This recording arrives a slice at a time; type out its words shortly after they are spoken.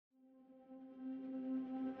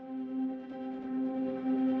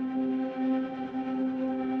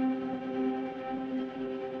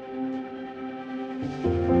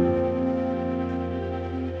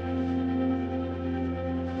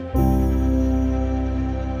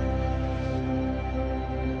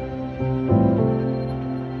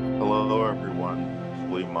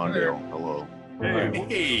Mondale. Hello.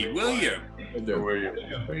 Hey, William. How are you?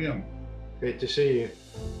 William, great to see you.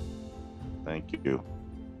 Thank you.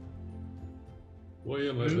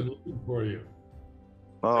 William, I've been looking for you.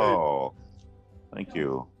 Oh, thank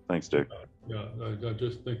you. Thanks, Dick. Yeah, I'm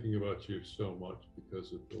just thinking about you so much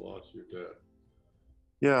because of the loss of your dad.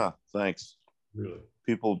 Yeah, thanks. Really.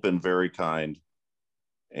 People have been very kind,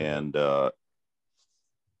 and there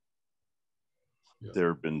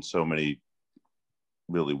have been so many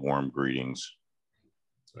really warm greetings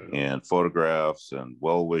and photographs and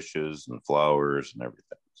well wishes and flowers and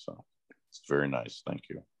everything. So it's very nice. Thank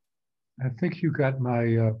you. I think you got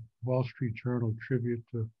my Wall Street Journal tribute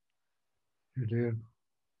to your dad.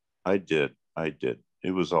 I did.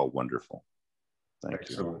 It was all wonderful. Thank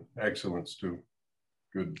you. Excellent, Stu.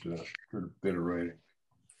 Good bit of writing.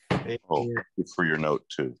 Oh, good for your note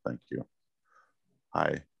too. Thank you.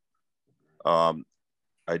 Hi. I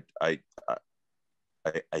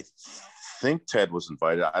think Ted was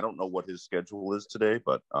invited. I don't know what his schedule is today,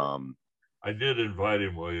 but I did invite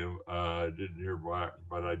him, William. I didn't hear back,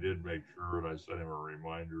 but I did make sure, and I sent him a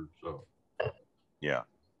reminder. So yeah,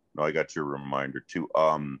 no, I got your reminder too.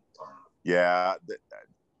 Yeah,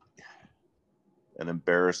 an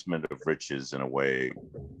embarrassment of riches in a way.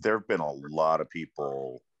 There have been a lot of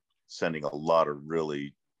people sending a lot of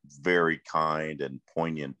really very kind and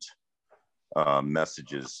poignant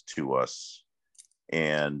messages to us,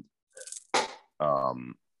 and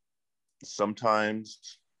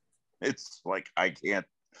sometimes it's like I can't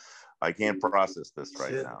process this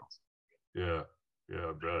right now. Yeah,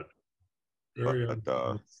 I bet.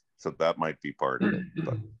 But so that might be part of it.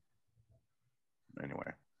 But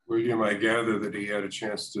anyway, William, I gather that he had a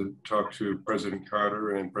chance to talk to President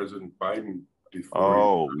Carter and President Biden before.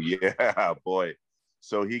 Oh yeah, boy.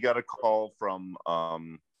 So he got a call from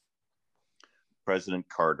President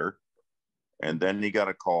Carter, and then he got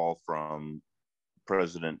a call from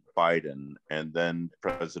President Biden, and then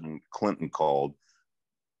President Clinton called.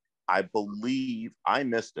 I believe I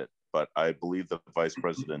missed it, but I believe the Vice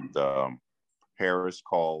President Harris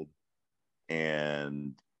called,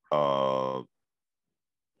 and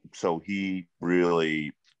so he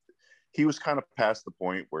was kind of past the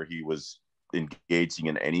point where he was engaging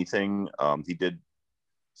in anything. He did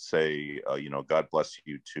say, God bless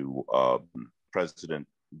you to President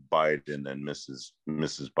Biden and Mrs.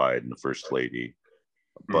 Biden, the First Lady.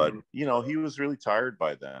 But, he was really tired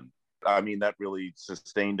by then. I mean, that really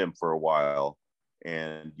sustained him for a while.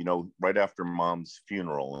 And, right after Mom's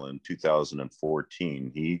funeral in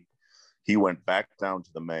 2014, he went back down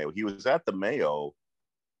to the Mayo. He was at the Mayo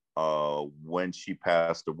when she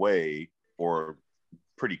passed away, or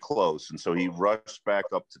pretty close. And so he rushed back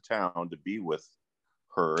up to town to be with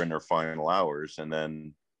her in her final hours. And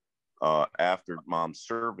then after Mom's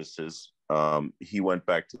services, he went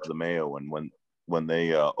back to the Mayo. And when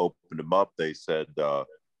they opened him up, they said,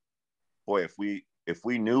 boy, if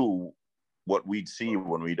we knew what we'd see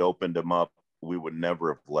when we'd opened him up, we would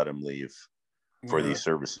never have let him leave for these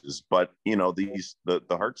services. But the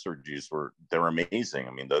heart surgeries they're amazing.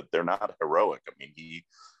 I mean, they're not heroic. I mean,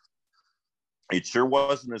 it sure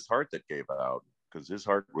wasn't his heart that gave out, because his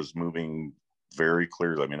heart was moving very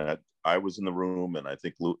clearly. I mean, I was in the room, and I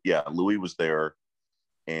think Louis was there,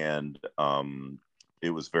 and it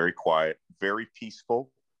was very quiet, very peaceful.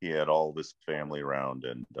 He had all of his family around,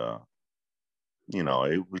 and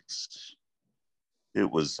it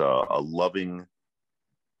was a loving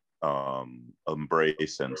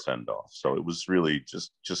embrace and send off. So it was really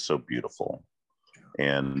just so beautiful,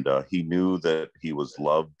 and he knew that he was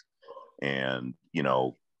loved. And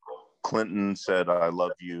Clinton said, "I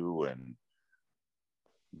love you," and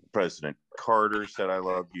President Carter said, "I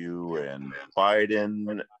love you," and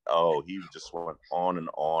Biden, he just went on and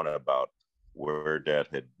on about where Dad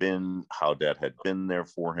had been, how Dad had been there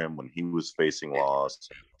for him when he was facing loss.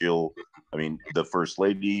 Jill, I mean, the First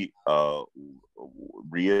Lady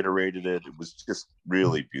reiterated it. It was just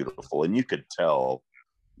really beautiful, and you could tell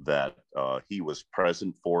that he was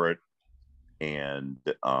present for it, and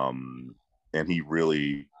he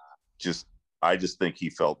really I just think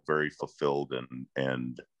he felt very fulfilled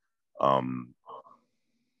and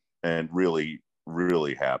really,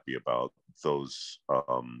 really happy about those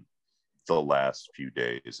the last few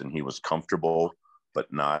days. And he was comfortable,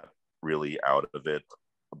 but not really out of it.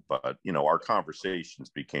 But our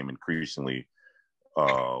conversations became increasingly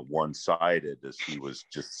one-sided as he was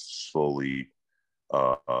just slowly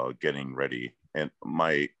getting ready. And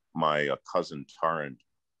my cousin Taryn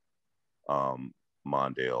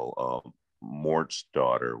Mondale, Mort's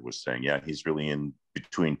daughter, was saying, yeah, he's really in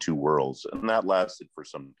between two worlds. And that lasted for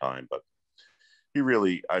some time, but he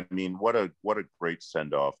really, I mean, what a great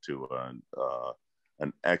send off to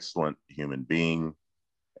an excellent human being.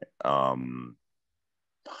 You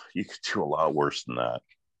could do a lot worse than that.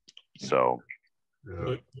 So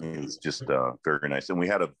Yeah. it was just very nice. And we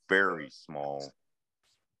had a very small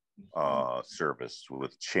service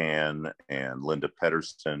with Chan and Linda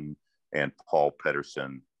Pedersen and Paul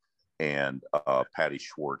Pedersen and Patty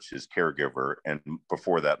Schwartz, his caregiver, and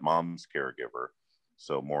before that, Mom's caregiver.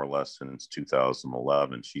 So more or less since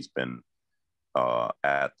 2011, she's been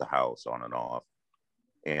at the house on and off.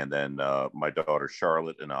 And then my daughter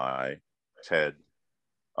Charlotte and I, Ted,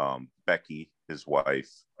 Becky, his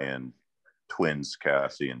wife, and twins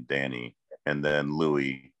Cassie and Danny, and then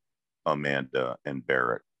Louie, Amanda, and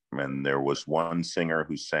Barrett. And there was one singer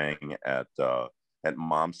who sang at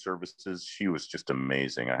mom services. She was just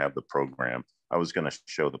amazing. I have the program. I was going to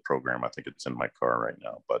show the program. I think it's in my car right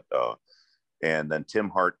now. But and then Tim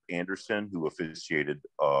Hart Anderson, who officiated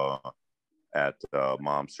at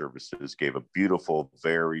mom services, gave a beautiful,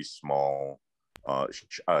 very small,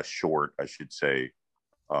 short, I should say,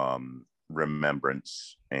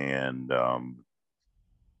 remembrance and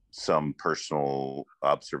some personal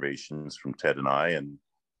observations from Ted and I, and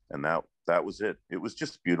that was it. It was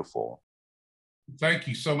just beautiful. Thank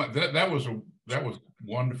you so much. That was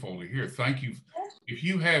wonderful to hear. Thank you. If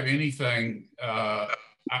you have anything,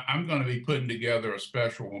 I'm going to be putting together a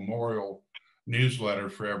special memorial newsletter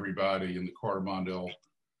for everybody in the Carter Mondale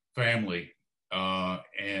family.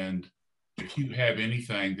 And if you have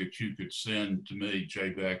anything that you could send to me, Jay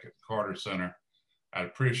Beck at the Carter Center, I'd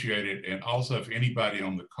appreciate it. And also, if anybody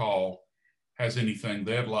on the call has anything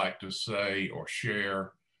they'd like to say or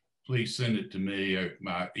share, please send it to me.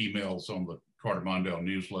 My email's on the Carter Mondale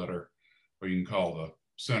newsletter, or you can call the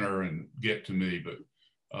center and get to me. But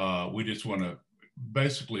we just want to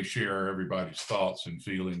basically share everybody's thoughts and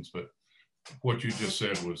feelings. But what you just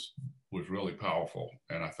said was really powerful,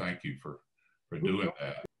 and I thank you for doing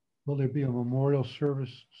that. Will there be a memorial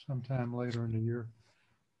service sometime later in the year?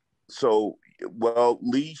 So, well,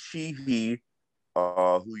 Lee Sheehy,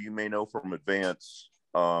 who you may know from Advance,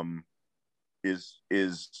 is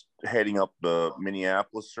heading up the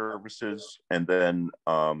Minneapolis services, and then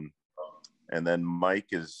Mike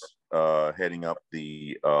is heading up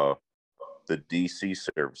the DC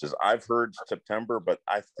services. I've heard September, but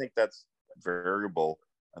I think that's variable.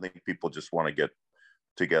 I think people just want to get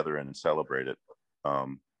together and celebrate it.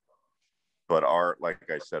 But like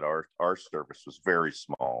I said, our service was very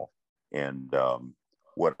small, and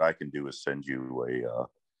what I can do is send you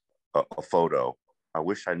a photo. I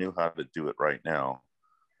wish I knew how to do it right now.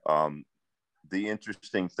 The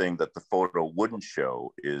interesting thing that the photo wouldn't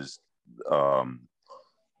show is,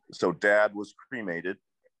 so Dad was cremated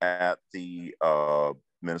at the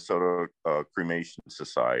Minnesota Cremation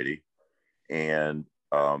Society, and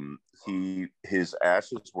his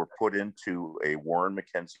ashes were put into a Warren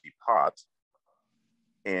McKenzie pot.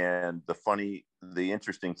 And the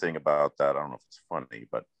interesting thing about that, I don't know if it's funny,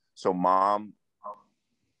 but so Mom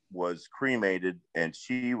was cremated and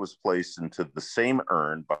she was placed into the same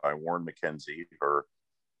urn by Warren McKenzie, her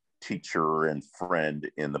teacher and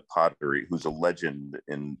friend in the pottery, who's a legend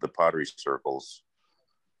in the pottery circles.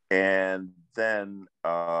 And then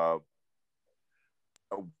I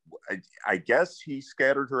guess he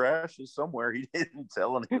scattered her ashes somewhere. He didn't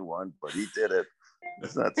tell anyone, but he did it.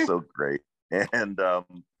 That's so great. And so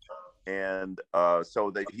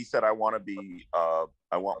he said, I want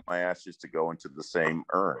my ashes to go into the same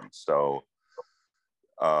urn. So,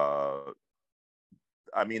 I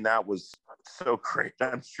mean, that was so great.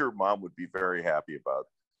 I'm sure Mom would be very happy about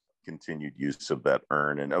continued use of that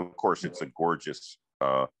urn. And of course, it's a gorgeous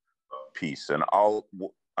piece. And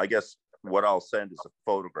I guess what I'll send is a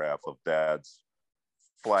photograph of Dad's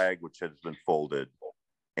flag, which has been folded,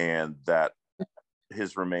 and that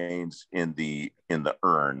his remains in the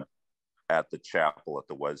urn at the chapel at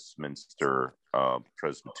the Westminster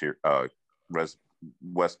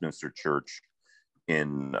Westminster Church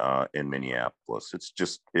in Minneapolis. It's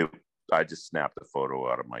just I just snapped a photo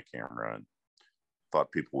out of my camera and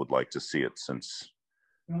thought people would like to see it, since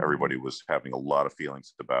everybody was having a lot of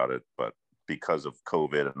feelings about it, but because of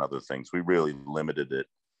COVID and other things, we really limited it,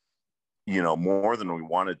 more than we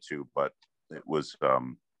wanted to, but it was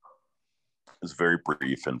very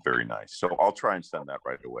brief and very nice. So I'll try and send that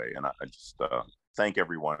right away. And I just thank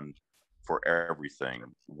everyone for everything.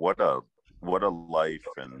 What a life,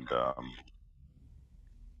 and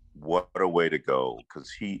what a way to go,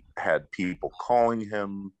 because he had people calling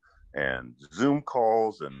him and Zoom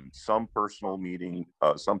calls and some personal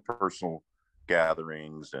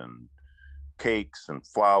gatherings and cakes and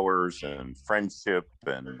flowers and friendship.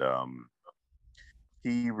 And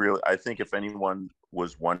he really, I think if anyone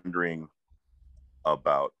was wondering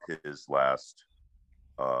about his last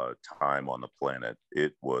time on the planet,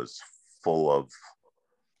 it was full of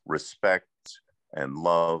respect and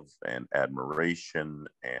love and admiration,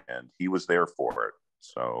 and he was there for it.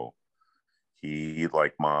 So he,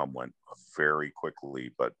 like Mom, went very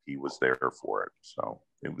quickly, but he was there for it. So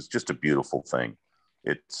it was just a beautiful thing.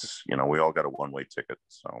 It's, you know, we all got a one-way ticket.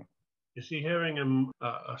 So Is he having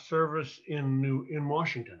a service in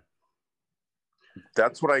Washington?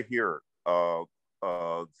 that's what I hear.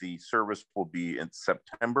 The service will be in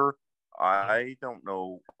September. I don't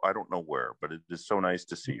know where, but it is so nice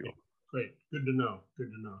to see you. Great, good to know.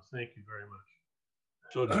 Good to know. Thank you very much.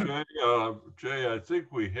 So Jay, I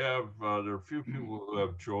think we have there are a few people who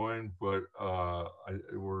have joined, but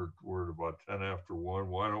we're at about 10 after 1.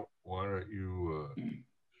 Why don't you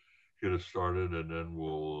get us started, and then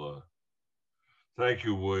we'll thank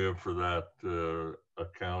you, William, for that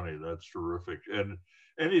accounting. That's terrific. And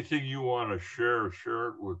anything you want to share it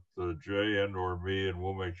with Jay and or me, and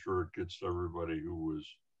we'll make sure it gets to everybody who was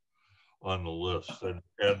on the list. And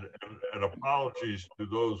apologies to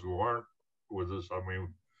those who aren't with us. I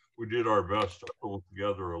mean, we did our best to pull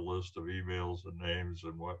together a list of emails and names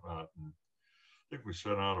and whatnot. And I think we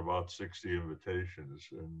sent out about 60 invitations,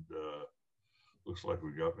 and looks like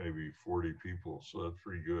we got maybe 40 people. So that's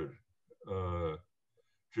pretty good.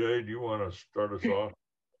 Jay, do you want to start us off?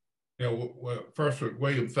 Yeah, well, first,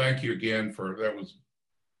 William, thank you again for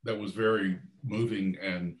that was very moving,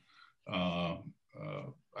 and I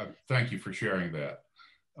thank you for sharing that.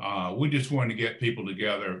 We just wanted to get people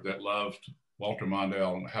together that loved Walter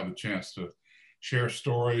Mondale and have a chance to share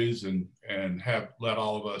stories and let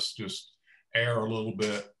all of us just air a little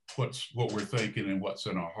bit what we're thinking and what's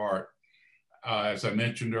in our heart. As I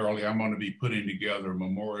mentioned earlier, I'm going to be putting together a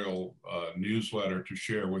memorial newsletter to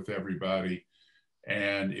share with everybody.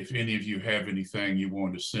 And if any of you have anything you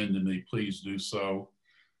want to send to me, please do so.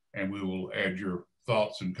 And we will add your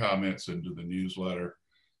thoughts and comments into the newsletter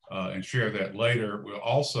and share that later. We'll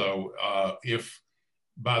also, if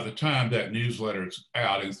by the time that newsletter is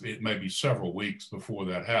out, it may be several weeks before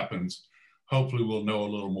that happens, hopefully we'll know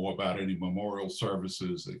a little more about any memorial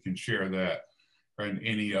services that can share that, and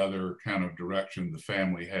any other kind of direction the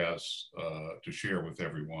family has to share with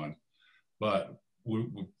everyone. But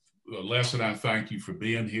Les and I thank you for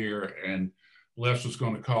being here, and Les is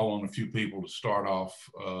going to call on a few people to start off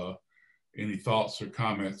any thoughts or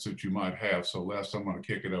comments that you might have. So Les, I'm going to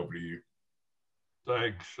kick it over to you.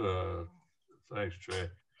 Thanks, Jay.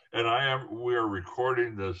 And we are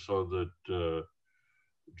recording this so that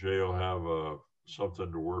Jay will have something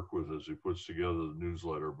to work with as he puts together the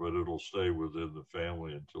newsletter, but it'll stay within the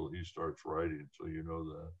family until he starts writing, so you know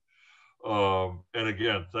that. And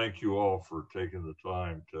again, thank you all for taking the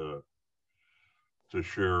time to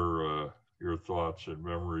share your thoughts and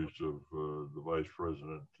memories of the Vice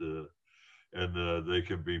President. And they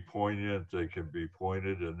can be poignant, they can be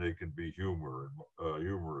pointed, and they can be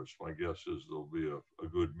humorous. My guess is there'll be a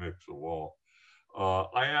good mix of all.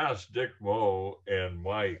 I asked Dick Moe and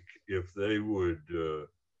Mike if they would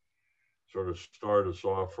sort of start us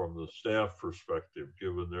off from the staff perspective,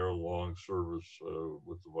 given their long service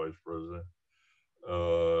with the Vice President.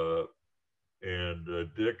 And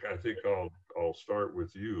Dick, I think I'll start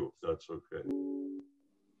with you, if that's okay.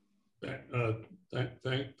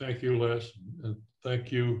 Thank you, Les, and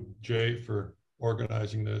thank you, Jay, for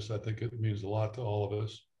organizing this. I think it means a lot to all of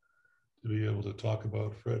us to be able to talk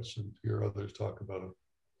about Fritz and hear others talk about him.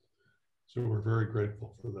 So we're very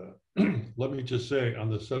grateful for that. Let me just say, on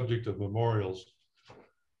the subject of memorials,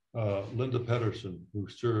 Linda Pedersen, who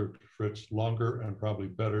served Fritz longer and probably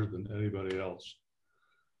better than anybody else,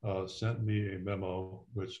 sent me a memo,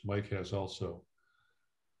 which Mike has also,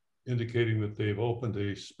 indicating that they've opened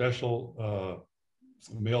a special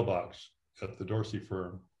mailbox at the Dorsey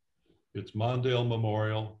firm. It's Mondale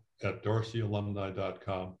Memorial at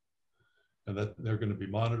dorseyalumni.com. And that they're going to be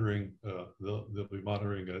monitoring, they'll be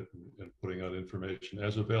monitoring it and putting out information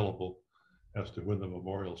as available as to when the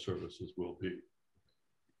memorial services will be.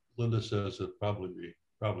 Linda says it'll probably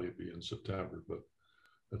be in September, but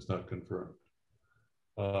that's not confirmed.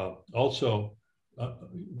 Also,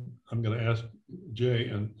 I'm going to ask Jay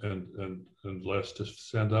and Les to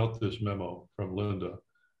send out this memo from Linda,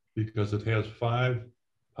 because it has 5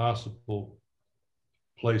 possible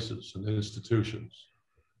places and institutions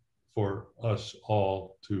for us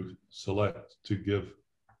all to select to give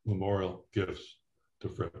memorial gifts to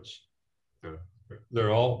Fritz. Yeah.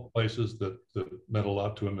 They're all places that meant a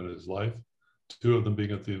lot to him in his life. 2 of them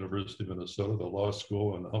being at the University of Minnesota, the Law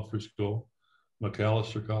School and the Humphrey School,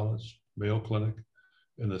 McAllister College, Mayo Clinic,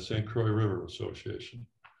 and the St. Croix River Association.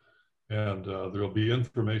 And there will be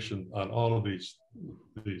information on all of these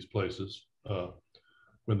places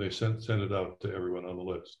when they send it out to everyone on the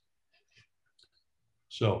list.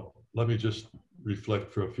 So let me just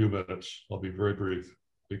reflect for a few minutes. I'll be very brief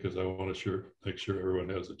because I want to make sure everyone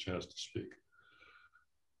has a chance to speak.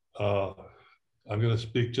 I'm going to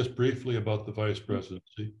speak just briefly about the vice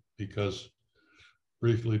presidency because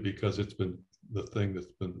it's been the thing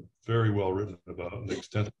that's been very well written about and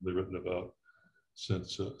extensively written about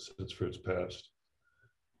since Fritz passed.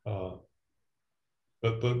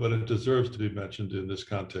 But it deserves to be mentioned in this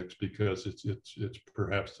context because it's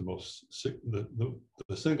perhaps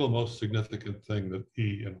the single most significant thing that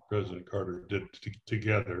he and President Carter did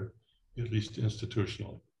together, at least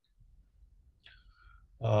institutionally.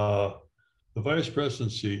 The vice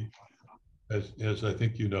presidency, as I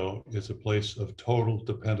think you know, is a place of total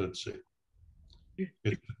dependency.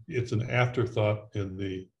 It's an afterthought in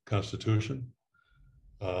the Constitution.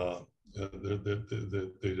 They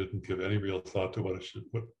didn't give any real thought to what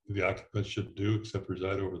the occupants should do except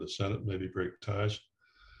preside over the Senate, maybe break ties.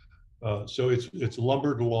 So it's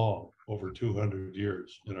lumbered along over 200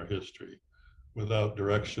 years in our history without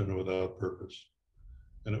direction and without purpose.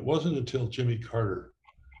 And it wasn't until Jimmy Carter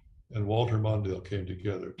and Walter Mondale came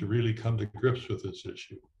together to really come to grips with this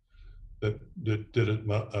issue that did it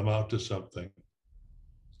amount to something.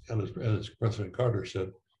 And as President Carter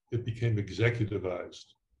said, it became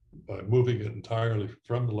executivized by moving it entirely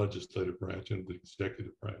from the legislative branch into the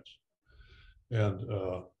executive branch. And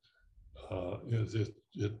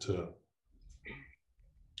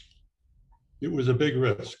it was a big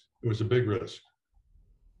risk. It was a big risk.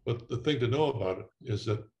 But the thing to know about it is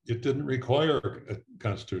that it didn't require a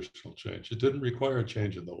constitutional change. It didn't require a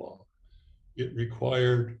change in the law. It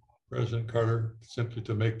required President Carter simply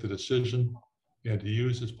to make the decision and to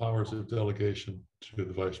use his powers of delegation to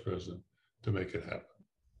the vice president to make it happen.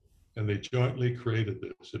 And they jointly created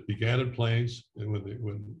this. It began in Plains, and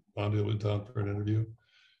when Mondale went down for an interview,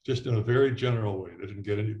 just in a very general way. They didn't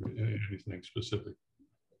get anything specific.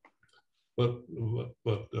 But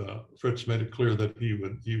Fritz made it clear that he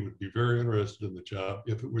would be very interested in the job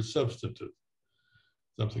if it was substantive,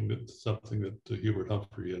 something that Hubert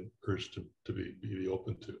Humphrey had urged him to be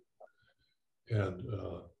open to. And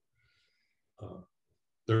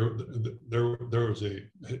there was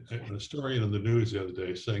an historian in the news the other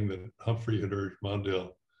day saying that Humphrey had urged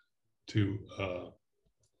Mondale to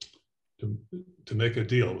make a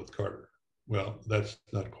deal with Carter. Well, that's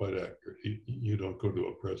not quite accurate. You don't go to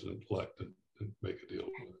a president-elect and make a deal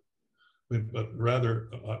with it. I mean, but rather,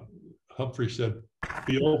 Humphrey said,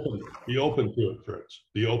 "Be open to it, Fritz.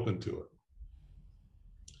 Be open to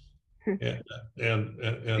it." And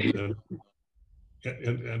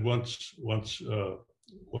once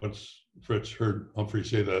Fritz heard Humphrey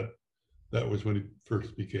say that, that was when he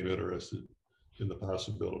first became interested in the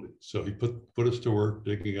possibility. So he put us to work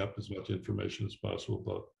digging up as much information as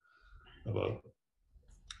possible about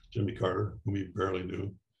Jimmy Carter, whom we barely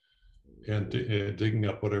knew, and digging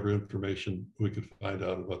up whatever information we could find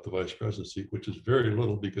out about the vice presidency, which is very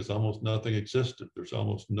little because almost nothing existed. There's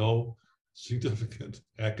almost no significant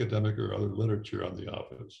academic or other literature on the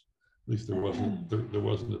office. At least there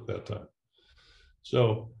wasn't at that time.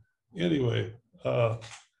 So anyway,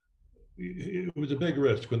 it was a big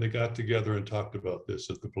risk when they got together and talked about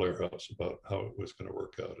this at the Blair House about how it was going to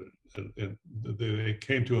work out. And they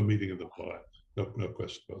came to a meeting of the mind, no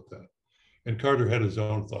question about that. And Carter had his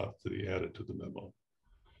own thoughts that he added to the memo.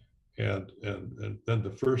 And then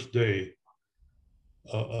the first day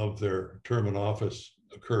of their term in office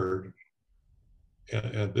occurred.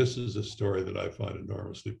 And this is a story that I find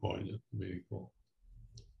enormously poignant and meaningful.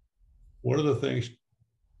 One of the things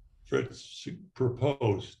Fritz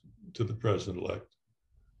proposed to the president-elect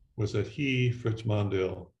was that he, Fritz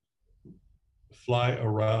Mondale, fly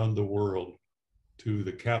around the world to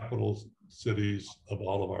the capital cities of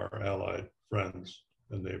all of our allied friends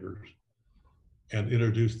and neighbors and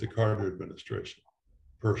introduce the Carter administration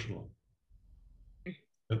personally.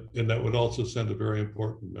 And that would also send a very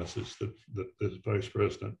important message that this vice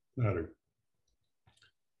president mattered.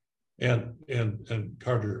 And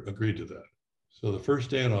Carter agreed to that. So the first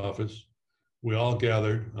day in office, we all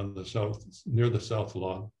gathered on near the South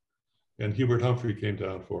Lawn, and Hubert Humphrey came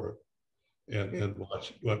down for it and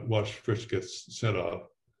watched Fritz get sent off.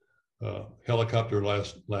 Helicopter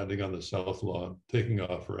landing on the South Lawn, taking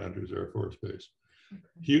off for Andrews Air Force Base.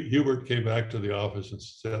 Hubert came back to the office and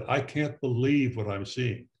said, "I can't believe what I'm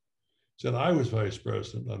seeing." He said, "I was vice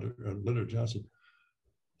president under Lyndon Johnson.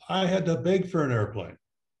 I had to beg for an airplane.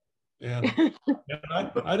 And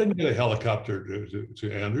I didn't get a helicopter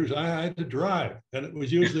to Andrews. I had to drive, and it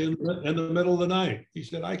was usually in the middle of the night. He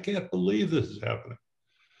said, "I can't believe this is happening."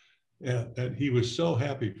 And he was so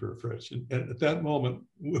happy for Fritz. And at that moment,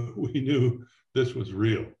 we knew this was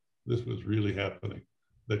real. This was really happening.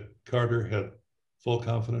 That Carter had full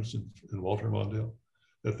confidence in Walter Mondale,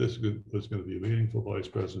 that this was going to be a meaningful vice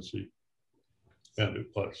presidency, and it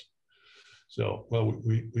was. So, well,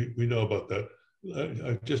 we know about that.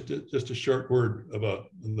 Just a short word about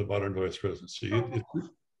the modern vice presidency.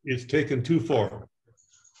 It's taken two forms.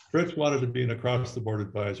 Fritz wanted to be an across-the-board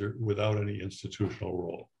advisor without any institutional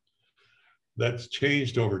role. That's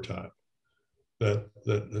changed over time. And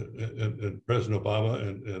President Obama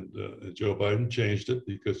and Joe Biden changed it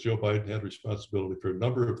because Joe Biden had responsibility for a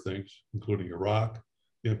number of things, including Iraq,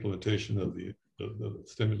 the implementation of the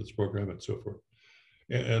stimulus program, and so forth.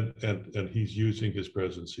 And he's using his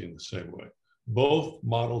presidency in the same way. Both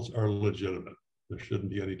models are legitimate. There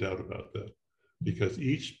shouldn't be any doubt about that, because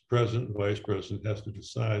each president and vice president has to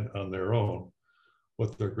decide on their own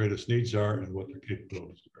what their greatest needs are and what their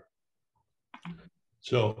capabilities are.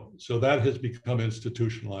 So that has become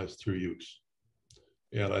institutionalized through use.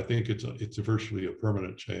 And I think it's virtually a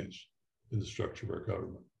permanent change in the structure of our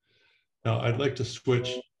government. Now, I'd like to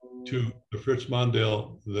switch to the Fritz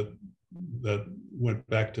Mondale that went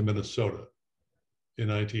back to Minnesota in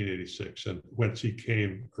 1986, and whence he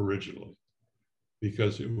came originally,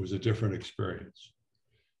 because it was a different experience.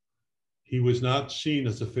 He was not seen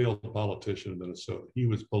as a failed politician in Minnesota. He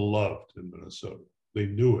was beloved in Minnesota. They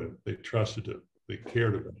knew him, they trusted him, they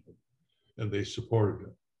cared about him, and they supported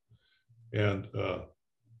him. And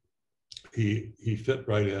he fit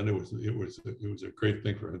right in. It was a great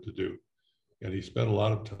thing for him to do. And he spent a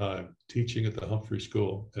lot of time teaching at the Humphrey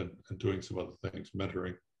School and doing some other things,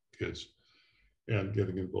 mentoring kids and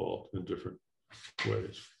getting involved in different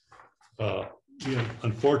ways.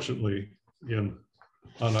 Unfortunately,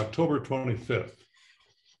 on October 25th,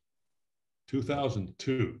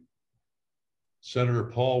 2002, Senator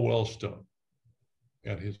Paul Wellstone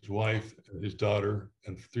and his wife and his daughter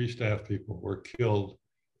and 3 staff people were killed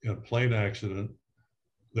in a plane accident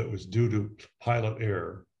that was due to pilot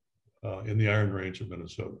error in the Iron Range of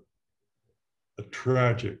Minnesota. A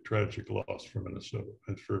tragic, tragic loss for Minnesota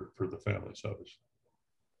and for the families, obviously.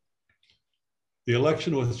 The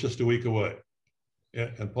election was just a week away,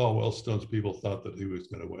 and Paul Wellstone's people thought that he was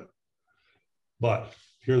going to win. But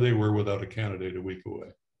here they were without a candidate a week away.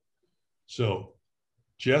 So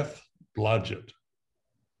Jeff Blodgett,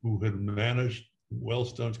 who had managed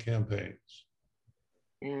Wellstone's campaigns,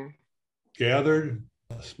 gathered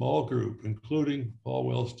a small group, including Paul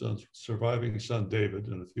Wellstone's surviving son, David,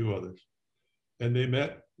 and a few others. And they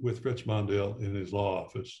met with Fritz Mondale in his law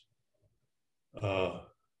office the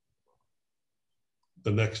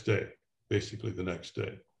next day, basically the next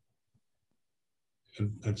day,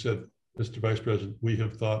 and said, "Mr. Vice President, we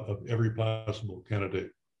have thought of every possible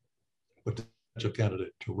candidate, potential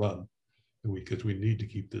candidate to run, because we need to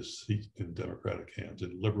keep this seat in Democratic hands,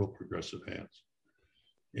 in liberal progressive hands.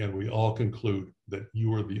 And we all conclude that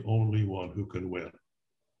you are the only one who can win."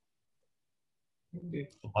 A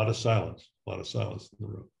lot of silence in the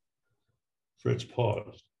room. Fritz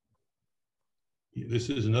paused. This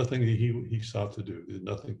is nothing he sought to do. It's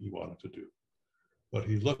nothing he wanted to do. But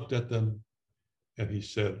he looked at them and he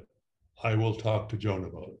said, "I will talk to Joan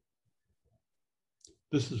about it."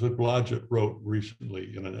 This is what Blodgett wrote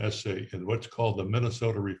recently in an essay in what's called the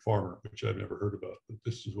Minnesota Reformer, which I've never heard about. But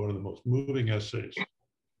this is one of the most moving essays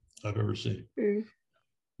I've ever seen.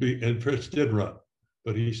 And Fritz did run,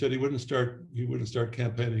 but he said he wouldn't start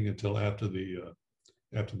campaigning until after the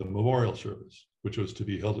memorial service, which was to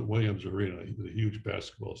be held at Williams Arena, the huge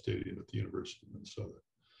basketball stadium at the University of Minnesota.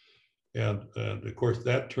 And of course,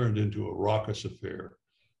 that turned into a raucous affair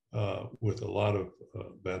with a lot of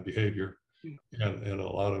bad behavior and a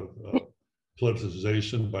lot of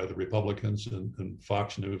politicization by the Republicans and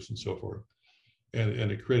Fox News and so forth.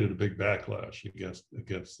 And it created a big backlash against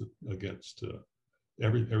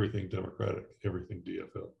everything Democratic, everything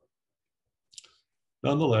DFL.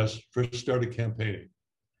 Nonetheless, Fritz started campaigning,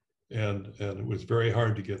 and it was very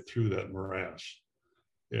hard to get through that morass.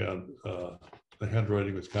 And the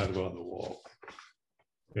handwriting was kind of on the wall.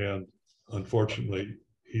 And unfortunately,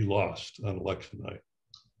 he lost on election night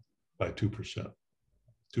by 2%.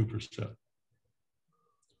 2%.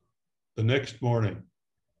 The next morning,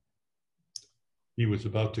 he was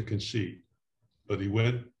about to concede, but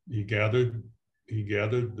he gathered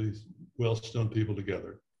these Wellstone people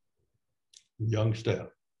together, young staff,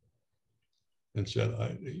 and said,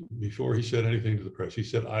 before he said anything to the press, he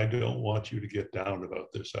said, "I don't want you to get down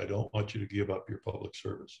about this. I don't want you to give up your public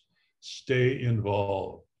service. stay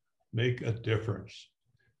involved, make a difference,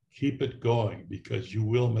 keep it going, because you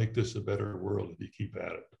will make this a better world if you keep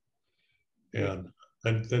at it. And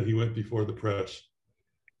then he went before the press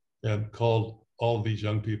and called all these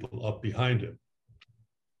young people up behind him.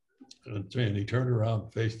 And he turned around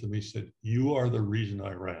and faced them. He said, "You are the reason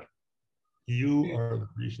I ran. You are the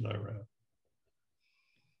reason I ran."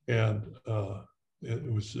 And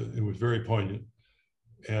it was very poignant.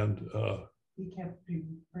 And he kept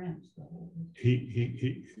being friends the whole time.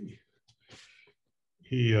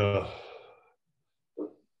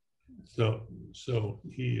 So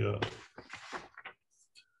he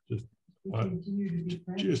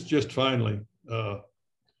just just finally,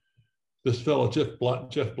 this fellow Jeff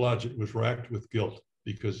Blodgett was racked with guilt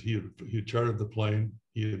because he had chartered the plane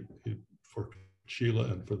for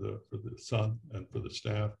Sheila and for the son and for the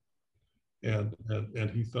staff, and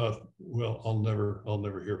he thought, well, I'll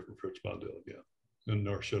never hear from Fritz Mondale again, and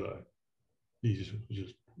nor should I. He's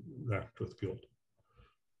just racked with guilt.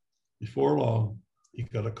 Before long, he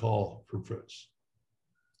got a call from Fritz.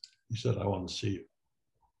 He said, "I want to see you."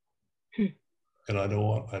 And I don't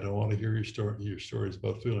want to hear your stories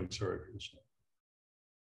about feeling sorry for yourself.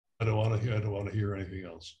 I don't want to hear anything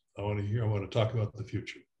else. I want to talk about the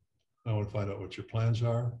future. I want to find out what your plans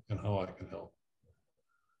are and how I can help.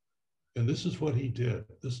 And this is what he did.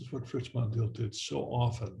 This is what Fritz Mondale did so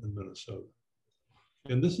often in Minnesota.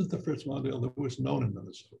 And this is the Fritz Mondale that was known in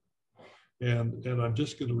Minnesota. And I'm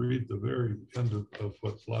just going to read the very end of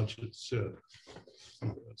what Blodgett said.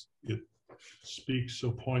 It speaks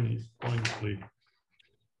so poignantly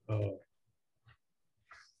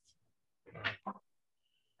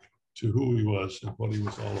to who he was and what he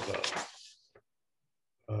was all about.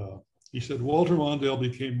 He said, "Walter Mondale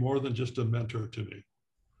became more than just a mentor to me.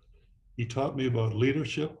 He taught me about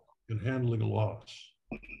leadership and handling a loss.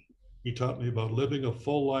 He taught me about living a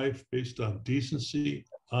full life based on decency,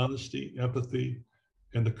 honesty, empathy,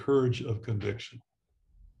 and the courage of conviction.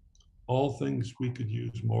 All things we could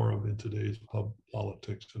use more of in today's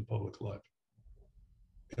politics and public life."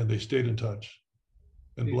 And they stayed in touch.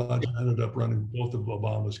 And Blodgett ended up running both of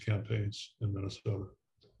Obama's campaigns in Minnesota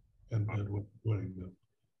and winning them.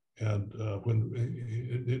 And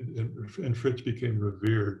when Fritz became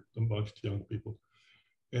revered amongst young people.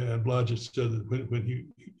 And Blodgett said that when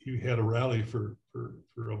he had a rally for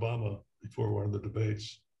Obama before one of the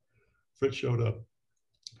debates, Fritz showed up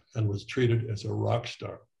and was treated as a rock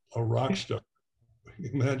star. A rock star.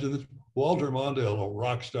 Imagine this, Walter Mondale, a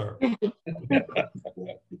rock star.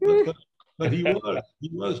 But he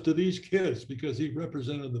was to these kids because he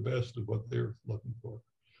represented the best of what they're looking for.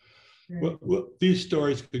 Well, these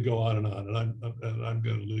stories could go on, and I'm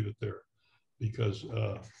going to leave it there because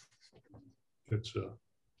it's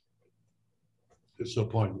so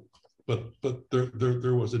poignant. But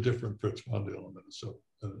there was a different Fritz Mondale in Minnesota,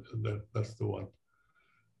 and that's the one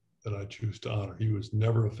that I choose to honor. He was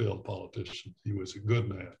never a failed politician. He was a good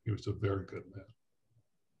man. He was a very good man.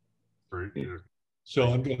 Very good. So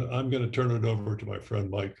I'm gonna turn it over to my friend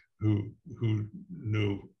Mike, who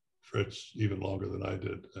knew Fritz even longer than I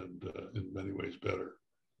did, and in many ways better,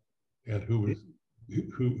 and who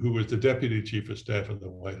was the deputy chief of staff in the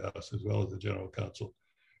White House as well as the general counsel,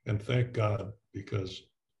 and thank God, because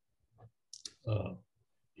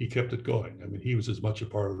he kept it going. I mean, he was as much a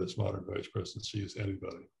part of this modern vice presidency as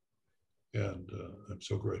anybody, and I'm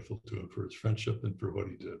so grateful to him for his friendship and for what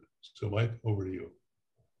he did. So, Mike, over to you.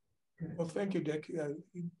 Well, thank you, Dick.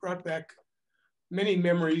 You brought back many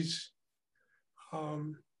memories.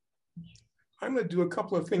 I'm going to do a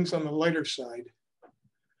couple of things on the lighter side.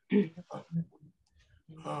 The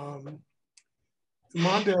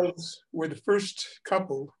Mondales were the first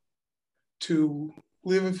couple to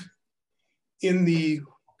live in the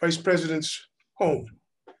vice president's home.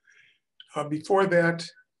 Before that,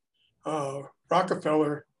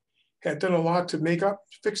 Rockefeller had done a lot to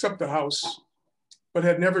fix up the house, but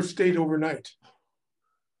had never stayed overnight.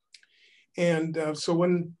 And so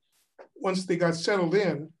once they got settled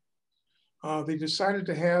in, they decided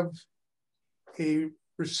to have a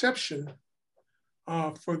reception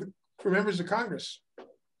for members of Congress.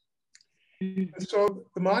 And so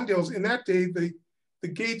the Mondales, in that day, the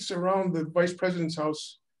gates around the vice president's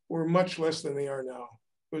house were much less than they are now.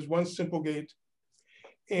 It was one simple gate.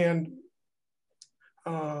 And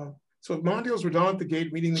so the Mondales were down at the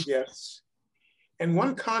gate meeting the guests. And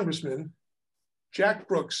one congressman, Jack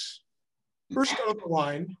Brooks, first out of the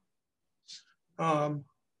line,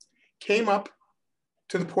 came up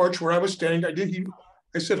to the porch where I was standing.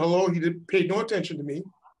 I said hello. He paid no attention to me.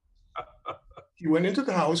 He went into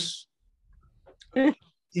the house.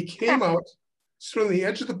 He came out, stood on the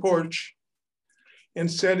edge of the porch. and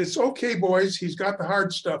said, "It's okay, boys, he's got the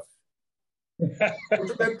hard stuff."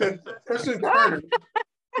 Which meant that President Carter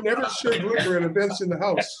never served liquor at events in the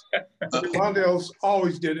House. The Mondales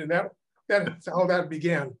always did, and that's how that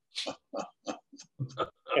began.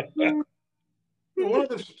 One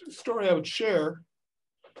other story I would share,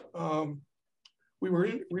 we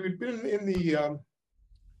had been in the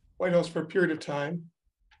White House for a period of time.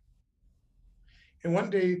 And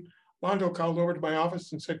one day, Mondale called over to my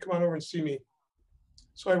office and said, "Come on over and see me."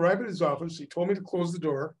 So I arrived at his office. He told me to close the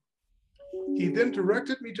door. He then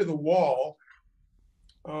directed me to the wall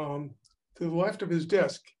to the left of his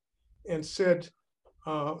desk and said,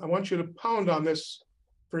 "I want you to pound on this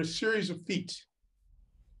for a series of feet."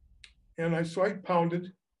 And so I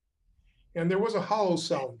pounded, and there was a hollow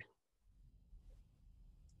sound.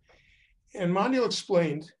 And Mondale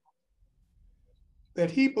explained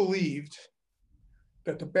that he believed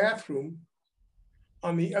that the bathroom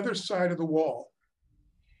on the other side of the wall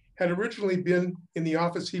had originally been in the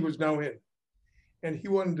office he was now in. And he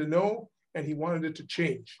wanted to know, and he wanted it to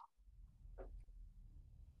change.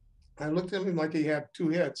 I looked at him like he had two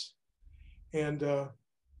heads. And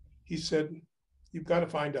he said, "You've got to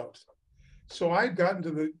find out." So I got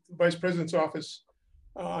into the vice president's office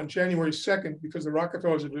on January 2nd because the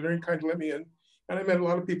Rockefellers had been very kind to let me in. And I met a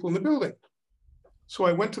lot of people in the building. So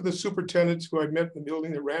I went to the superintendents who I'd met in the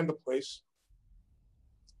building that ran the place.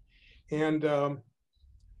 And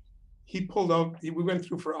he pulled out, we went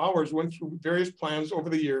through for hours, went through various plans over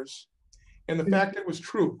the years. And the fact it was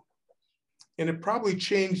true. And it probably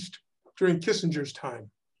changed during Kissinger's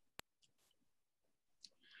time.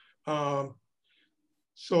 I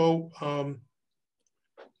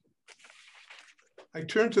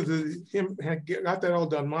turned to him, got that all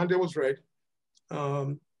done. Mondale was right.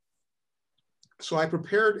 So I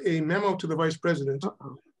prepared a memo to the vice president,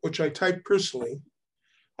 which I typed personally.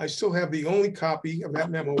 I still have the only copy of that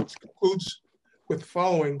memo, which concludes with the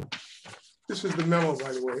following. This is the memo,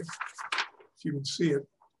 by the way, if you can see it.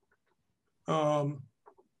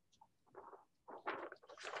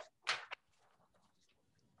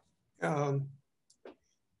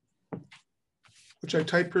 Which I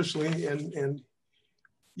typed personally, and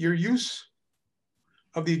your use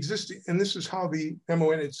of the existing, and this is how the memo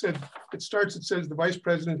ended. It said, it says the vice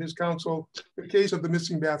president, his counsel, the case of the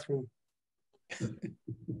missing bathroom.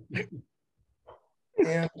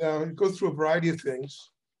 And it goes through a variety of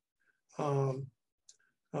things, how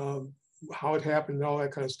it happened and all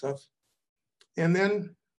that kind of stuff. And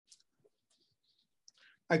then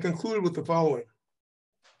I concluded with the following.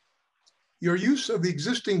 Your use of the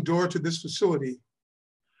existing door to this facility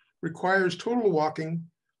requires total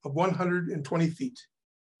walking of 120 feet.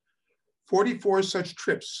 44 such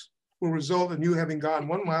trips will result in you having gone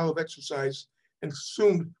 1 mile of exercise and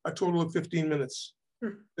consumed a total of 15 minutes.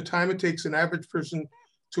 The time it takes an average person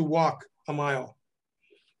to walk a mile.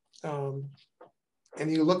 And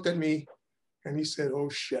he looked at me and he said, "Oh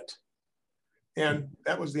shit." And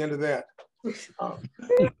that was the end of that. I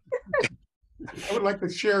would like to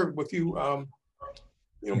share with you,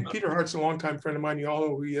 Peter Hart's a longtime friend of mine. You all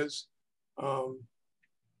know who he is.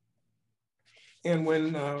 And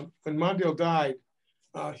when Mondale died,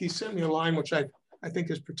 he sent me a line which I think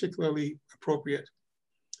is particularly appropriate.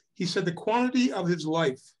 He said the quantity of his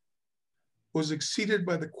life was exceeded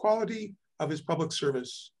by the quality of his public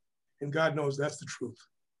service. And God knows that's the truth.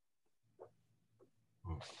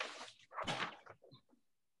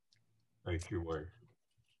 Thank you, Mike.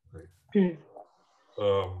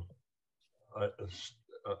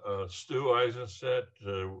 Stu Eisenstadt,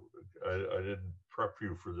 I didn't prep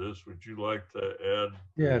you for this. Would you like to add?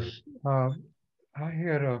 Yes, I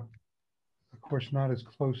had of course, not as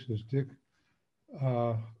close as Dick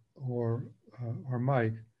or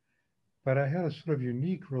Mike, but I had a sort of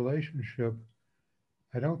unique relationship.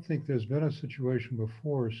 I don't think there's been a situation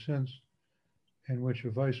before or since in which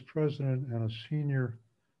a vice president and a senior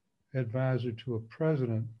advisor to a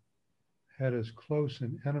president had as close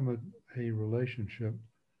and intimate a relationship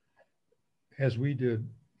as we did.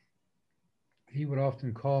 He would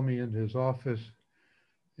often call me into his office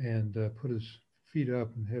and put his feet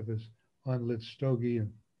up and have his unlit stogie,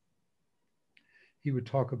 and he would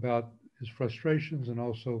talk about his frustrations and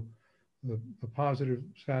also the positive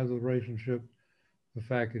side of the relationship, the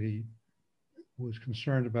fact that he was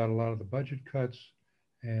concerned about a lot of the budget cuts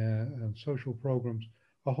and social programs,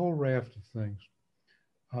 a whole raft of things.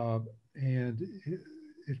 And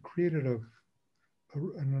it created an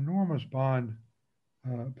enormous bond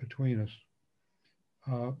between us.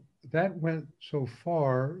 That went so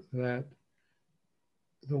far that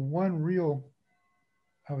the one real,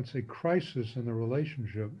 I would say, crisis in the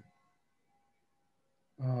relationship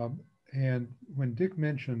And when Dick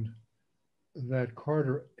mentioned that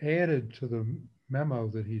Carter added to the memo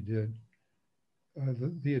that he did,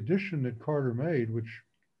 the addition that Carter made, which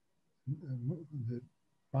that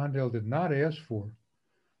Mondale did not ask for,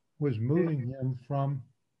 was moving him from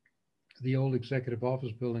the old executive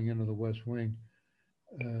office building into the West Wing,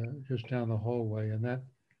 just down the hallway, and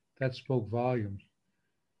that spoke volumes.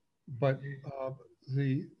 But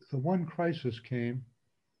the one crisis came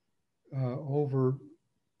over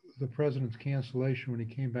the president's cancellation when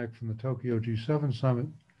he came back from the Tokyo G7 summit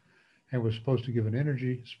and was supposed to give an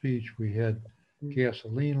energy speech. We had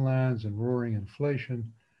gasoline lines and roaring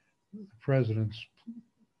inflation. The president's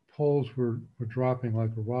polls were dropping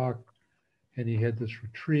like a rock, and he had this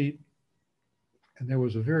retreat. And there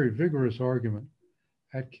was a very vigorous argument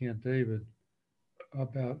at Camp David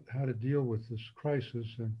about how to deal with this crisis.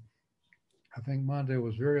 And I think Mondale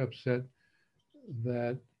was very upset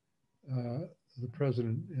that the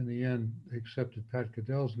president, in the end, accepted Pat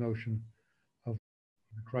Caddell's notion of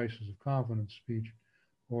the crisis of confidence speech,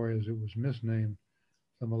 or as it was misnamed,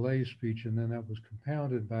 the malaise speech. And then that was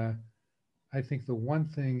compounded by, I think, the one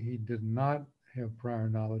thing he did not have prior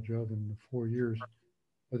knowledge of in the 4 years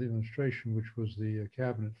of the administration, which was the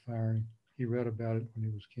cabinet firing. He read about it when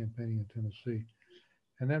he was campaigning in Tennessee.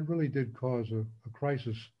 And that really did cause a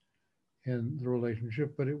crisis in the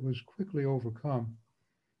relationship, but it was quickly overcome,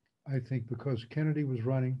 I think, because Kennedy was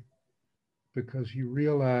running, because he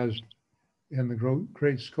realized in the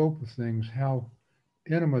great scope of things how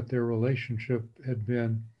intimate their relationship had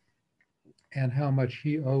been and how much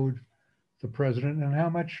he owed the president and how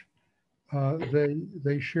much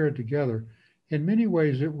they shared together. In many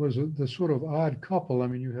ways, it was the sort of odd couple. I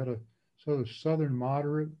mean, you had a sort of Southern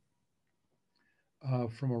moderate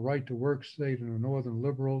from a right-to-work state and a Northern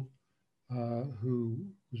liberal who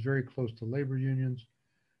was very close to labor unions.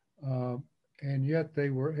 And yet they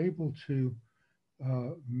were able to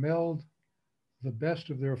meld the best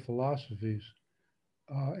of their philosophies.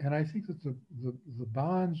 And I think that the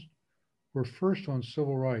bonds were first on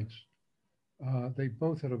civil rights. They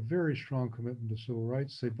both had a very strong commitment to civil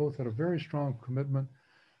rights. They both had a very strong commitment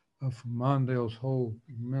from Mondale's whole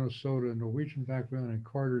Minnesota and Norwegian background and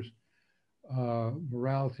Carter's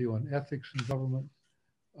morality on ethics in government.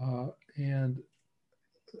 And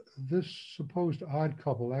this supposed odd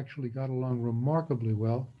couple actually got along remarkably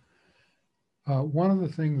well. One of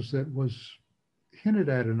the things that was hinted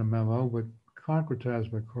at in a memo, but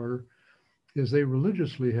concretized by Carter, is they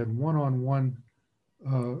religiously had one-on-one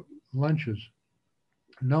lunches,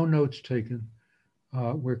 no notes taken,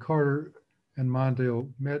 where Carter and Mondale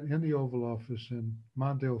met in the Oval Office, and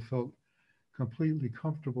Mondale felt completely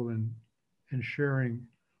comfortable in sharing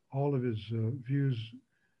all of his views.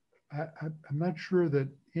 I'm not sure that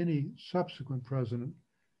any subsequent president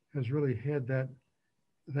has really had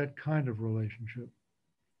that kind of relationship.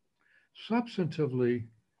 Substantively,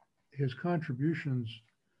 his contributions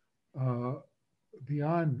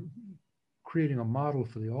beyond creating a model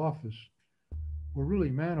for the office were really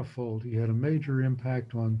manifold. He had a major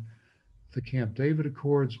impact on the Camp David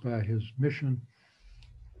Accords by his mission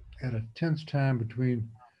at a tense time between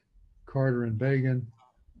Carter and Begin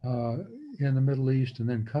in the Middle East, and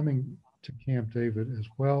then coming to Camp David as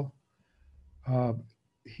well.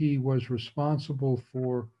 He was responsible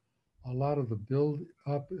for a lot of the build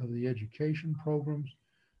up of the education programs,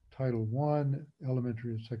 Title I,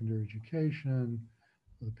 elementary and secondary education,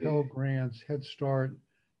 the Pell Grants, Head Start,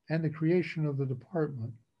 and the creation of the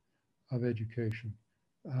Department of Education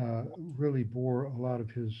really bore a lot of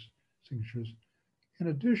his signatures. In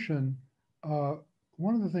addition,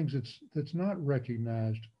 one of the things that's not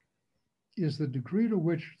recognized is the degree to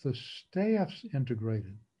which the staffs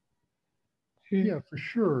integrated. Yeah, for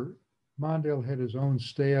sure, Mondale had his own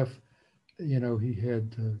staff. You know, he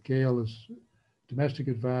had Gale as domestic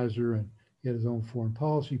advisor, and he had his own foreign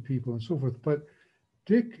policy people and so forth. But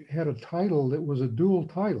Dick had a title that was a dual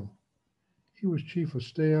title. He was chief of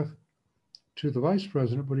staff to the vice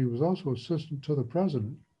president, but he was also assistant to the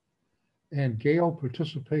president. And Gale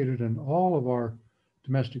participated in all of our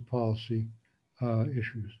domestic policy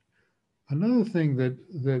issues. Another thing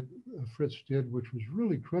that Fritz did, which was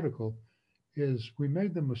really critical, is we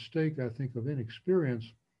made the mistake, I think, of inexperience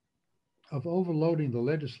of overloading the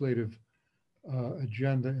legislative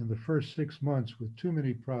agenda in the first 6 months with too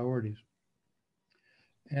many priorities.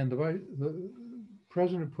 And the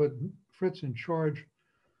president put Fritz in charge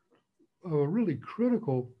of a really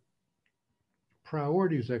critical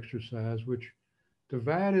priorities exercise, which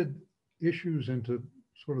divided issues into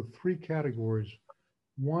sort of 3 categories.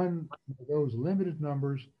 One, those limited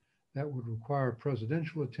numbers that would require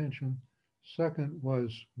presidential attention. Second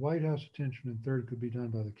was White House attention, and third could be done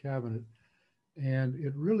by the cabinet. And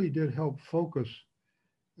it really did help focus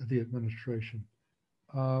the administration.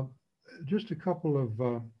 Just a couple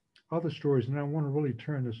of other stories, and I want to really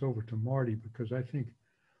turn this over to Marty, because I think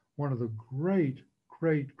one of the great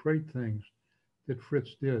things that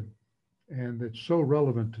Fritz did, and that's so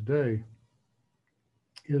relevant today,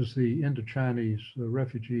 is the Indo-Chinese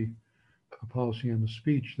refugee policy, and the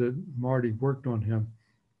speech that Marty worked with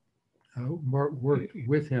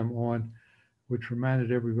him on, which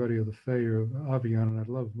reminded everybody of the failure of Avian. And I'd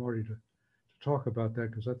love Marty to talk about that,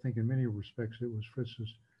 because I think in many respects it was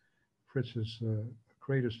Fritz's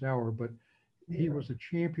greatest hour. But he was a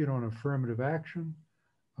champion on affirmative action,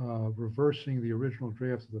 reversing the original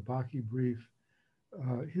draft of the Bakke brief.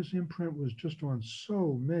 His imprint was just on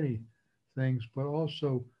so many things, but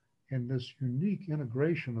also in this unique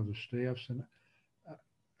integration of the staffs. And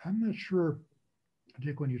I'm not sure,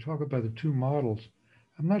 Dick, when you talk about the two models,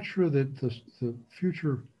 I'm not sure that the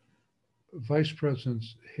future vice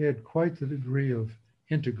presidents had quite the degree of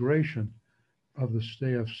integration of the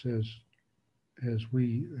staffs as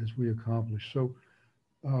we accomplished. So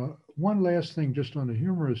one last thing, just on the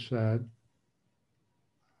humorous side.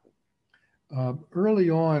 Early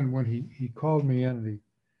on, when he called me in, and he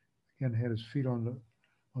again had his feet on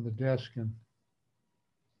the desk and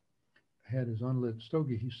had his unlit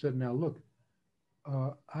stogie, he said, "Now look,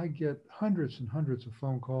 I get hundreds and hundreds of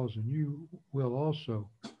phone calls, and you will also,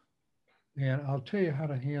 and I'll tell you how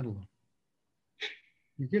to handle them.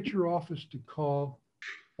 You get your office to call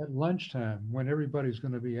at lunchtime when everybody's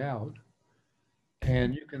going to be out,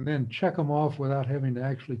 and you can then check them off without having to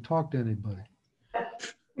actually talk to anybody."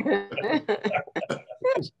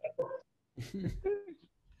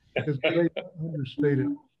 It's great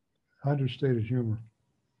understated humor.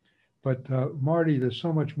 But Marty, there's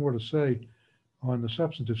so much more to say on the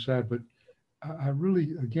substantive side, but I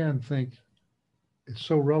really, again, think it's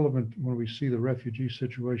so relevant when we see the refugee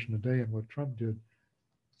situation today and what Trump did,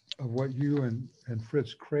 of what you and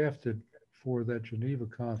Fritz crafted for that Geneva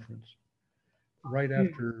conference, right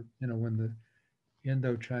after, when the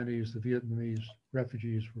Indo-Chinese, the Vietnamese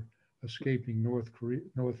refugees were escaping North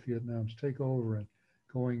Vietnam's takeover and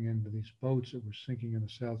going into these boats that were sinking in the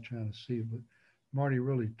South China Sea. But Marty,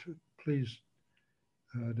 really, please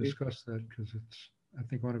discuss that, because it's, I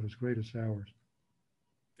think, one of his greatest hours.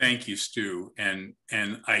 Thank you, Stu. And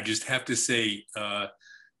I just have to say,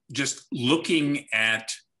 just looking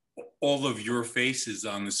at all of your faces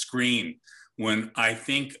on the screen, when I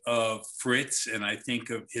think of Fritz and I think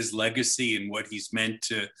of his legacy and what he's meant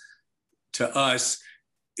to us,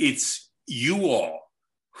 it's you all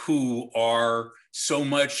who are so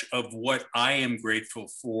much of what I am grateful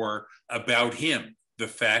for about him. The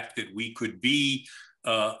fact that we could be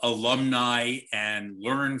alumni and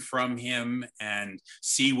learn from him and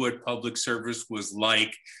see what public service was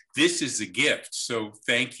like. This is a gift. So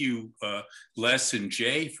thank you, Les and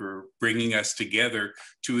Jay, for bringing us together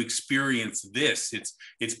to experience this.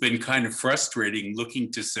 It's been kind of frustrating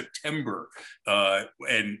looking to September,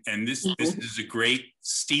 and this is a great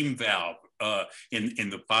steam valve in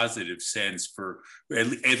the positive sense, for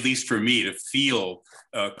at least for me, to feel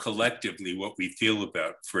collectively what we feel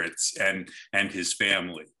about Fritz and his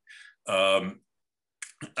family.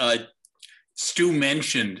 Stu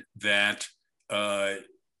mentioned that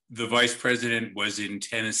the vice president was in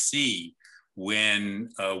Tennessee when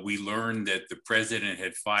we learned that the president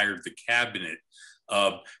had fired the cabinet.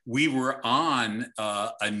 We were on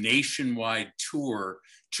a nationwide tour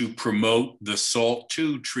to promote the SALT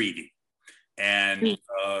II treaty. And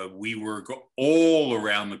we were all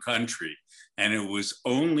around the country. And it was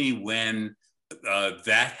only when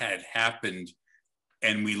that had happened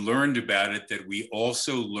and we learned about it that we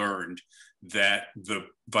also learned that the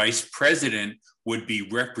vice president would be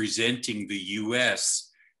representing the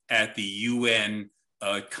US at the UN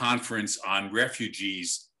Conference on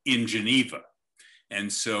Refugees in Geneva.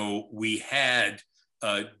 And so we had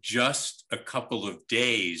just a couple of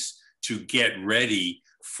days to get ready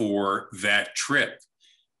for that trip.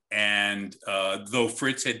 And though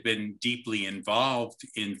Fritz had been deeply involved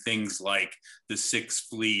in things like the Sixth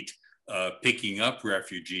Fleet picking up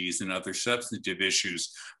refugees and other substantive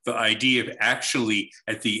issues, the idea of actually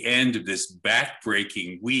at the end of this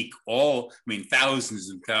backbreaking week, thousands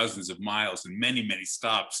and thousands of miles and many, many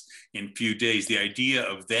stops in few days, the idea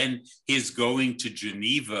of then his going to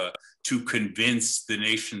Geneva to convince the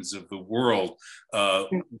nations of the world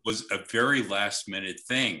was a very last minute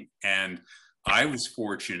thing. And I was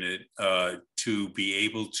fortunate to be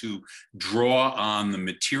able to draw on the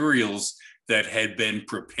materials that had been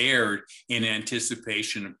prepared in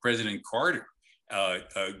anticipation of President Carter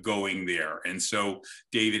going there. And so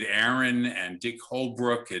David Aaron and Dick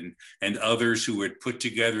Holbrook and others who had put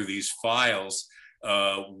together these files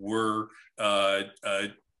were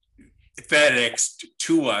FedExed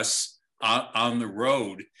to us on the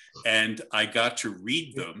road. And I got to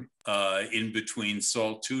read them in between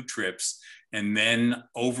SALT II trips. And then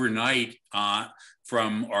overnight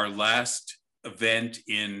from our last event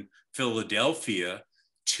in Philadelphia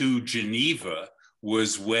to Geneva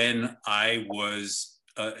was when I was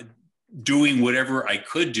doing whatever I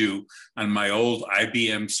could do on my old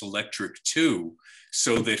IBM Selectric 2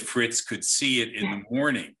 so that Fritz could see it in the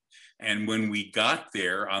morning. And when we got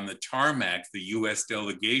there on the tarmac, the US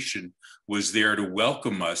delegation was there to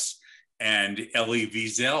welcome us, and Elie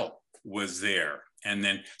Wiesel was there. And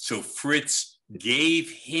then, so Fritz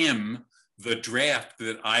gave him the draft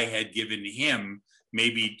that I had given him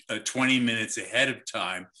maybe 20 minutes ahead of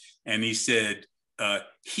time. And he said,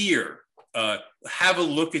 here, have a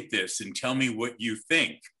look at this and tell me what you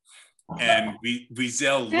think. And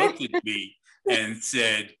Wiesel looked at me and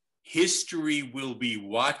said, history will be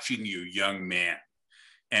watching you, young man.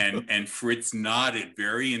 And Fritz nodded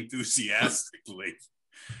very enthusiastically.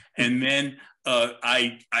 And then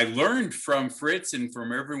I learned from Fritz and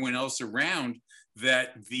from everyone else around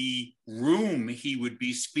that the room he would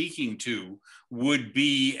be speaking to would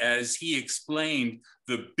be, as he explained,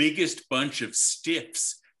 the biggest bunch of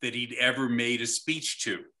stiffs that he'd ever made a speech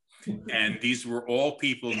to. And these were all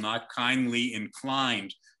people not kindly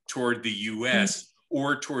inclined toward the US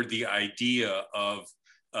or toward the idea of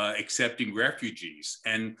accepting refugees.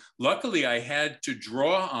 And luckily I had to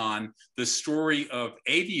draw on the story of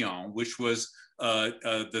Evian, which was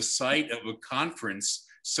the site of a conference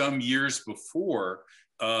some years before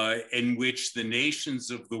in which the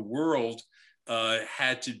nations of the world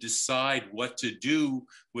had to decide what to do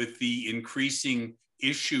with the increasing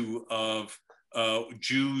issue of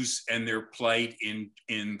Jews and their plight in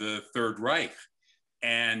the Third Reich.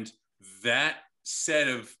 And that set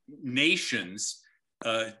of nations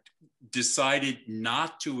decided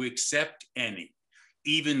not to accept any,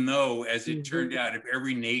 even though, as it turned out, if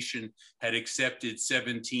every nation had accepted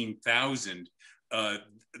 17,000,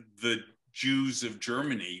 the Jews of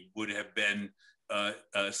Germany would have been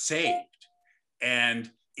saved. And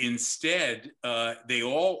instead, they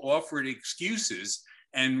all offered excuses.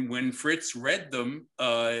 And when Fritz read them,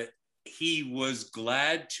 he was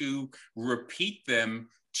glad to repeat them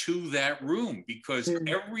to that room, because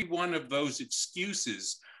every one of those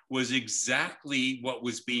excuses was exactly what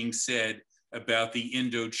was being said about the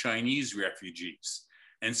Indo-Chinese refugees.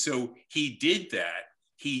 And so he did that.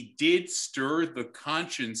 He did stir the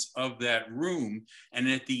conscience of that room. And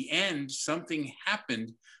at the end, something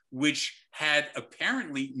happened which had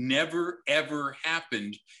apparently never, ever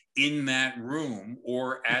happened in that room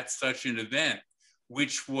or at such an event,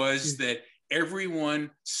 which was that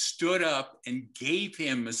everyone stood up and gave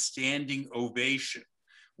him a standing ovation,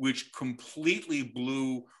 which completely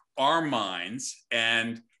blew our minds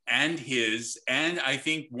and his, and I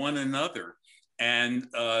think one another. And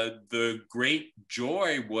the great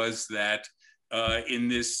joy was that in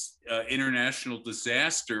this international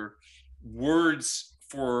disaster, words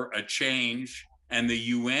for a change and the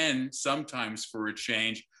UN sometimes for a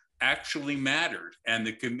change actually mattered. And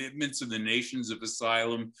the commitments of the nations of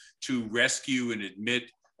asylum to rescue and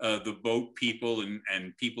admit the boat people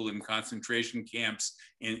and people in concentration camps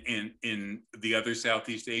in the other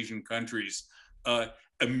Southeast Asian countries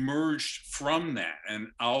emerged from that. And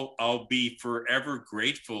I'll be forever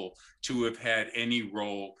grateful to have had any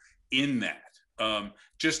role in that.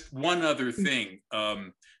 Just one other thing.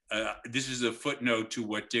 This is a footnote to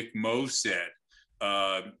what Dick Moe said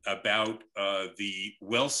about the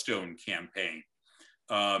Wellstone campaign.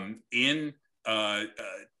 In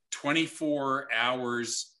 24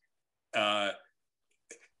 hours, a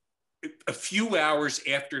few hours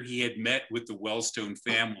after he had met with the Wellstone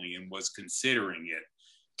family and was considering it,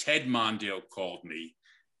 Ted Mondale called me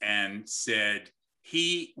and said,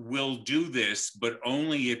 he will do this, but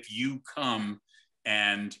only if you come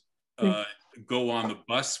and go on the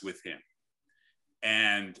bus with him.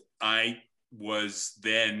 And I was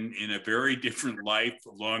then in a very different life,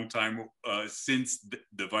 a long time since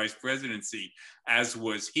the vice presidency, as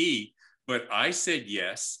was he, but I said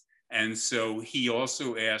yes. And so he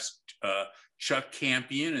also asked Chuck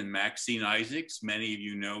Campion and Maxine Isaacs, many of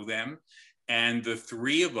you know them, and the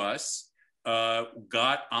three of us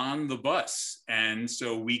got on the bus. And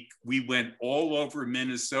so we went all over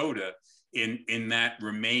Minnesota in that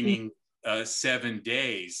remaining 7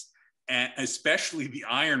 days. and especially the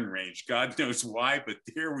Iron Range. God knows why, but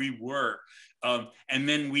there we were. And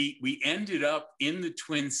then we ended up in the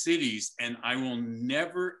Twin Cities, and I will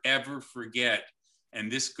never, ever forget,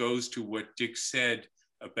 and this goes to what Dick said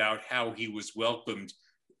about how he was welcomed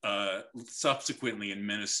subsequently in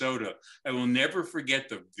Minnesota. I will never forget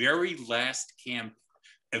the very last camp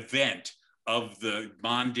event of the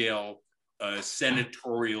Mondale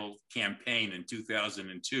senatorial campaign in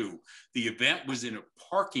 2002. The event was in a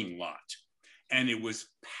parking lot, and it was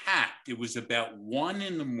packed. It was about 1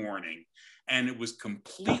 a.m, and it was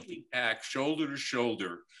completely packed, shoulder to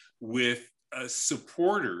shoulder, with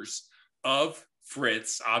supporters of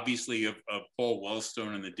Fritz, obviously of Paul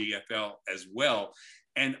Wellstone and the DFL as well.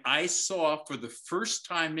 And I saw for the first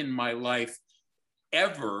time in my life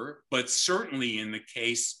ever, but certainly in the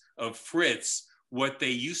case of Fritz, what they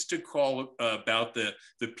used to call about the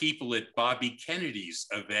people at Bobby Kennedy's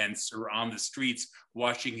events or on the streets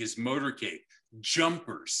watching his motorcade,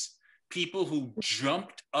 jumpers, people who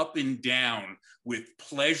jumped up and down with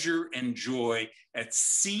pleasure and joy at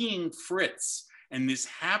seeing Fritz. And this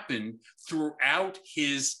happened throughout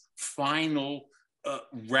his final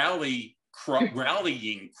rallying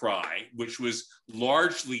cry, which was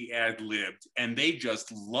largely ad-libbed, and they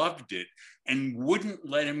just loved it and wouldn't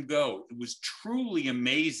let him go. It was truly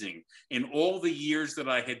amazing. In all the years that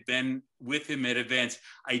I had been with him at events,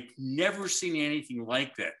 I'd never seen anything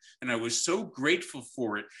like that. And I was so grateful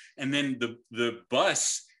for it. And then the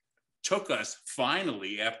bus took us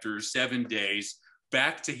finally, after 7 days,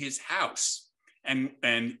 back to his house. And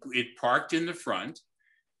it parked in the front,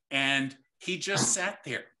 and he just sat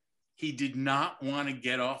there. He did not want to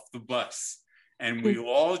get off the bus. And we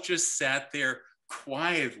all just sat there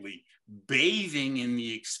quietly, bathing in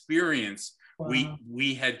the experience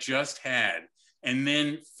we had just had. And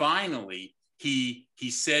then finally, he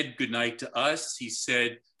said goodnight to us. He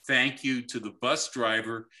said thank you to the bus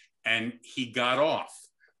driver, and he got off.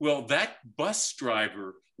 Well, that bus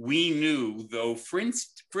driver, we knew, though Fritz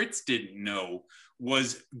didn't know,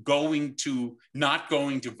 was not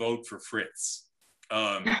going to vote for Fritz.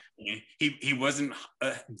 He wasn't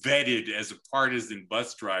vetted as a partisan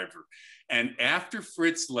bus driver. And after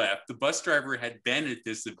Fritz left, the bus driver had been at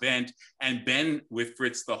this event and been with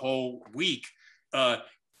Fritz the whole week.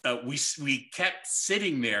 We kept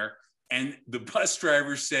sitting there, and the bus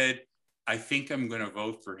driver said, "I think I'm going to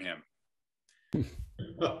vote for him."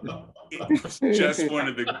 It was just one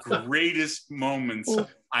of the greatest moments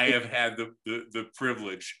I have had the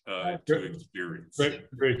privilege to experience.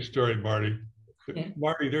 Great story, Marty.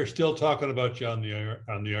 Marty, they're still talking about you on the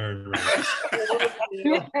Iron Range.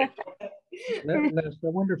 Les, I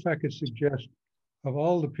wonder if I could suggest, of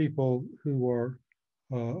all the people who are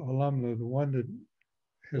alumni, the one that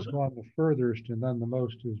has gone the furthest and done the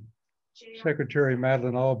most is Secretary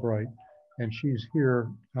Madeleine Albright, and she's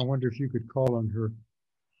here. I wonder if you could call on her.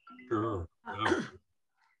 Sure. Yeah.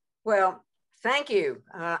 Well, thank you.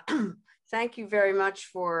 Thank you very much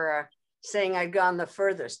for saying I'd gone the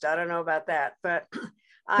furthest. I don't know about that, but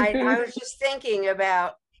I was just thinking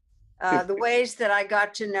about the ways that I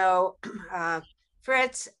got to know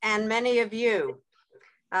Fritz and many of you.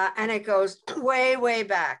 And it goes way, way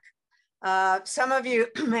back. Some of you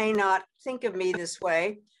may not think of me this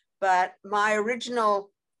way, but my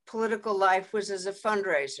original political life was as a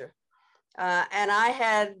fundraiser. And I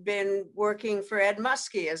had been working for Ed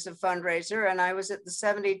Muskie as a fundraiser, and I was at the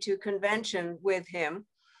 72 convention with him.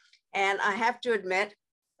 And I have to admit,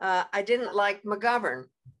 I didn't like McGovern.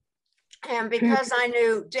 And because I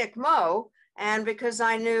knew Dick Moe, and because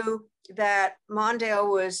I knew that Mondale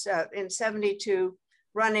was in 72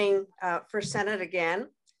 running for Senate again,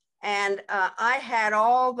 and I had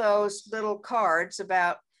all those little cards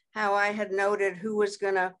about how I had noted who was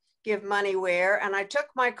going to give money where. And I took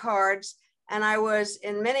my cards, and I was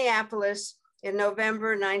in Minneapolis in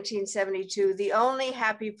November 1972, the only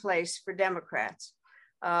happy place for Democrats.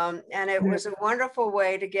 And it was a wonderful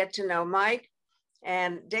way to get to know Mike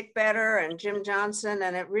and Dick Better and Jim Johnson.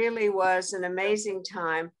 And it really was an amazing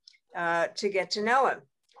time to get to know him.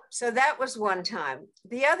 So that was one time.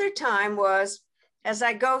 The other time was, as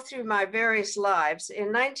I go through my various lives,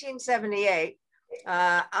 in 1978,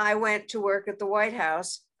 I went to work at the White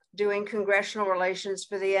House doing congressional relations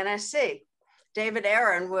for the NSC. David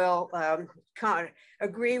Aaron will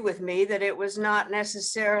agree with me that it was not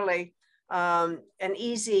necessarily an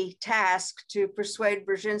easy task to persuade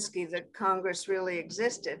Brzezinski that Congress really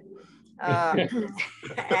existed. And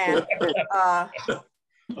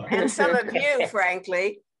some of you,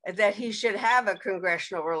 frankly, that he should have a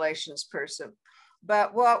congressional relations person.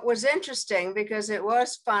 But what was interesting, because it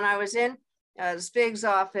was fun, I was in Spig's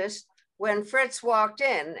office when Fritz walked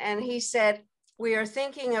in and he said, "We are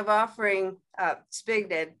thinking of offering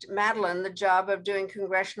Madeline the job of doing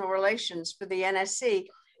congressional relations for the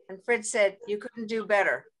NSC." And Fritz said, "You couldn't do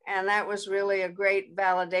better." And that was really a great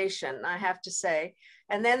validation, I have to say.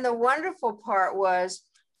 And then the wonderful part was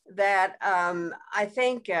that I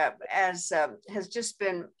think, as has just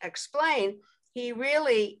been explained, he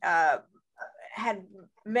really had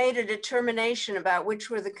made a determination about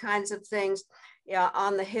which were the kinds of things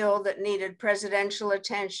on the Hill that needed presidential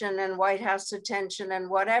attention and White House attention and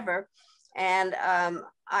whatever. And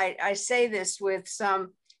I say this with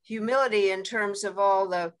some humility in terms of all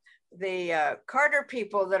the Carter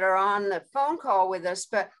people that are on the phone call with us,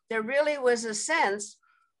 but there really was a sense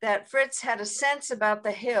that Fritz had a sense about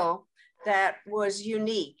the Hill that was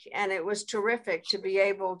unique, and it was terrific to be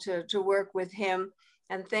able to work with him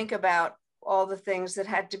and think about all the things that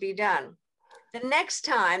had to be done. The next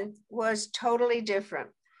time was totally different.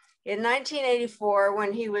 In 1984,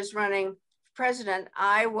 when he was running president,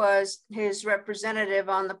 I was his representative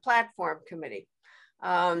on the platform committee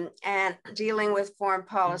and dealing with foreign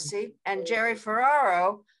policy. And Jerry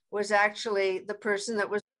Ferraro was actually the person that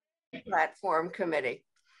was on the platform committee.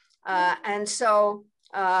 And so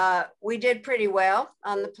we did pretty well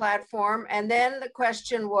on the platform. And then the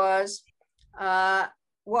question was,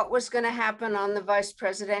 what was going to happen on the vice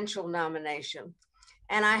presidential nomination?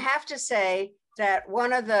 And I have to say that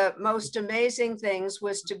one of the most amazing things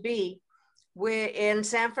was to be in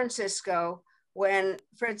San Francisco when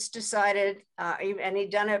Fritz decided, and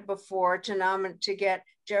he'd done it before, to get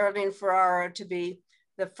Geraldine Ferraro to be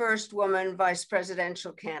the first woman vice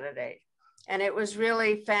presidential candidate. And it was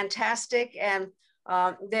really fantastic. And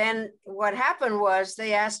then what happened was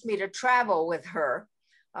they asked me to travel with her,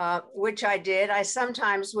 which I did. I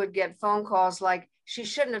sometimes would get phone calls like, "She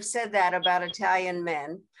shouldn't have said that about Italian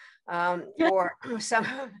men," or some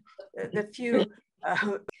of the few,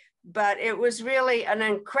 but it was really an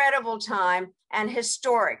incredible time and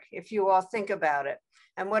historic, if you all think about it,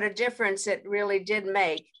 and what a difference it really did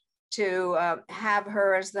make to have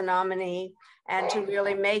her as the nominee and to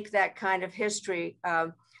really make that kind of history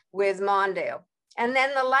with Mondale. And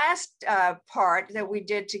then the last part that we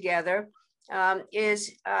did together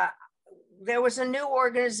is there was a new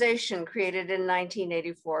organization created in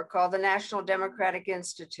 1984 called the National Democratic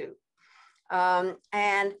Institute.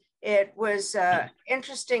 And it was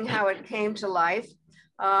interesting how it came to life.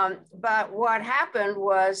 But what happened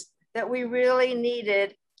was that we really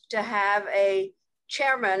needed to have a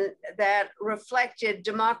chairman that reflected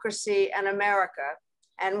democracy and America.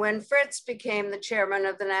 And when Fritz became the chairman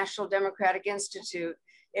of the National Democratic Institute,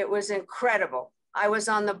 it was incredible. I was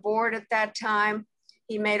on the board at that time.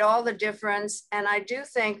 He made all the difference. And I do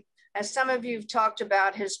think, as some of you have talked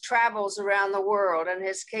about his travels around the world and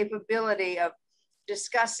his capability of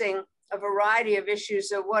discussing a variety of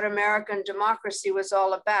issues of what American democracy was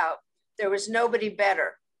all about, there was nobody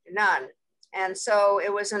better, none. And so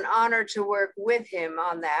it was an honor to work with him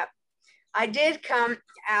on that. I did come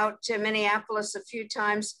out to Minneapolis a few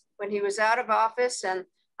times when he was out of office, and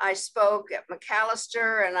I spoke at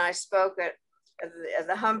McAllister, and I spoke at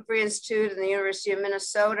the Humphrey Institute and the University of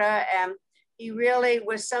Minnesota. And he really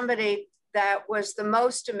was somebody that was the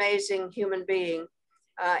most amazing human being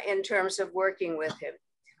in terms of working with him.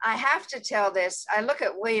 I have to tell this, I look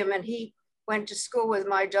at William, and he went to school with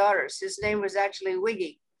my daughters. His name was actually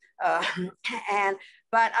Wiggy.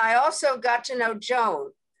 But I also got to know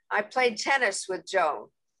Joan. I played tennis with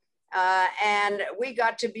Joan, and we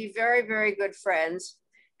got to be very, very good friends.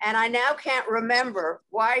 And I now can't remember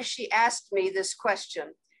why she asked me this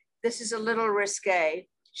question. This is a little risque.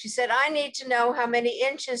 She said, "I need to know how many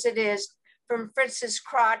inches it is from Fritz's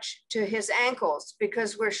crotch to his ankles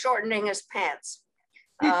because we're shortening his pants."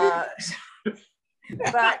 But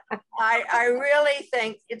I really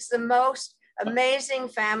think it's the most amazing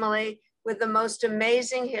family with the most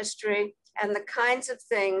amazing history, and the kinds of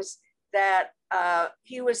things that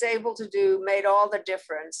he was able to do made all the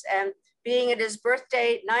difference. And being at his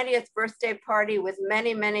 90th birthday party with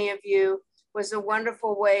many, many of you was a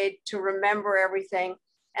wonderful way to remember everything.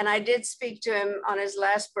 And I did speak to him on his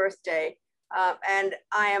last birthday. And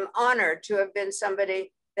I am honored to have been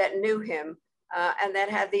somebody that knew him and that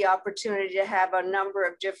had the opportunity to have a number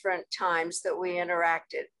of different times that we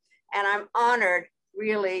interacted. And I'm honored,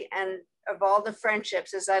 really, and of all the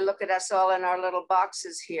friendships, as I look at us all in our little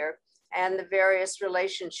boxes here, and the various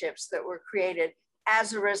relationships that were created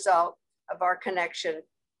as a result of our connection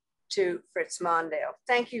to Fritz Mondale.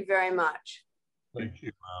 Thank you very much. Thank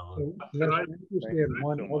you, Let me just add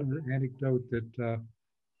one other anecdote that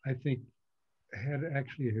I think had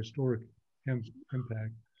actually a historic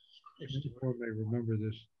impact. Mr. Moore may remember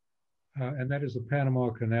this. and that is the Panama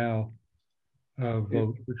Canal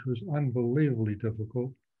vote, which was unbelievably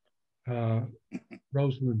difficult.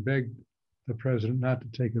 Roosevelt begged the president not to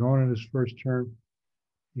take it on in his first term.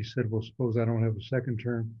 He said, well, suppose I don't have a second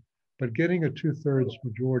term. But getting a 2/3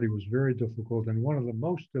 majority was very difficult. And one of the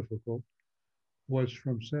most difficult was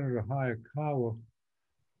from Senator Hayakawa,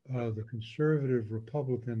 the conservative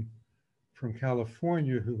Republican from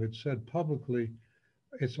California, who had said publicly,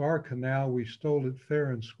 it's our canal, we stole it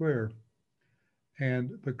fair and square.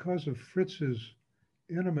 And because of Fritz's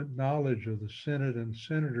intimate knowledge of the Senate and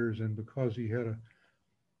senators, and because he had a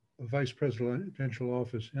vice presidential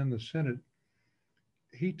office in the Senate,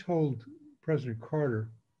 he told President Carter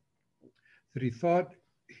that he thought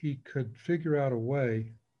he could figure out a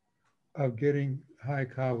way of getting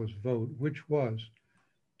Hayakawa's vote, which was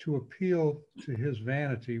to appeal to his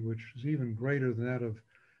vanity, which is even greater than that of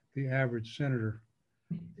the average senator,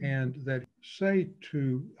 and that say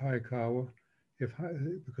to Hayakawa,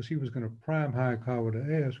 because he was going to prime Hayakawa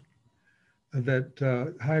to ask, that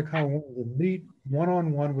Hayakawa wanted to meet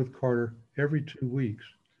one-on-one with Carter every 2 weeks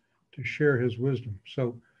to share his wisdom.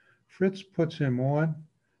 So Fritz puts him on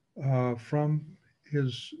from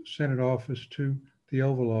his Senate office to the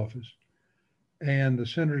Oval Office. And the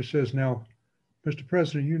senator says, now, Mr.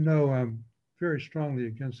 President, you know I'm very strongly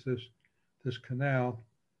against this canal.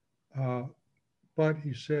 But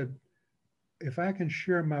he said, if I can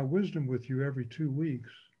share my wisdom with you every 2 weeks,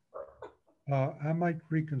 I might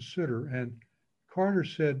reconsider. And Carter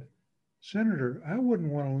said, Senator, I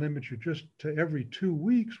wouldn't want to limit you just to every 2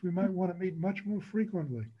 weeks. We might want to meet much more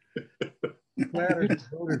frequently. Glad he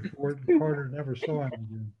voted for it, and Carter never saw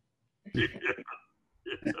him again.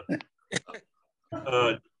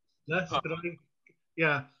 That's good.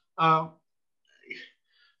 Yeah.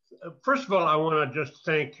 First of all, I want to just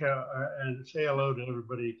thank and say hello to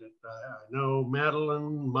everybody that I know: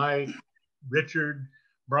 Madeline, Mike, Richard,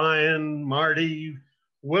 Brian, Marty,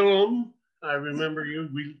 Willem. I remember you.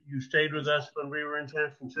 You stayed with us when we were in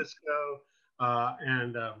San Francisco,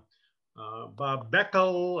 and Bob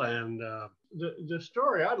Beckel. And the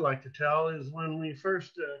story I'd like to tell is when we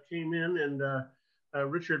first came in, and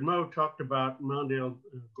Richard Moe talked about Mondale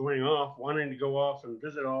wanting to go off and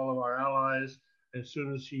visit all of our allies as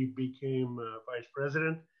soon as he became vice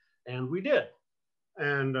president, and we did.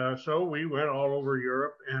 And so we went all over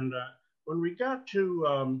Europe. And when we got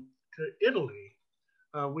to Italy,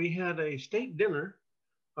 we had a state dinner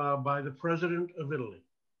by the president of Italy.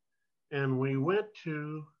 And we went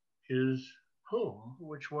to his home,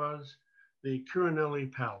 which was the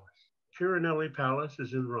Quirinelli Palace. Quirinelli Palace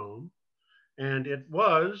is in Rome. And it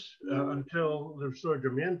was, until the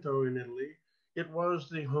Risorgimento in Italy, it was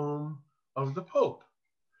the home of the Pope.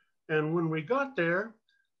 And when we got there,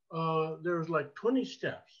 there was like 20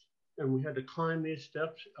 steps, and we had to climb these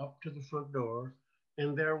steps up to the front door.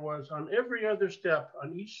 And there was, on every other step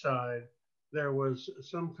on each side, there was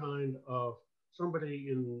some kind of somebody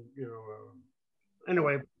in,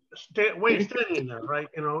 anyway, standing there, right?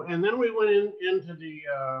 And then we went into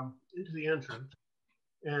the entrance,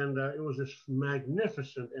 and it was this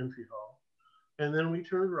magnificent entry hall. And then we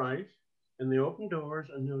turned right, and they opened doors,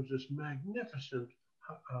 and there was this magnificent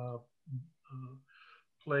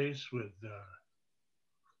place with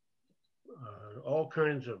all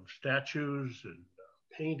kinds of statues and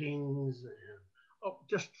paintings and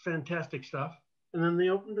just fantastic stuff. And then they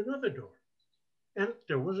opened another door, and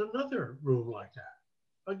there was another room like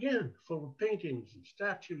that, again, full of paintings and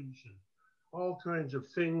statues and all kinds of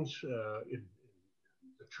things in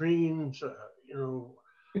latrines,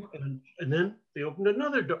 and then they opened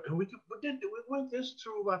another door, and we went this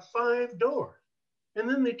through about 5 doors, and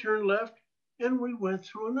then they turned left, and we went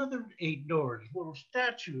through another 8 doors, little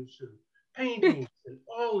statues and paintings and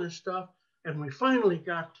all this stuff, and we finally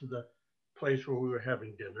got to the place where we were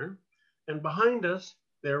having dinner, and behind us,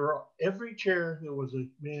 every chair there was a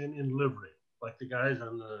man in livery, like the guys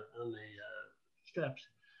on the steps.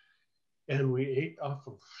 And we ate off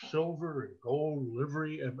of silver and gold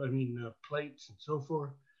livery, plates and so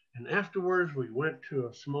forth. And afterwards, we went to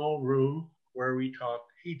a small room where he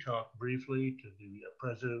talked briefly to the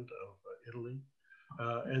president of Italy.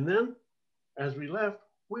 And then as we left,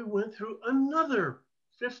 we went through another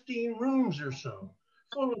 15 rooms or so,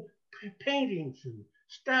 full of paintings and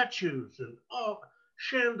statues and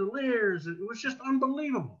chandeliers. It was just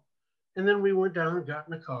unbelievable. And then we went down and got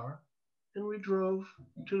in a car, and we drove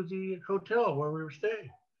to the hotel where we were staying.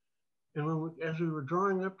 And as we were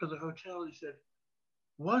drawing up to the hotel, he said,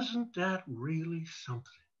 wasn't that really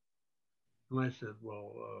something? And I said,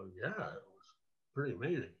 well, yeah, it was pretty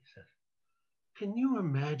amazing. He said, can you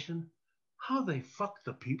imagine how they fuck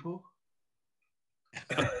the people?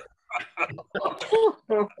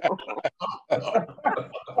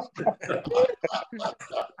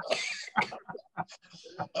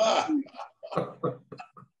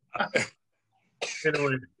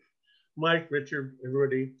 Anyway, Mike, Richard,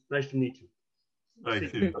 everybody, nice to meet you.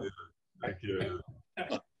 Thank you. Thank you.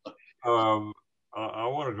 I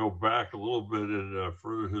want to go back a little bit in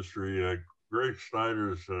further history. Greg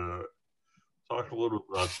Snyder's talked a little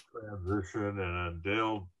about transition, and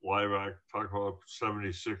Dale Lieback talked about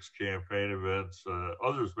 76 campaign events.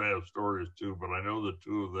 Others may have stories too, but I know the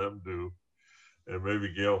two of them do, and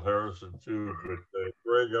maybe Gail Harrison too. But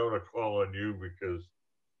Greg, I want to call on you because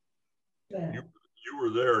you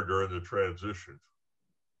were there during the transition.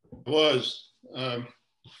 It was.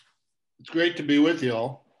 It's great to be with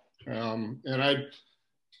y'all.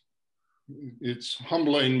 It's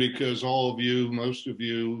humbling because all of you, most of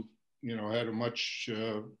you, had a much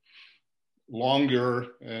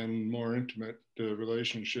longer and more intimate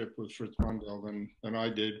relationship with Fritz Mondale than I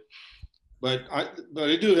did. But I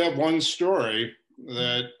do have one story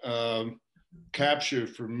that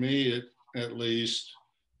captured for me at least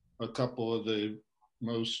a couple of the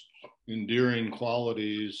most endearing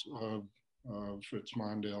qualities of Fritz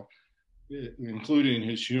Mondale, including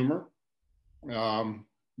his humor,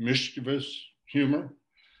 mischievous humor,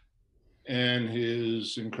 and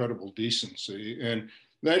his incredible decency. And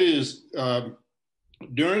that is,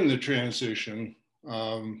 during the transition,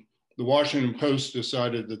 the Washington Post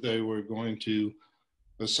decided that they were going to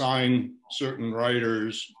assign certain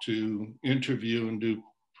writers to interview and do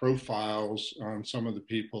profiles on some of the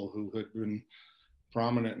people who had been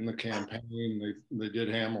prominent in the campaign. They did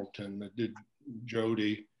Hamilton, they did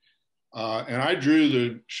Jody. And I drew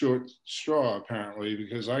the short straw, apparently,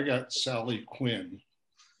 because I got Sally Quinn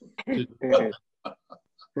to do a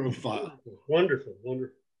profile. Wonderful,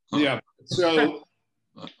 wonderful. Yeah. So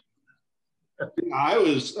I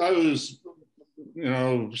was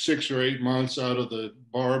 6 or 8 months out of the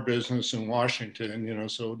bar business in Washington,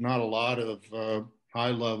 so not a lot of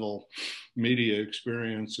high-level media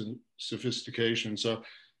experience and sophistication. So,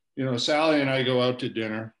 Sally and I go out to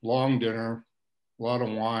dinner, long dinner, a lot of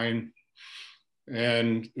wine.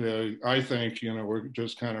 And I think, we're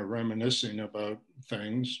just kind of reminiscing about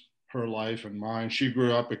things, her life and mine. She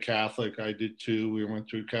grew up a Catholic. I did too. We went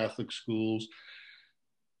through Catholic schools.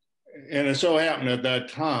 And it so happened at that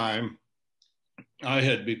time, I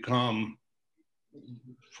had become,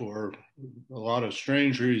 for a lot of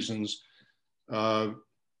strange reasons,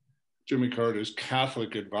 Jimmy Carter's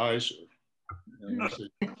Catholic advisor.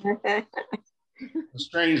 The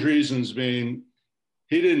strange reasons being,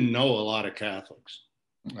 he didn't know a lot of Catholics.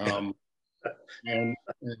 And when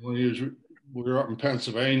we were up in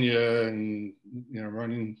Pennsylvania and,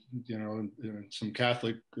 running, in some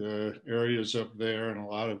Catholic areas up there, and a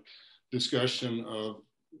lot of discussion of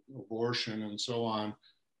abortion and so on,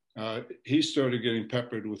 he started getting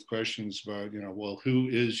peppered with questions about, well, who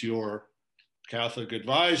is your Catholic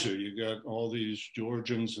advisor? You got all these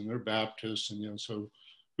Georgians and they're Baptists, and so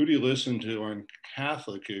who do you listen to on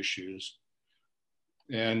Catholic issues?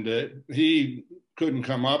 And he couldn't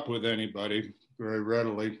come up with anybody very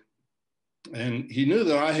readily. And he knew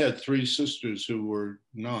that I had 3 sisters who were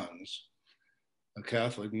nuns, a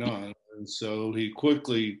Catholic nun. And so he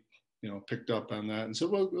quickly, picked up on that and said,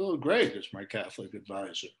 well, Greg is my Catholic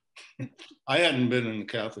advisor. I hadn't been in the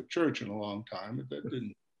Catholic Church in a long time, but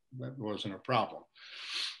that wasn't a problem.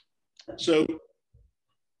 So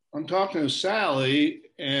I'm talking to Sally,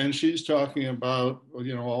 and she's talking about,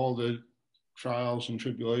 all the trials and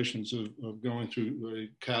tribulations of going through a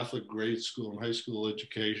Catholic grade school and high school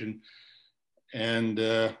education. And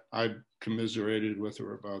I commiserated with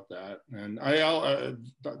her about that. And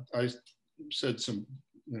I said some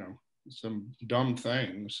dumb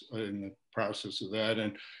things in the process of that.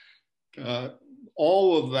 And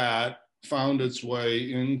all of that found its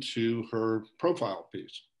way into her profile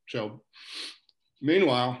piece. So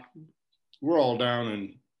meanwhile, we're all down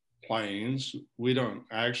in Plains. We don't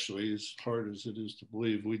actually, as hard as it is to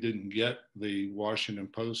believe, we didn't get the Washington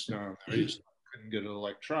Post down there. You couldn't get it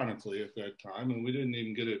electronically at that time, and we didn't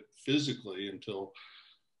even get it physically until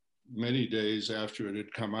many days after it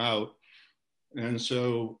had come out. And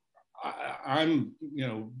so I'm,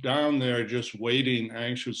 down there just waiting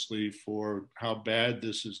anxiously for how bad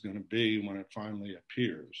this is going to be when it finally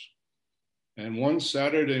appears. And one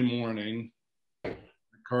Saturday morning, at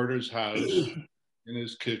Carter's house, in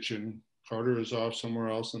his kitchen, Carter is off somewhere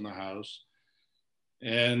else in the house,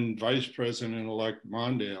 and Vice President-elect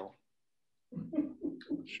Mondale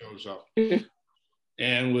shows up.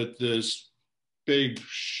 And with this big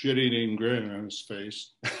shit-eating grin on his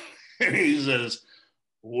face, and he says,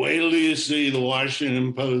 wait till you see the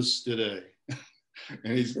Washington Post today.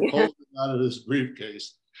 And he's pulls it out of his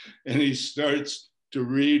briefcase and he starts to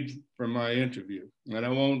read from my interview. And I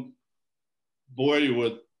won't bore you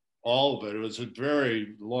with all of it. It was a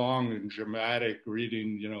very long and dramatic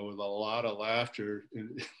reading, you know, with a lot of laughter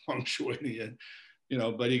punctuating it, you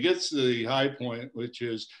know, but he gets to the high point, which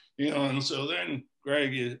is, you know, and so then,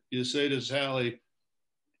 Greg, you say to Sally,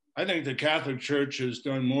 I think the Catholic Church has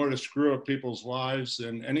done more to screw up people's lives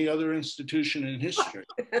than any other institution in history.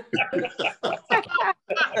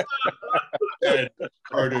 Said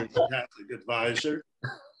Carter's Catholic advisor.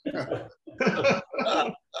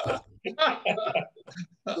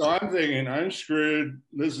 So I'm thinking, I'm screwed.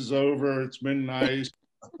 This is over. It's been nice.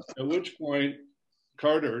 At which point,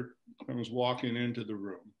 Carter comes walking into the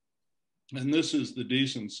room. And this is the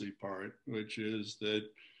decency part, which is that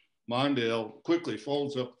Mondale quickly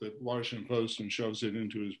folds up the Washington Post and shoves it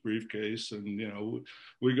into his briefcase. And, you know,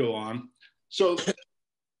 we go on. So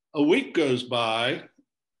a week goes by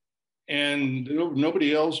and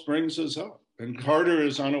nobody else brings this up. And Carter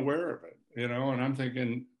is unaware of it, you know, and I'm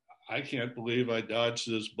thinking, I can't believe I dodged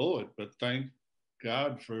this bullet, but thank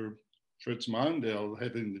God for Fritz Mondale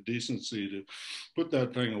having the decency to put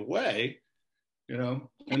that thing away, you know.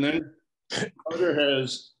 And then Carter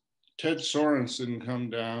has Ted Sorensen come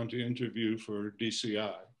down to interview for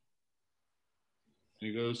DCI.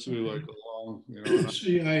 He goes through like a long, you know.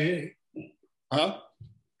 CIA. Huh?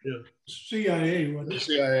 Yeah. CIA, wasn't it?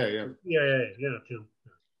 CIA, yeah. Yeah, Tim.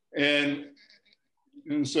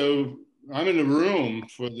 And so I'm in the room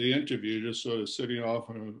for the interview, just sort of sitting off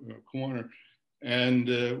in a corner. And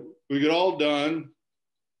we get all done.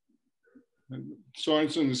 And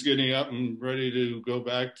Sorensen is getting up and ready to go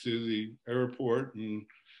back to the airport and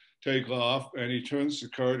take off. And he turns to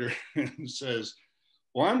Carter and says,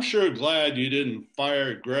 well, I'm sure glad you didn't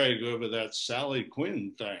fire Greg over that Sally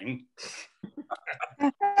Quinn thing.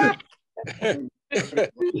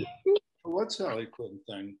 What's Sally Quinn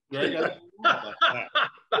thing? Greg, I don't know about that.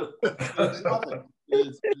 It's nothing.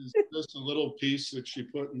 It's just a little piece that she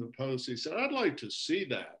put in the post. He said, I'd like to see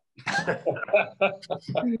that.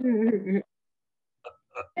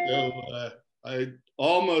 So I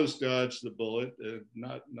almost dodged the bullet,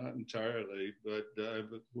 not entirely, but I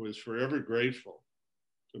was forever grateful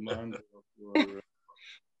to Mondale for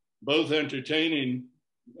both entertaining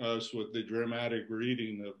us with the dramatic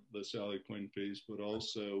reading of the Sally Quinn piece, but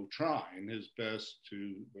also trying his best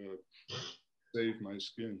to save my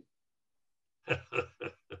skin.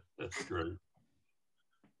 That's great.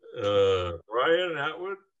 Ryan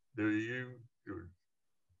Atwood, did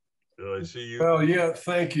I see you? Well, yeah,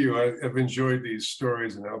 thank you. I've enjoyed these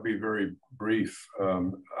stories and I'll be very brief.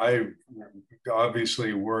 I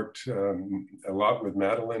obviously worked a lot with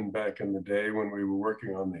Madeline back in the day when we were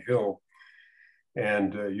working on the Hill,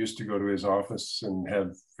 and used to go to his office and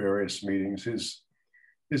have various meetings.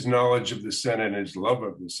 His knowledge of the Senate and his love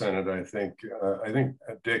of the Senate, I think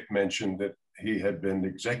Dick mentioned that he had been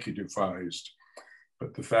executivized,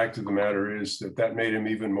 but the fact of the matter is that made him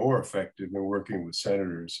even more effective in working with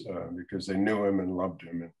senators because they knew him and loved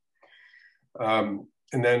him.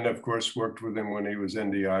 And then, of course, worked with him when he was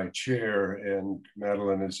NDI chair, and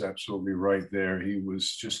Madeline is absolutely right there. He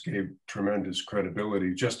just gave tremendous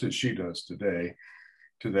credibility, just as she does today,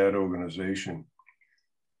 to that organization.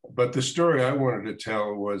 But the story I wanted to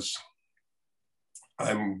tell was,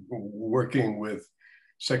 I'm working with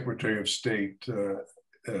Secretary of State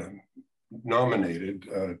nominated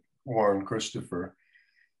Warren Christopher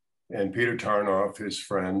and Peter Tarnoff, his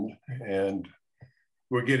friend, and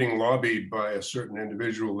we're getting lobbied by a certain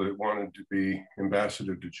individual that wanted to be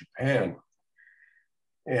ambassador to Japan.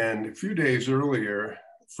 And a few days earlier,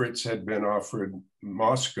 Fritz had been offered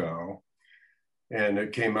Moscow, and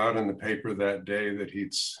it came out in the paper that day that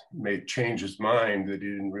he'd changed his mind, that he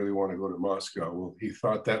didn't really want to go to Moscow. Well, he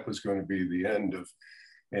thought that was going to be the end of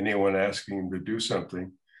anyone asking him to do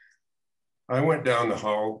something. I went down the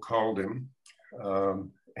hall, called him, and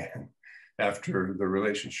after the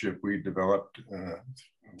relationship we developed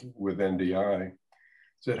with NDI,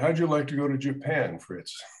 said, how'd you like to go to Japan,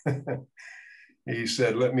 Fritz? He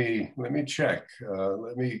said, let me check,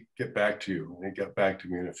 let me get back to you. And he got back to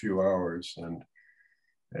me in a few hours. And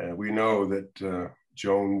we know that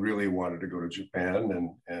Joan really wanted to go to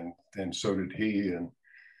Japan, and so did he.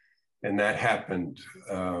 And that happened.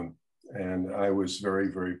 And I was very,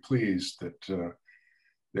 very pleased that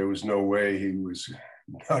there was no way he was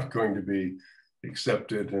not going to be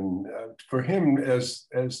accepted. And for him as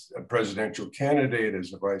a presidential candidate,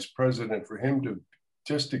 as a vice president, for him to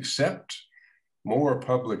just accept more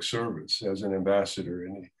public service as an ambassador.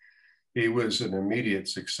 And he was an immediate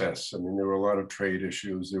success. I mean, there were a lot of trade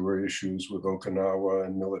issues. There were issues with Okinawa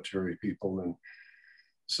and military people in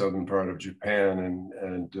southern part of Japan,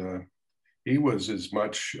 and he was as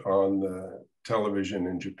much on the television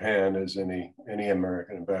in Japan as any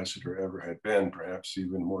American ambassador ever had been, perhaps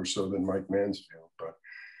even more so than Mike Mansfield. But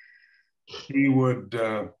he would.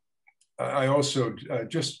 I also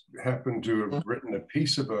just happened to have written a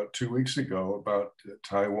piece about 2 weeks ago about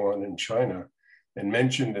Taiwan and China, and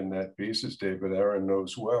mentioned in that piece, as David Aaron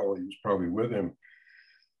knows well, he was probably with him,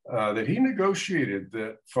 that he negotiated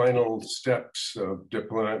the final steps of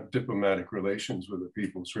diplomatic relations with the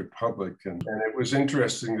People's Republic. And it was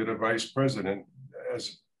interesting that a vice president,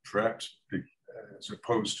 as perhaps as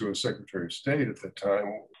opposed to a secretary of state at the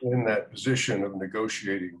time, in that position of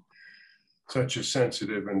negotiating such a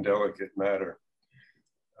sensitive and delicate matter.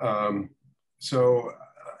 So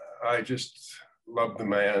I just loved the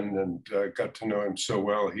man and got to know him so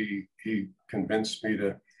well. He convinced me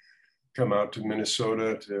to come out to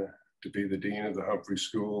Minnesota to be the dean of the Humphrey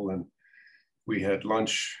School, and we had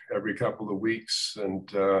lunch every couple of weeks,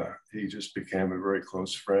 and he just became a very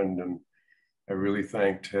close friend. And I really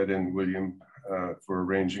thank Ted and William for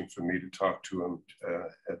arranging for me to talk to him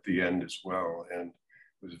at the end as well, and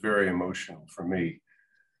it was very emotional for me.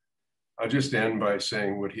 I'll just end by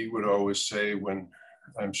saying what he would always say, when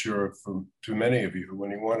I'm sure to many of you,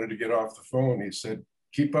 when he wanted to get off the phone, he said,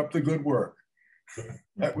 "Keep up the good work."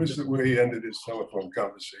 That was the way he ended his telephone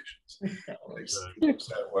conversations. He knows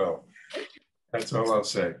that well. That's all I'll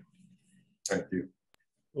say. Thank you.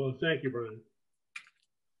 Well, thank you, Brian.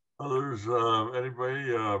 Others,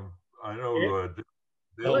 anybody? I know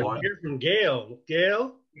I'd like to hear from Gail.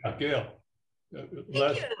 Gail? Yeah, Gail.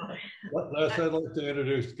 Last, I'd like to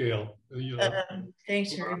introduce Gail.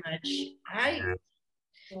 Thanks very much. I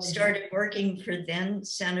started working for then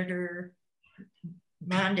Senator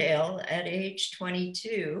Mondale at age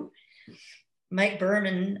 22. Mike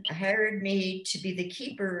Berman hired me to be the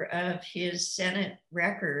keeper of his Senate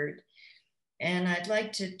record. And I'd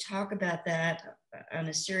like to talk about that on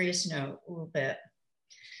a serious note a little bit.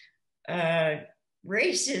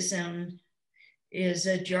 Racism is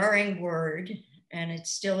a jarring word, and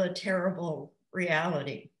it's still a terrible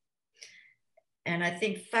reality. And I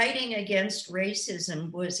think fighting against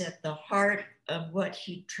racism was at the heart of what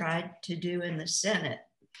he tried to do in the Senate.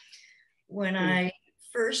 When I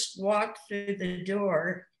first walked through the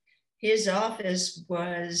door, his office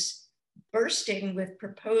was bursting with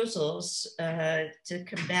proposals to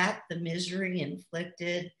combat the misery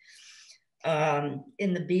inflicted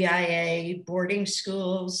in the BIA boarding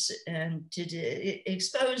schools, and to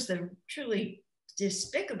expose the truly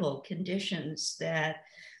despicable conditions that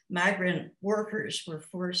migrant workers were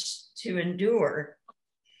forced to endure.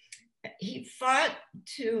 He fought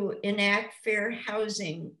to enact fair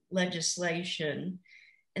housing legislation.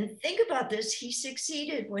 And think about this, he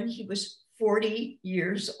succeeded when he was 40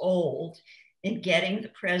 years old in getting the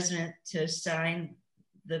president to sign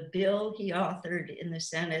the bill he authored in the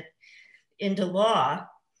Senate into law.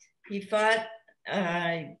 He fought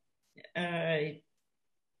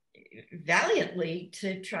valiantly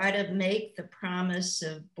to try to make the promise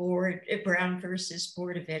of Brown versus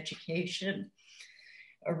Board of Education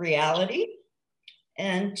a reality,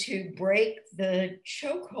 and to break the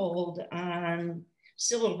chokehold on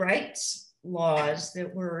civil rights laws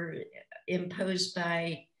that were imposed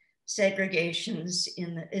by segregationists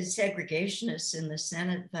in the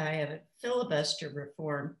Senate via filibuster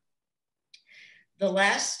reform. The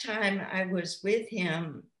last time I was with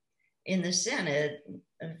him in the Senate,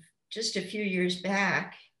 just a few years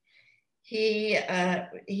back, he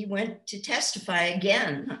went to testify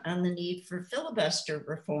again on the need for filibuster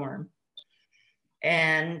reform.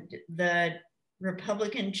 And the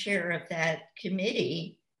Republican chair of that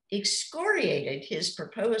committee excoriated his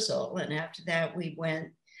proposal. And after that, we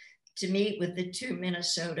went to meet with the two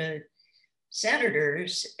Minnesota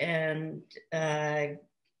senators, and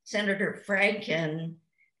Senator Franken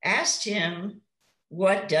asked him,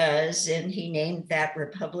 what does, and he named that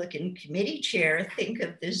Republican committee chair, think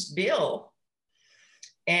of this bill?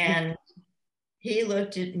 And he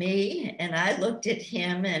looked at me and I looked at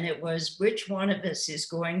him, and it was, which one of us is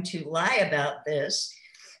going to lie about this?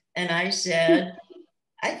 And I said,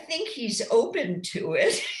 I think he's open to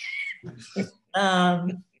it.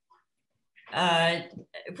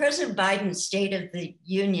 President Biden's State of the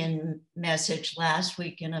Union message last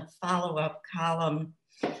week, in a follow-up column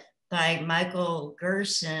by Michael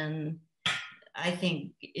Gerson, I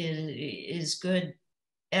think is good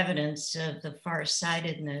evidence of the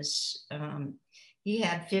farsightedness he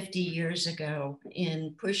had 50 years ago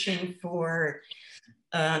in pushing for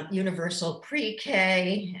universal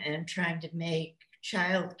pre-K and trying to make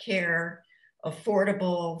childcare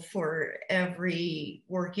affordable for every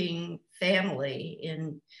working family.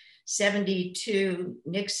 In 72,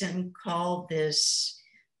 Nixon called this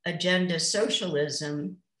agenda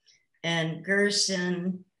socialism, and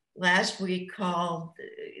Gerson last week called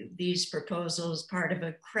these proposals part of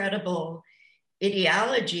a credible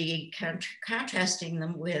ideology, contrasting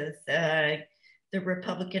them with the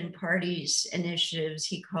Republican Party's initiatives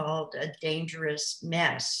he called a dangerous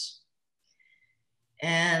mess.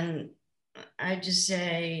 And I just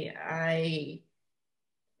say,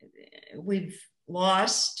 we've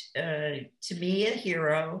lost, to me, a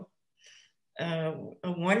hero, a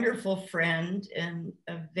wonderful friend, and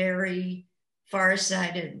a very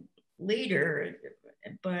far-sighted leader.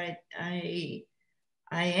 But I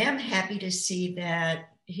am happy to see that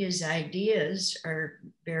his ideas are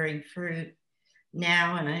bearing fruit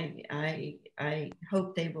now, and I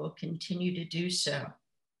hope they will continue to do so.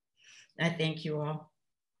 I thank you all.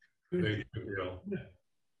 Thank you, Dale.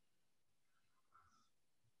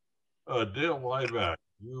 Dale Lieback,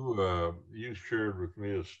 you shared with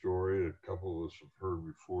me a story a couple of us have heard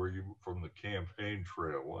before you from the campaign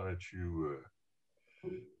trail. Why don't you,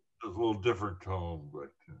 a little different tone,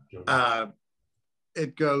 but.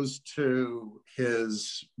 It goes to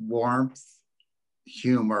his warmth,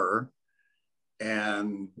 humor,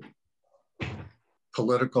 and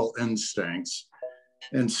political instincts.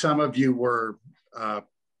 And some of you were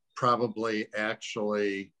probably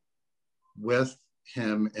actually with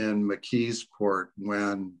him in McKeesport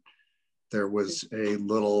when there was a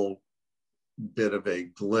little bit of a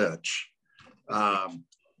glitch. And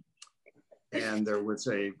there was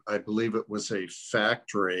I believe it was a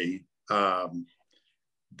factory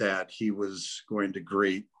that he was going to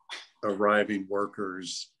greet arriving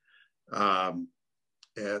workers at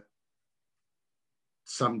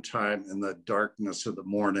some time in the darkness of the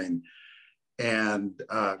morning. And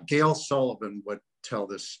Gail Sullivan would tell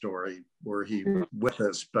this story, were he with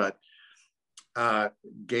us, but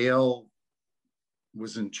Gail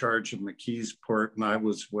was in charge of McKeesport, and I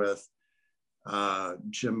was with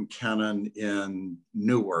Jim Kennan in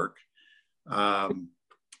Newark.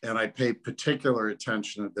 And I paid particular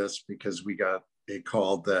attention to this because we got a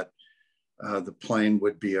call that the plane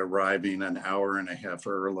would be arriving an hour and a half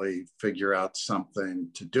early, figure out something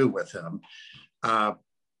to do with him.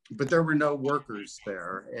 But there were no workers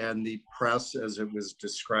there. And the press, as it was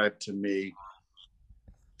described to me,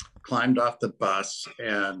 climbed off the bus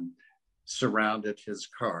and surrounded his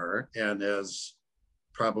car. And as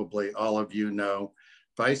probably all of you know,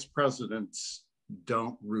 vice presidents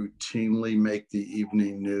don't routinely make the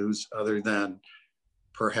evening news other than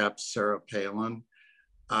perhaps Sarah Palin.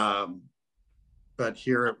 But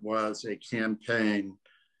here it was, a campaign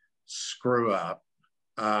screw up,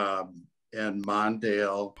 and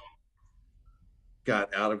Mondale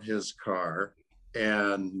got out of his car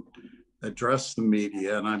and addressed the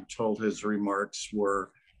media. And I'm told his remarks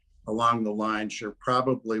were along the lines, you're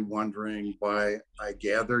probably wondering why I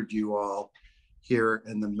gathered you all here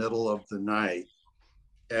in the middle of the night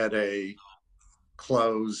at a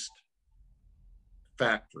closed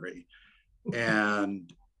factory.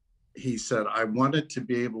 And he said, I wanted to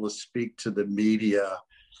be able to speak to the media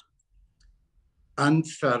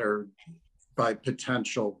unfettered by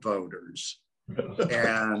potential voters.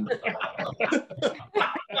 And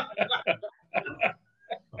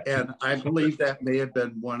I believe that may have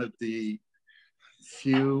been one of the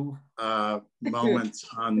few moments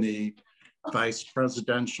on the vice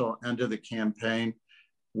presidential end of the campaign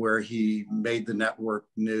where he made the network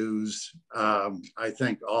news. I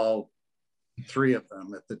think all three of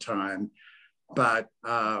them at the time, but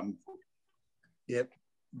it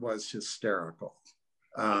was hysterical.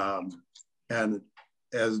 And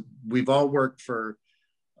as we've all worked for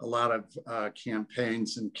a lot of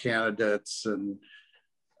campaigns and candidates and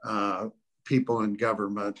people in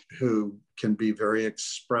government who can be very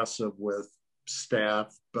expressive with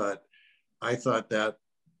staff, but I thought that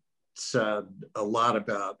said a lot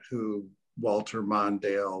about who Walter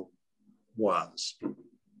Mondale was.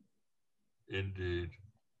 Indeed,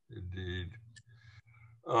 indeed.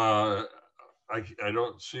 I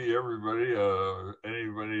don't see everybody.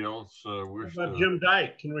 Anybody else wish How about to? Jim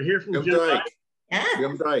Dyke? Can we hear from Jim Dyke?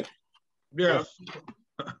 Jim Dyke. Yes.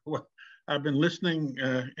 Well, I've been listening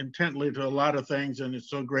intently to a lot of things, and it's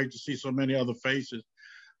so great to see so many other faces.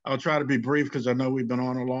 I'll try to be brief because I know we've been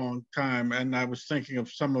on a long time, and I was thinking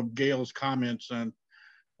of some of Gail's comments, and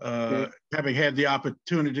having had the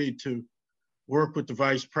opportunity to work with the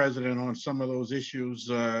vice president on some of those issues.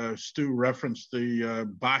 Stu referenced the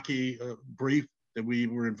Bakke brief that we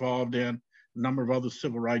were involved in a number of other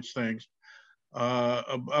civil rights things.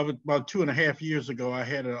 About 2.5 years ago, I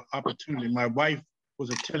had an opportunity. My wife was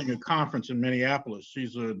attending a conference in Minneapolis.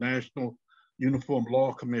 She's a national uniform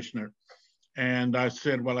law commissioner. And I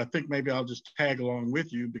said, well, I think maybe I'll just tag along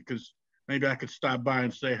with you because maybe I could stop by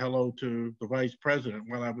and say hello to the vice president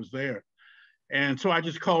while I was there. And so I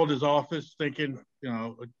just called his office thinking,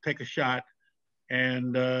 take a shot.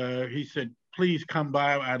 And he said, please come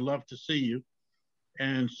by. I'd love to see you.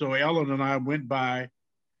 And so Ellen and I went by,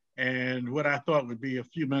 and what I thought would be a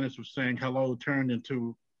few minutes of saying hello turned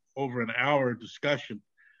into over an hour discussion.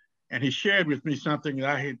 And he shared with me something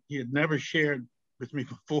that he had never shared with me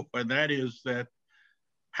before, and that is that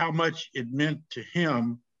how much it meant to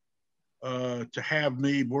him to have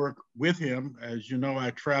me work with him. As you know,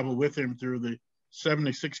 I traveled with him through the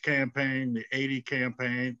 76 campaign, the 80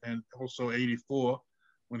 campaign, and also 84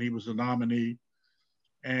 when he was a nominee.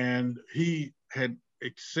 And he had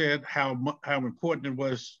said how important it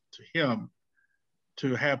was to him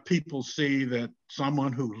to have people see that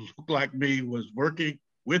someone who looked like me was working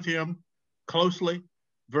with him closely,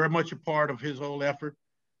 very much a part of his whole effort,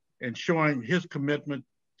 and showing his commitment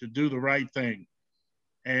to do the right thing.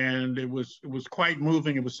 And it was quite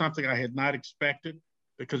moving. It was something I had not expected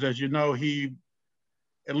because, as you know, he,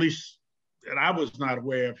 at least, and I was not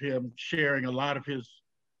aware of him sharing a lot of his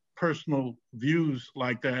personal views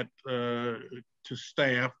like that to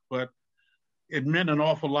staff, but it meant an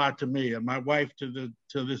awful lot to me. And my wife to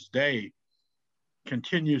this day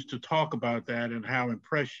continues to talk about that and how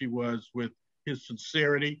impressed she was with his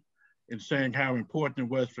sincerity in saying how important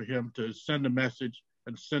it was for him to send a message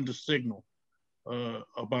and send a signal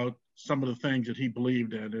about some of the things that he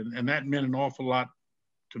believed in. And that meant an awful lot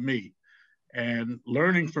to me. And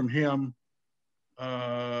learning from him,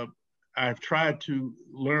 I've tried to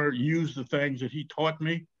use the things that he taught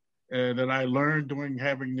me, that I learned during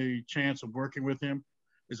having the chance of working with him,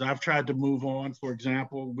 is I've tried to move on. For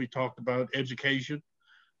example, we talked about education.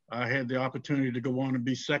 I had the opportunity to go on and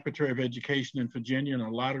be Secretary of Education in Virginia, and a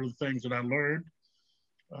lot of the things that I learned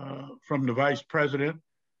from the Vice President,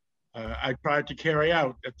 I tried to carry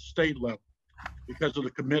out at the state level because of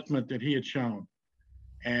the commitment that he had shown.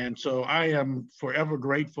 And so I am forever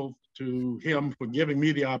grateful to him for giving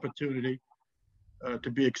me the opportunity to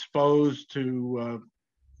be exposed to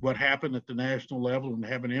what happened at the national level and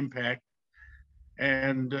have an impact.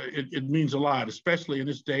 And it means a lot, especially in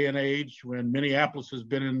this day and age when Minneapolis has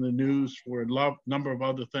been in the news for a number of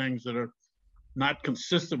other things that are not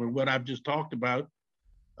consistent with what I've just talked about.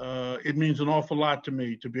 It means an awful lot to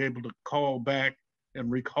me to be able to call back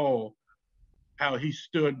and recall how he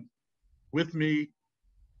stood with me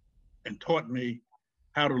and taught me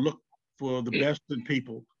how to look for the best in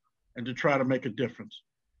people and to try to make a difference.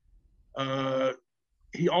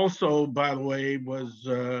 He also, by the way, was,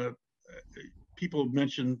 people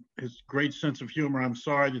mentioned his great sense of humor. I'm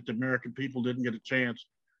sorry that the American people didn't get a chance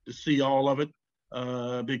to see all of it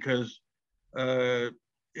because it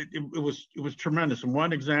was tremendous. And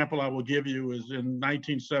one example I will give you is in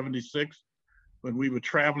 1976, when we were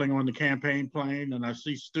traveling on the campaign plane, and I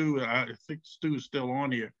see Stu, I think Stu is still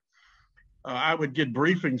on here. I would get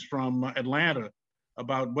briefings from Atlanta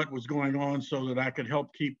about what was going on so that I could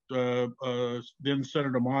help keep then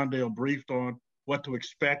Senator Mondale briefed on what to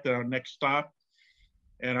expect at our next stop.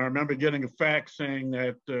 And I remember getting a fax saying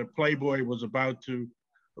that Playboy was about to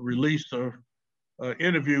release an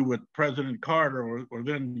interview with President Carter or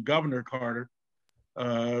then Governor Carter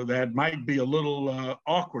that might be a little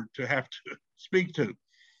awkward to have to speak to.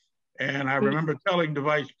 And I remember telling the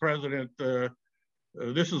Vice President,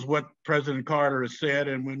 this is what President Carter has said,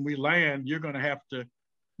 and when we land, you're going to have to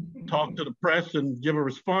talk to the press and give a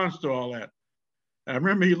response to all that. And I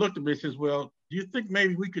remember he looked at me and says, well, do you think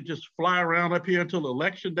maybe we could just fly around up here until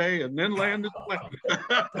Election Day and then land this plane?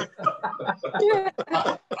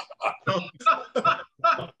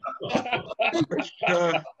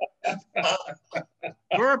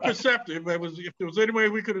 Very perceptive. If there was any way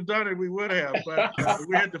we could have done it, we would have, but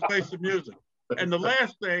we had to face the music. And the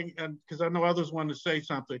last thing, and because I know others want to say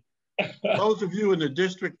something, those of you in the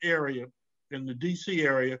district area, in the DC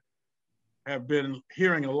area, have been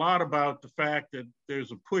hearing a lot about the fact that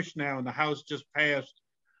there's a push now, and the House just passed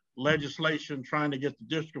legislation trying to get the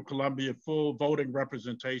District of Columbia full voting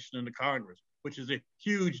representation in the Congress, which is a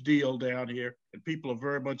huge deal down here, and people are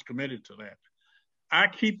very much committed to that. I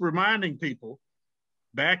keep reminding people,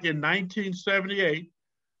 back in 1978,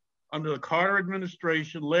 under the Carter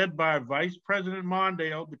administration, led by Vice President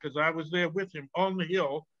Mondale, because I was there with him on the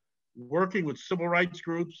Hill, working with civil rights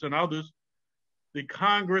groups and others, the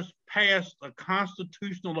Congress passed a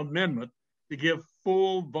constitutional amendment to give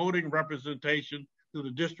full voting representation to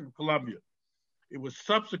the District of Columbia. It was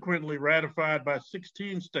subsequently ratified by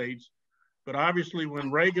 16 states, but obviously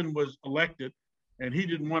when Reagan was elected and he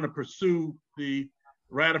didn't want to pursue the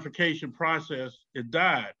ratification process, it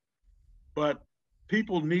died. But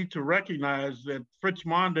people need to recognize that Fritz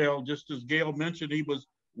Mondale, just as Gail mentioned, he was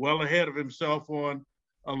well ahead of himself on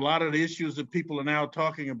a lot of the issues that people are now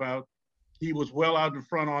talking about. He was well out in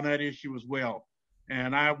front on that issue as well.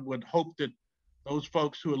 And I would hope that those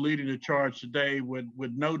folks who are leading the charge today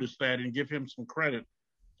would notice that and give him some credit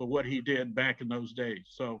for what he did back in those days.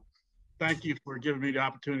 So thank you for giving me the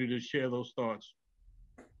opportunity to share those thoughts.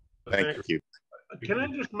 Thank you. Can I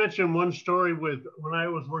just mention one story with when I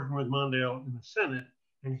was working with Mondale in the Senate,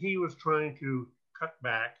 and he was trying to cut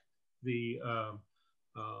back the,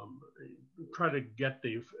 try to get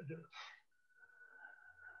the,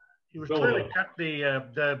 he was trying to cut the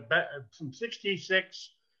from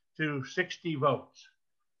 66 to 60 votes.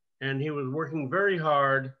 And he was working very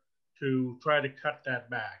hard to try to cut that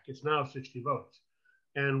back. It's now 60 votes.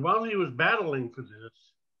 And while he was battling for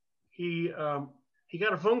this, he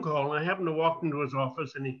got a phone call, and I happened to walk into his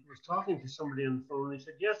office, and he was talking to somebody on the phone. And he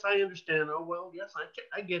said, "Yes, I understand." "Oh, well, yes,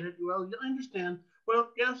 I get it." "Well, I understand." "Well,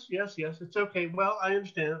 yes, it's okay." "Well, I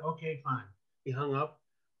understand." "Okay, fine." He hung up,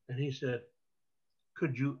 and he said,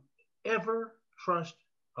 "Could you ever trust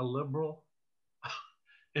a liberal?"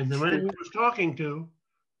 And the man he was talking to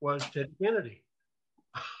was Ted Kennedy,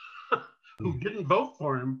 who didn't vote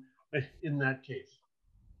for him in that case.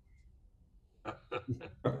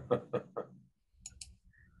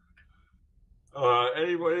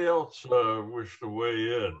 Anybody else wish to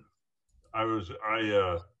weigh in?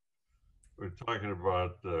 We're talking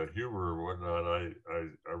about humor and whatnot.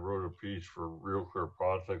 I wrote a piece for Real Clear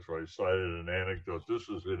Politics where I cited an anecdote. This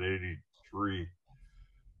was in '83,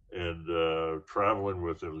 and traveling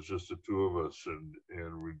with it was just the two of us,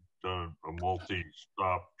 and we'd done a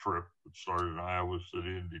multi-stop trip. It started in Iowa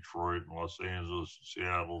City and Detroit and Los Angeles and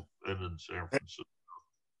Seattle and in San Francisco.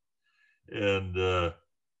 And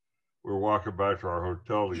we're walking back to our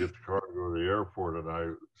hotel to get the car to go to the airport, and I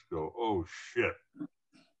go, "Oh shit."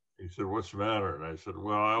 He said, "What's the matter?" And I said,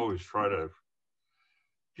 "Well, I always try to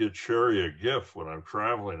get Sherry a gift when I'm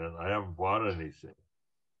traveling, and I haven't bought anything."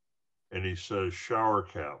 And he says, "Shower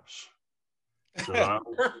caps." So I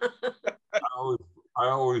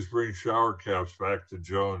always bring shower caps back to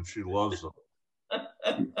Joan. She loves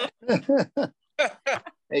them.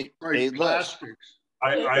 Hey, plastics.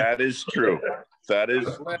 That is true. That is,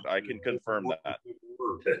 I can confirm that.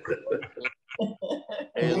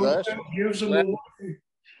 Hey, Les,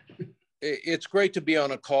 it's great to be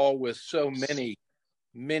on a call with so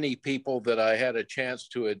many people that I had a chance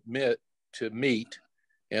to meet,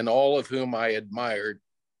 and all of whom I admired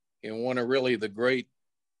in one of really the great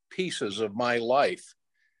pieces of my life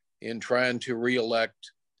in trying to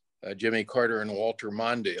reelect Jimmy Carter and Walter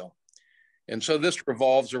Mondale. And so this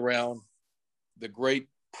revolves around the great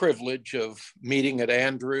privilege of meeting at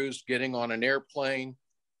Andrews, getting on an airplane,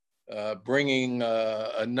 bringing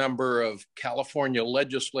a number of California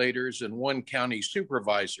legislators and one county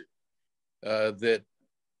supervisor that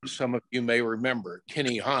some of you may remember,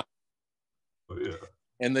 Kenny Hahn. Oh, yeah.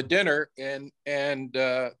 And the dinner, and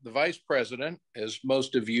the vice president, as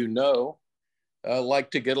most of you know,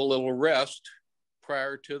 liked to get a little rest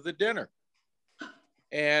prior to the dinner.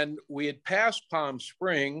 And we had passed Palm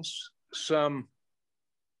Springs some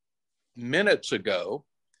minutes ago,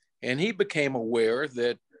 and he became aware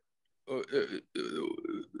that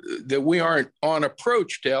that we aren't on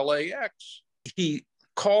approach to LAX. He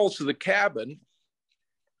calls the cabin,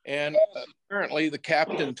 and apparently the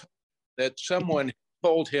captain told that someone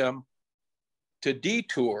told him to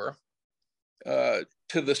detour to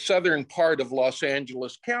the southern part of Los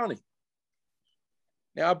Angeles County.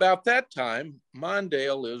 Now, about that time,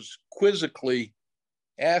 Mondale is quizzically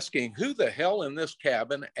asking, "Who the hell in this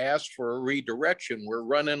cabin asked for a redirection? We're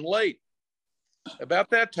running late." About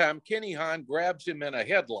that time, Kenny Hahn grabs him in a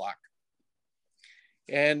headlock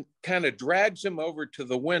and kind of drags him over to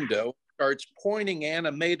the window, starts pointing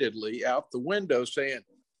animatedly out the window saying,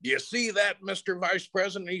 "Do you see that, Mr. Vice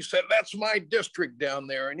President?" He said, "That's my district down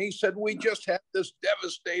there." And he said, "We just had this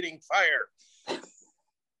devastating fire.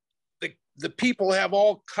 The people have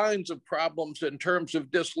all kinds of problems in terms of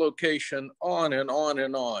dislocation," on and on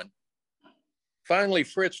and on. Finally,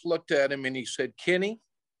 Fritz looked at him and he said, "Kenny,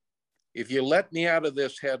 if you let me out of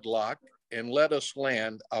this headlock and let us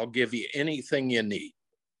land, I'll give you anything you need."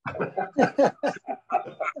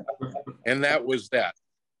 And that was that.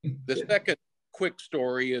 The second quick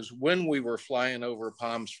story is when we were flying over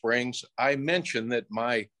Palm Springs, I mentioned that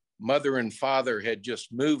my mother and father had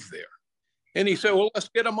just moved there. And he said, "Well, let's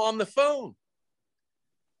get them on the phone."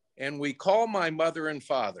 And we call my mother and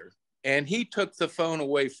father, and he took the phone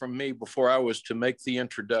away from me before I was to make the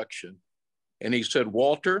introduction. And he said,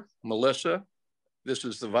 Walter, Melissa, this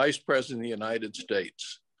is the Vice President of the United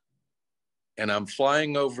States. And I'm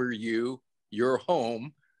flying over you, your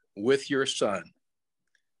home, with your son.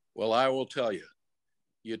 Well, I will tell you,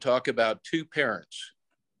 you talk about two parents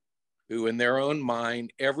who in their own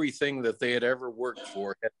mind, everything that they had ever worked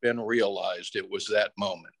for had been realized. It was that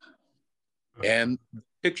moment. And the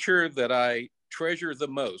picture that I treasure the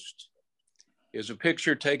most is a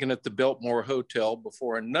picture taken at the Biltmore Hotel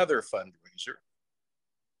before another fundraiser,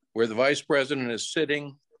 where the Vice President is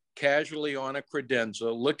sitting casually on a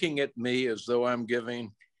credenza, looking at me as though I'm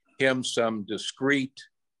giving him some discreet,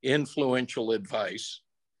 influential advice.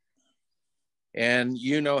 And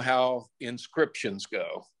you know how inscriptions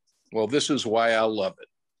go. Well, this is why I love it.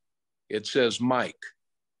 It says, Mike,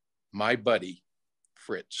 my buddy,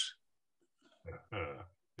 Fritz.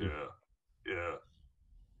 Yeah,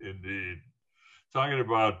 indeed. Talking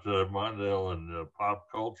about Mondale and pop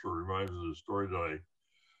culture reminds me of the story that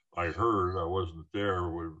I heard. I wasn't there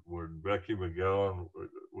when Becky McGowan,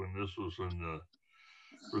 when this was in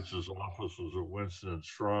Fritz's office, was at Winston and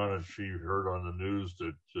Strawn, and she heard on the news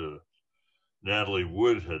that Natalie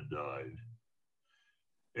Wood had died.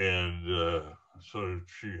 And so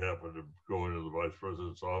she happened to go into the Vice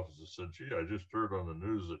President's office and said, gee, I just heard on the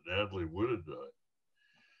news that Natalie Wood had died.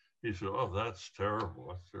 He said, oh, that's terrible.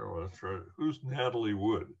 That's terrible. That's right. Who's Natalie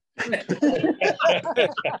Wood?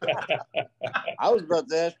 I was about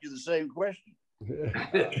to ask you the same question.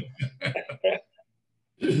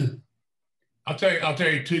 I'll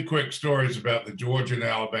tell you two quick stories about the Georgia and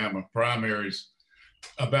Alabama primaries,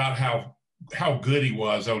 about how good he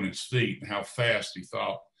was on his feet and how fast he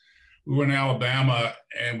thought. We were in Alabama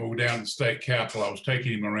and we were down in the state capitol. I was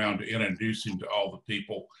taking him around to introduce him to all the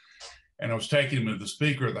people. And I was taking him to the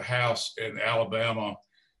Speaker of the House in Alabama,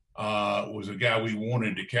 was a guy we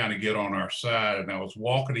wanted to kind of get on our side. And I was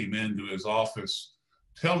walking him into his office,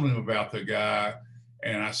 telling him about the guy.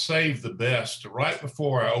 And I saved the best. Right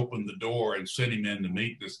before I opened the door and sent him in to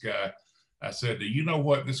meet this guy, I said, do you know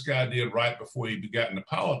what this guy did right before he got into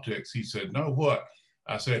politics? He said, no, what?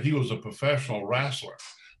 I said, he was a professional wrestler.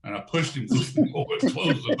 And I pushed him through the door and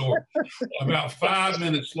closed the door. About 5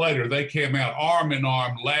 minutes later, they came out arm in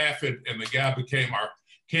arm, laughing, and the guy became our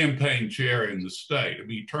campaign chair in the state. I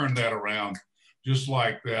mean, he turned that around just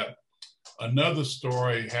like that. Another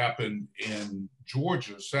story happened in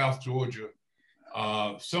Georgia, South Georgia.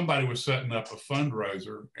 Somebody was setting up a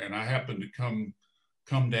fundraiser, and I happened to come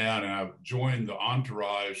down, and I joined the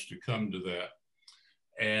entourage to come to that.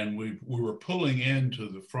 And we were pulling into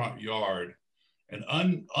the front yard. And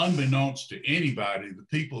unbeknownst to anybody, the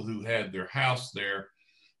people who had their house there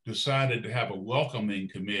decided to have a welcoming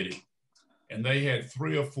committee. And they had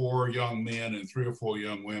 3 or 4 young men and 3 or 4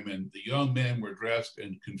 young women. The young men were dressed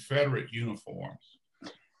in Confederate uniforms.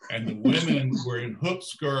 And the women were in hoop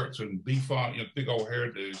skirts and big old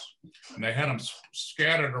hairdos. And they had them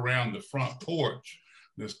scattered around the front porch.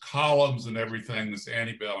 There's columns and everything, this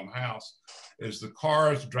antebellum house. As the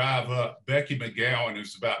cars drive up, Becky McGowan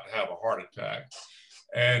is about to have a heart attack.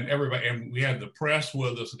 And everybody, and we had the press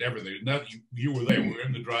with us and everything. Nothing, you were there, we were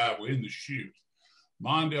in the drive, we were in the chute.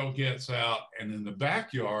 Mondale gets out, and in the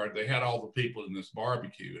backyard, they had all the people in this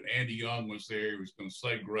barbecue. And Andy Young was there, he was going to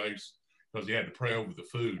say grace because he had to pray over the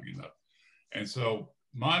food, you know. And so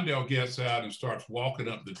Mondale gets out and starts walking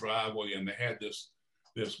up the driveway, and they had this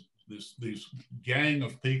gang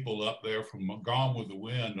of people up there from Gone with the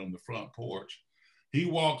Wind on the front porch. He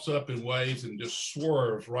walks up and waves and just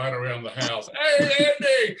swerves right around the house. Hey,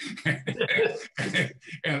 Andy!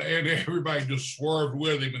 and everybody just swerved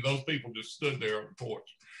with him, and those people just stood there on the porch.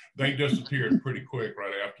 They disappeared pretty quick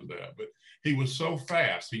right after that. But he was so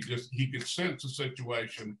fast. He could sense the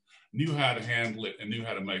situation, knew how to handle it, and knew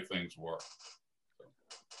how to make things work.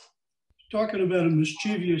 Talking about a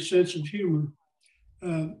mischievous sense of humor,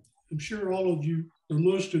 I'm sure all of you, or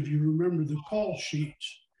most of you, remember the call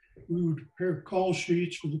sheets. We would prepare call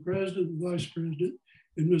sheets for the president, the vice president,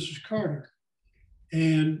 and Mrs. Carter.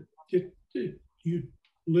 And you'd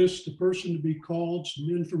list the person to be called, some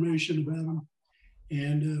information about them,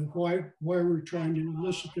 and why we're trying to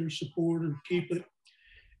elicit their support or keep it.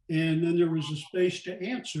 And then there was a space to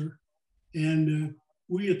answer. And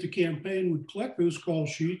we at the campaign would collect those call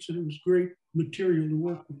sheets, and it was great material to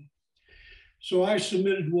work with. So I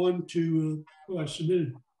submitted one to, I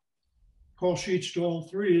submitted call sheets to all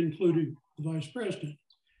 3, including the vice president.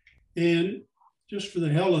 And just for the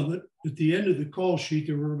hell of it, at the end of the call sheet,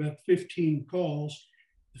 there were about 15 calls.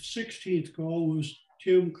 The 16th call was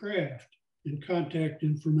Tim Kraft in contact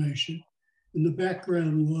information. And the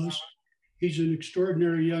background was, he's an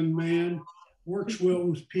extraordinary young man, works well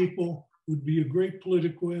with people, would be a great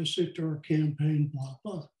political asset to our campaign, blah,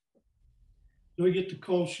 blah. So I get the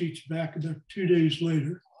call sheets back about 2 days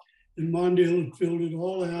later, and Mondale had filled it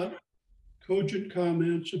all out, cogent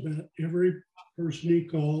comments about every person he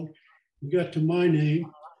called. We got to my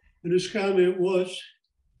name, and his comment was,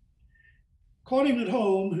 caught him at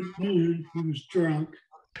home at noon, he was drunk.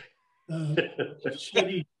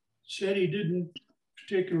 Said he didn't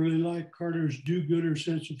particularly like Carter's do-gooder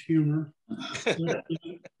sense of humor. But,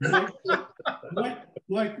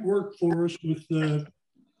 might work for us with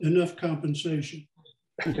enough compensation.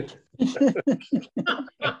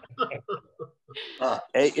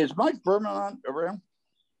 Hey, is Mike Berman around?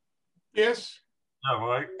 Yes. Yeah,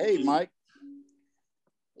 Mike. Hey, Mike.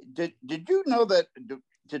 Did you know that?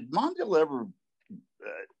 Did Mondale ever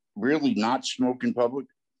really not smoke in public?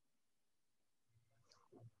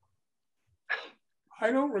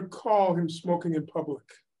 I don't recall him smoking in public.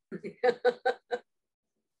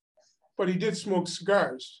 But he did smoke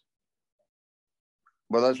cigars.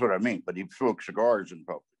 Well, that's what I mean. But he smoked cigars in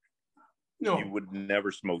public. No. He would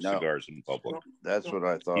never smoke cigars in public. That's what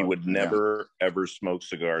I thought. He would never, ever smoke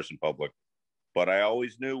cigars in public. But I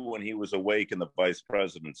always knew when he was awake in the vice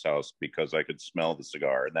president's house because I could smell the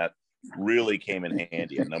cigar. And that really came in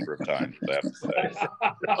handy a number of times, I have to say.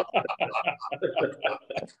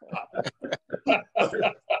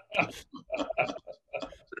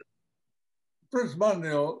 Prince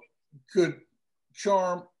Mondale could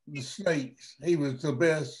charm the snakes. He was the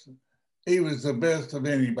best. He was the best of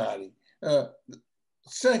anybody.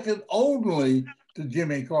 Second only to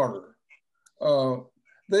Jimmy Carter.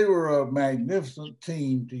 They were a magnificent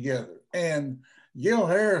team together. And Gil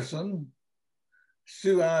Harrison,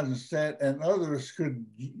 Stu Eisenstadt, and others could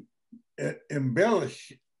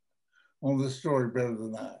embellish on this story better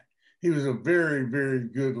than I. He was a very, very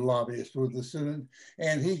good lobbyist with the Senate,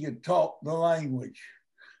 and he could talk the language.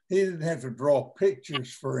 He didn't have to draw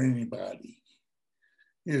pictures for anybody.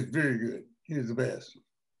 He was very good. He was the best.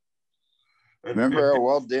 Remember how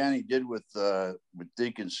well Danny did with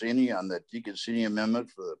Deacon Cini on that Deacon Cini amendment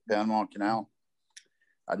for the Panama Canal?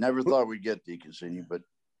 I never thought we'd get Deacon Cini, but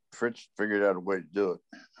Fritz figured out a way to do it.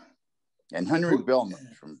 And Henry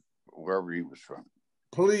Bellman from wherever he was from.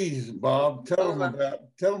 Please, Bob, tell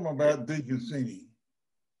them about Deacon Cini.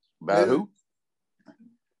 About who?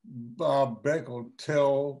 Bob Beckel,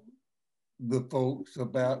 tell the folks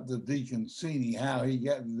about the Deacon Cini, how he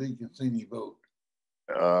got the Deacon Cini vote.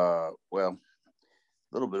 Well,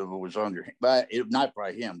 a little bit of it was not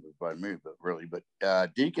by him, but by me, but really. But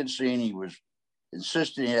Deacon Cini was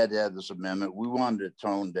insisting he had to have this amendment. We wanted to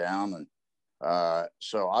tone down, and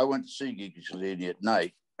so I went to see Deacon Cini at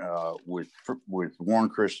night with Warren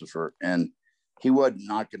Christopher, and he wasn't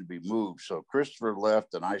not going to be moved. So Christopher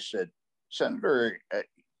left, and I said, Senator,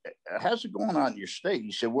 how's it going on in your state?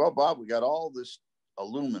 He said, well, Bob, we got all this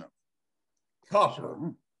aluminum.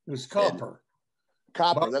 Copper. It was copper.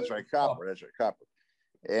 Copper, that's right, copper, that's right, copper.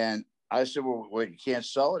 And I said, well, wait, you can't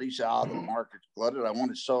sell it? He said, the market's flooded. I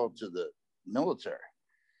want to sell it to the military.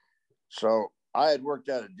 So I had worked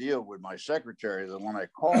out a deal with my secretary that when I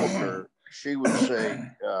called her, she would say,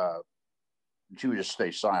 she would just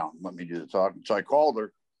stay silent, let me do the talking. So I called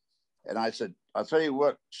her and I said, I'll tell you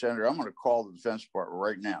what, Senator, I'm going to call the Defense Department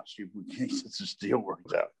right now, see if we can get this deal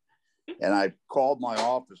worked out. And I called my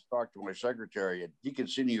office, talked to my secretary, and Deacon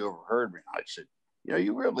Cini overheard me. I said, you know,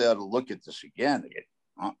 you really ought to look at this again.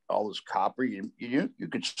 All this copper, you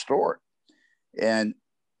could store it. And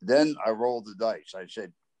then I rolled the dice. I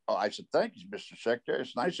said, thank you, Mr. Secretary.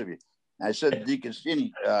 It's nice of you. And I said to Deacon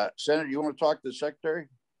Cini, Senator, you want to talk to the secretary?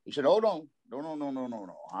 He said, oh, no.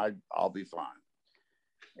 I'll be fine.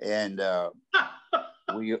 And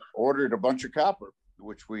we ordered a bunch of copper,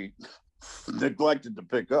 which we neglected to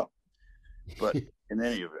pick up. But in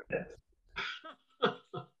any event.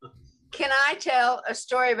 Can I tell a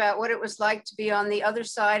story about what it was like to be on the other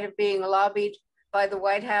side of being lobbied by the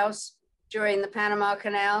White House during the Panama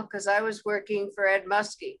Canal? Because I was working for Ed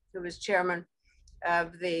Muskie, who was chairman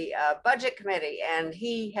of the budget committee, and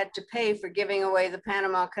he had to pay for giving away the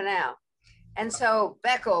Panama Canal. And so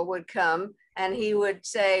Beckel would come and he would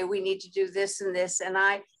say, we need to do this and this. And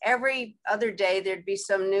every other day there'd be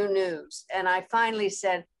some new news. And I finally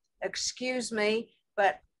said, excuse me,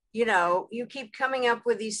 but you know, you keep coming up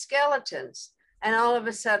with these skeletons. And all of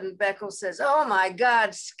a sudden Beckel says, oh my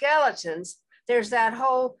God, skeletons. There's that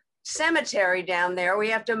whole cemetery down there. We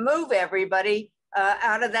have to move everybody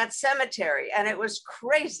out of that cemetery. And it was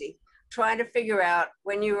crazy trying to figure out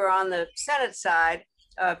when you were on the Senate side,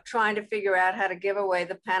 trying to figure out how to give away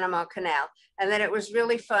the Panama Canal. And then it was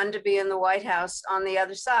really fun to be in the White House on the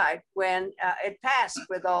other side when it passed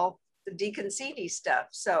with all the deconcini stuff.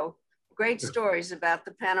 So great stories about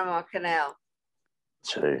the Panama Canal.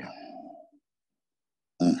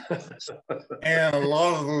 And a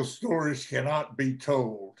lot of those stories cannot be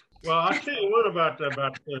told. Well, I'll tell you one about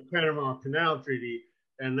the Panama Canal Treaty,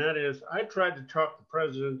 and that is I tried to talk the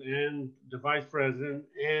president and the vice president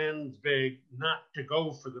and Big not to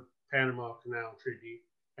go for the Panama Canal Treaty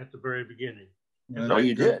at the very beginning. No,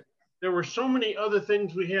 you did. There were so many other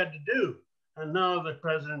things we had to do, and now the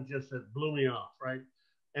president just said, blew me off, right?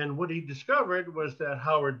 And what he discovered was that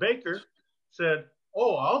Howard Baker said,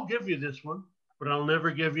 oh, I'll give you this one, but I'll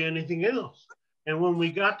never give you anything else. And when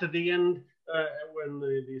we got to the end, when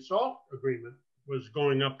the SALT agreement was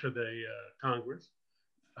going up to the Congress,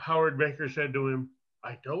 Howard Baker said to him,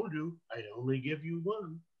 I told you, I'd only give you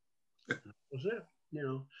one. That was it, you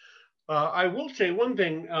know. I will say one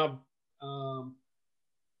thing.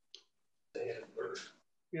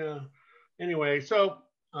 Yeah. Anyway, so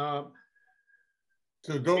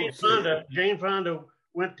Jane Fonda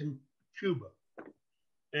went to Cuba,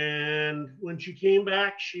 and when she came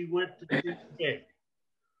back, she went to the UK.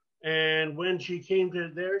 And when she came to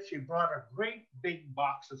there, she brought a great big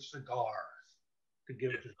box of cigars to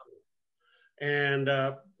give to school. And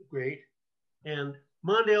great. And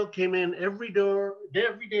Mondale came in every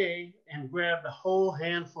day and grabbed a whole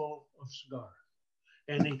handful of cigars.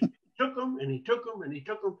 And he took them and he took them and he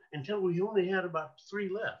took them until we only had about 3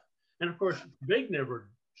 left. And of course, Big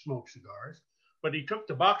never smoked cigars, but he took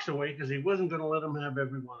the box away because he wasn't going to let them have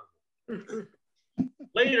every one of them.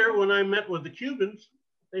 Later, when I met with the Cubans,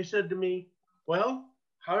 they said to me, well,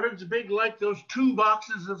 how does Big like those 2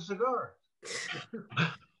 boxes of cigars?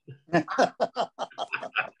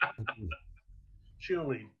 She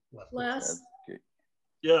only left. Les?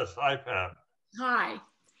 Yes, hi, Pat. Hi.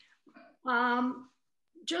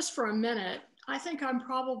 Just for a minute, I think I'm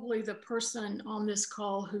probably the person on this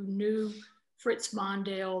call who knew Fritz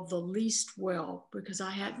Mondale the least well, because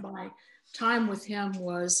I had my time with him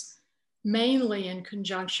was mainly in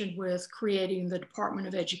conjunction with creating the Department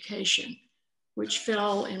of Education, which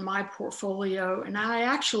fell in my portfolio. And I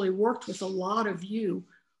actually worked with a lot of you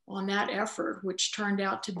on that effort, which turned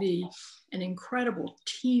out to be an incredible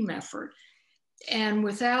team effort. And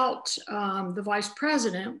without the vice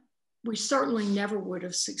president, we certainly never would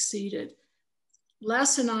have succeeded.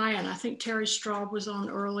 Les and I think Terry Straub was on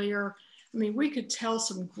earlier, I mean, we could tell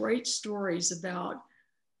some great stories about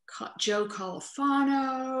Joe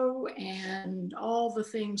Califano and all the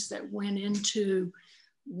things that went into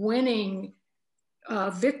winning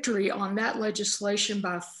victory on that legislation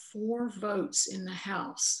by 4 votes in the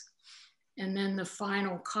House. And then the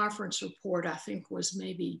final conference report, I think, was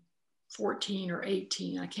maybe 14 or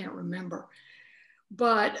 18, I can't remember.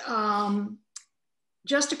 But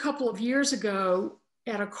just a couple of years ago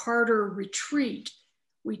at a Carter retreat,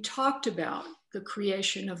 we talked about the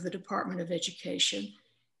creation of the Department of Education.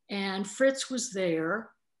 And Fritz was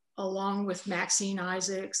there, along with Maxine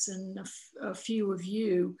Isaacs and a few of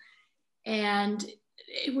you. And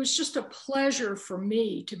it was just a pleasure for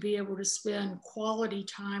me to be able to spend quality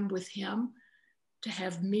time with him, to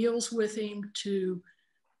have meals with him, to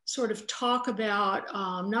sort of talk about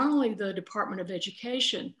not only the Department of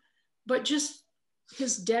Education, but just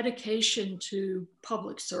his dedication to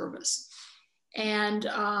public service. And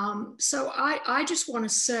so I just want to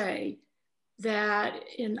say that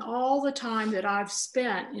in all the time that I've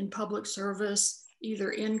spent in public service,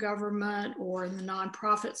 either in government or in the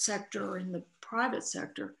nonprofit sector or in the private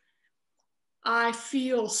sector, I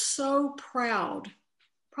feel so proud,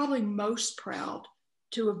 probably most proud,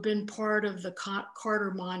 to have been part of the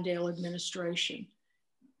Carter Mondale administration.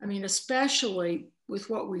 I mean, especially with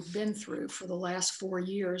what we've been through for the last 4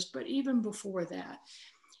 years, but even before that.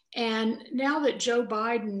 And now that Joe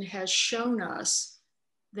Biden has shown us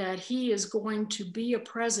that he is going to be a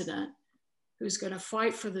president who's going to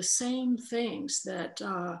fight for the same things that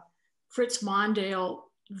Fritz Mondale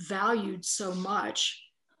valued so much,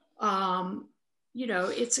 you know,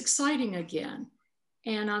 it's exciting again.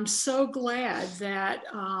 And I'm so glad that,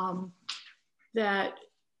 that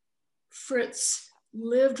Fritz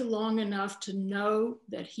lived long enough to know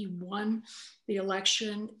that he won the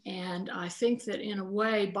election. And I think that in a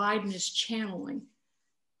way, Biden is channeling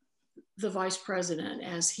the vice president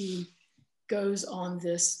as he goes on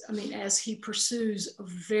this, I mean, as he pursues a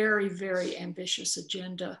very, very ambitious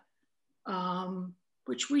agenda,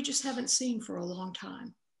 which we just haven't seen for a long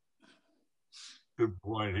time. Good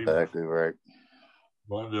point. Exactly right.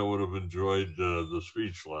 Mondale would have enjoyed the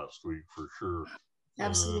speech last week for sure.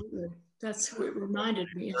 Absolutely. That's who it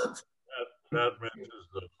reminded me of. Pat mentions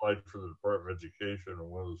the fight for the Department of Education, and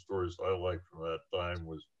one of the stories I liked from that time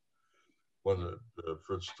was one that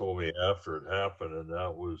Fritz told me after it happened, and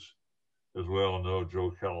that was, as we all know,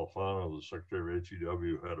 Joe Califano, the Secretary of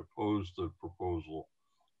HEW, had opposed the proposal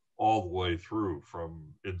all the way through,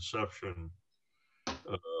 from inception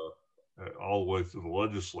all the way through the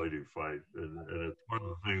legislative fight, and it's one of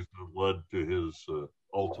the things that led to his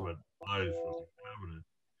ultimate demise from the cabinet.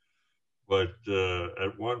 But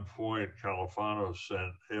at one point, Califano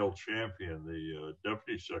sent Hale Champion, the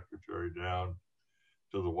deputy secretary, down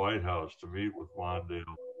to the White House to meet with Mondale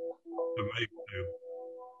to make the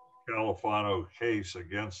Califano case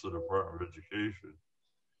against the Department of Education.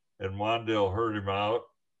 And Mondale heard him out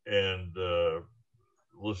and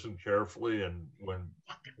listened carefully. And when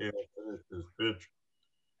Hale finished his pitch,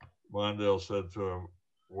 Mondale said to him,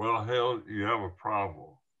 "Well, Hale, you have a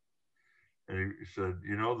problem." And he said,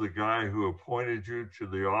 "You know the guy who appointed you to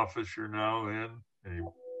the office you're now in?" And he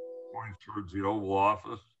points towards the Oval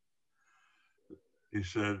Office. He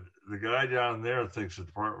said, "The guy down there thinks the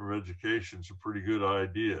Department of Education is a pretty good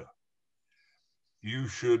idea. You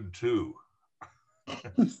should too."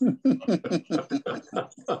 Let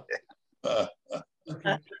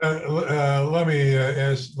me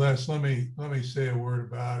ask Les. Let me say a word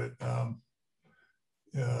about it.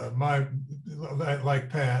 Like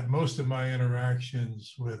Pat, most of my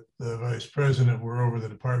interactions with the vice president were over the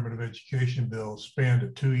Department of Education bill, spanned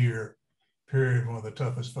a 2-year period, one of the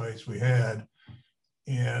toughest fights we had.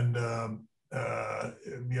 And I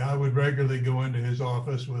would regularly go into his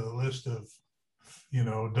office with a list of,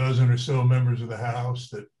 a dozen or so members of the House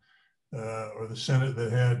that, or the Senate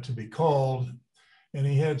that had to be called. And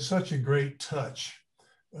he had such a great touch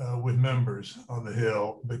with members on the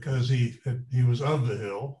Hill because he was of the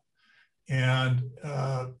Hill. And,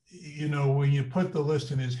 when you put the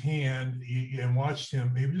list in his hand and watched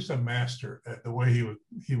him, he was just a master at the way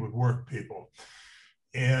he would work people.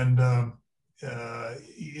 And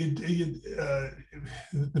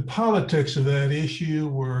the politics of that issue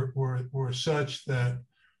were such that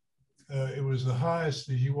it was the highest,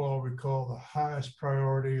 as you all recall, the highest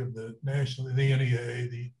priority of the NEA,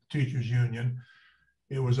 the teachers union.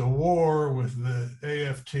 It was a war with the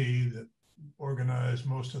AFT that organized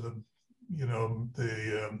most of the,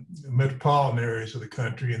 the metropolitan areas of the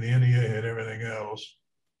country, and the NEA had everything else.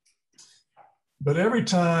 But every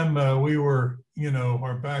time we were,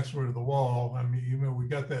 our backs were to the wall, I mean, we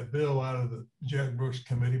got that bill out of the Jack Brooks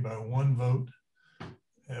committee by one vote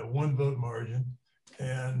margin.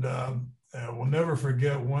 And we'll never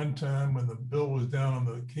forget one time when the bill was down on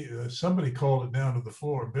the, somebody called it down to the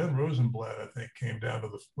floor. Ben Rosenblatt, I think,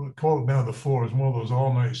 called it down to the floor. It was one of those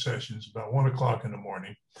all-night sessions, about 1 o'clock in the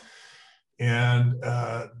morning. And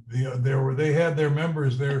they had their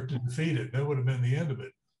members there to defeat it. That would have been the end of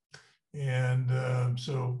it. And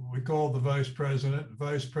so we called the vice president. The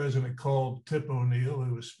vice president called Tip O'Neill,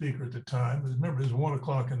 who was speaker at the time. Remember, it was 1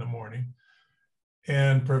 o'clock in the morning,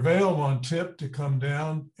 and prevailed on Tip to come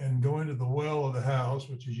down and go into the well of the House,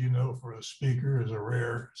 which, as you know, for a speaker is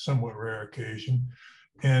a somewhat rare occasion,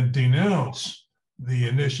 and denounce the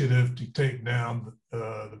initiative to take down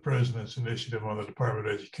the president's initiative on the Department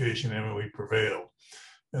of Education, and we prevailed.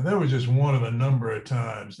 And that was just one of a number of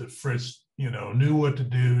times that Fritz, knew what to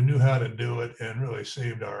do, knew how to do it, and really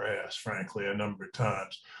saved our ass, frankly, a number of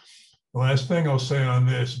times. The last thing I'll say on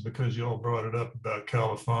this, because you all brought it up about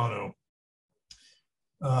Califano,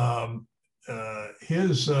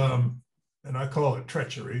 and I call it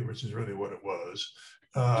treachery, which is really what it was,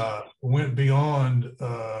 went beyond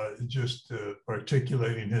just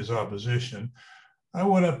articulating his opposition. I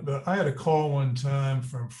went up, I had a call one time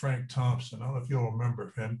from Frank Thompson. I don't know if you all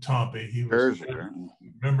remember him, Tompy. He was a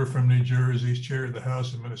member from New Jersey. He's chair of the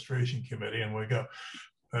House Administration Committee. And we go,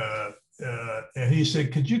 and he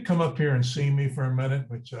said, "Could you come up here and see me for a minute?"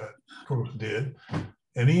 Which I, of course, did.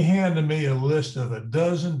 And he handed me a list of a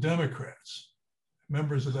dozen Democrats,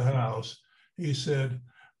 members of the House. He said,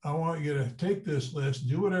 "I want you to take this list,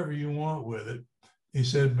 do whatever you want with it." He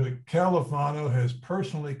said, "But Califano has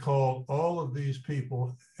personally called all of these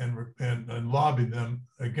people and lobbied them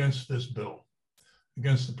against this bill,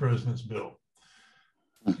 against the president's bill."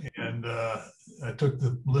 And I took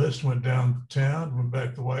the list, went downtown, went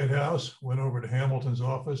back to the White House, went over to Hamilton's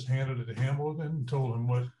office, handed it to Hamilton, and told him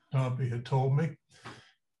what Tompy had told me.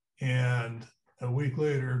 And a week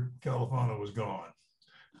later, Califano was gone.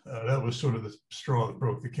 That was sort of the straw that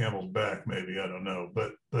broke the camel's back, maybe, I don't know.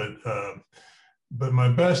 But my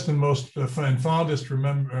best and most fondest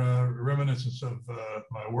reminiscence of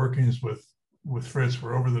my workings with Fritz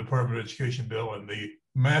were over the Department of Education bill and the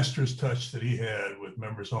master's touch that he had with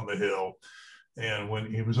members on the Hill. And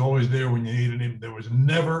when he was always there when you needed him, there was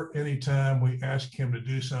never any time we asked him to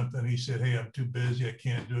do something. He said, hey, I'm too busy. I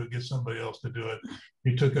can't do it. Get somebody else to do it.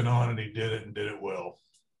 He took it on and he did it and did it well.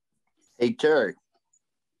 Hey, Terry,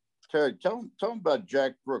 tell him about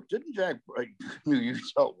Jack Brooks. Didn't Jack, I knew you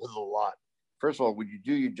dealt with a lot. First of all, would you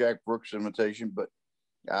do your Jack Brooks imitation? But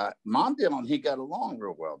Mondale and he got along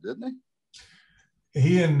real well, didn't he?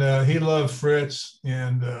 He loved Fritz,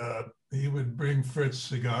 and he would bring Fritz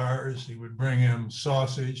cigars. He would bring him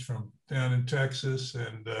sausage from down in Texas,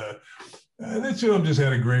 and the two of them just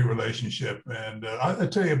had a great relationship. And I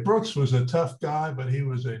tell you, Brooks was a tough guy, but he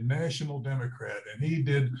was a national Democrat, and he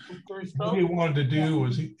did what he wanted to do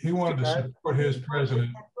was he wanted to support his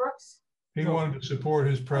president. He wanted to support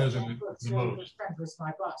his president the most.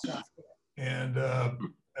 And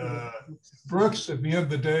Brooks, at the end of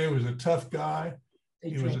the day, was a tough guy.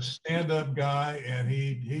 He was a stand-up guy, and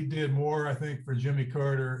he did more, I think, for Jimmy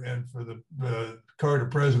Carter and for the Carter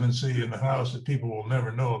presidency in the House that people will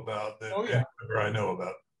never know about than ever I know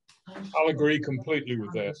about. I'll agree completely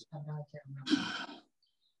with that.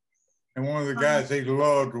 And one of the guys he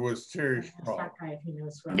loved was Terry Strong.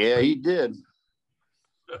 Yeah, he did.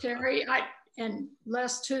 Terry, and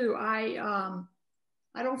Les too, I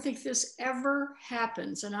don't think this ever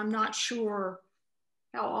happens, and I'm not sure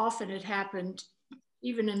how often it happened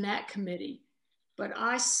even in that committee, but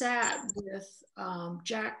I sat with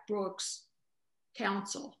Jack Brooks'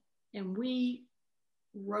 counsel, and we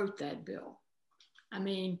wrote that bill. I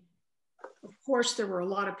mean, of course, there were a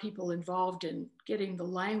lot of people involved in getting the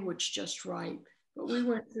language just right, but we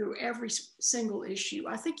went through every single issue.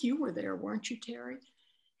 I think you were there, weren't you, Terry?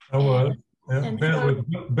 I was.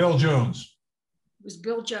 Bill Jones. It was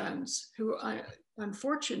Bill Jones, who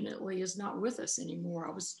unfortunately is not with us anymore.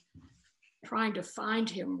 I was trying to find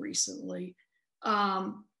him recently.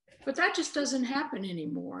 But that just doesn't happen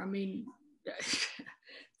anymore. I mean,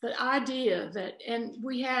 the idea that, and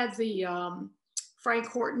we had the Frank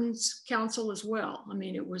Horton's council as well. I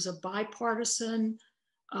mean, it was a bipartisan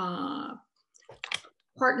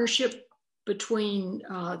partnership between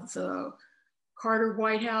the Carter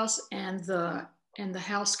White House and the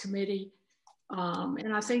House committee.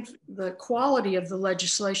 And I think the quality of the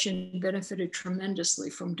legislation benefited tremendously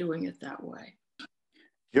from doing it that way.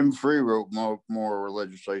 Jim Free wrote more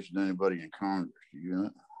legislation than anybody in Congress. You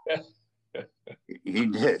know? He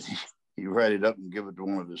did. He'd write it up and give it to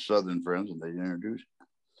one of his Southern friends, and they'd introduce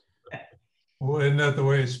it. Well, isn't that the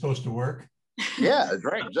way it's supposed to work? Yeah, that's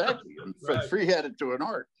right, exactly. Right. Free had it to an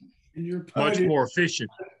art. And you're much more efficient.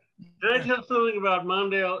 Can I tell something about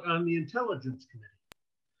Mondale on the Intelligence Committee?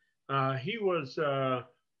 He was,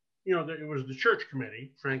 you know, it was the Church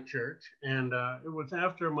Committee, Frank Church, and it was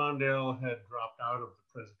after Mondale had dropped out of the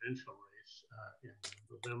presidential race in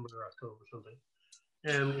November, October, something.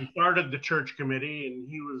 And we started the Church Committee, and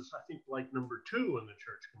he was, I think, like number 2 in the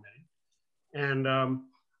Church Committee. And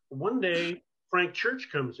one day, Frank Church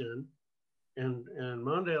comes in, and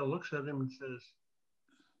Mondale looks at him and says,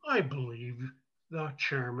 I believe the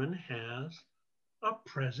chairman has a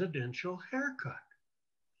presidential haircut.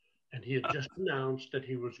 And he had just announced that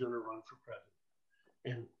he was going to run for president.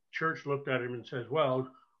 And Church looked at him and says, well,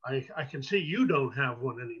 I can see you don't have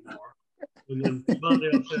one anymore. And then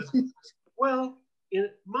Mondale says, well, in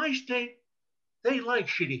my state, they like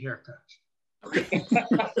shitty haircuts.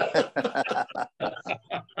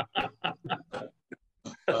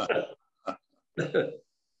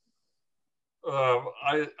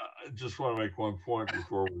 I just want to make one point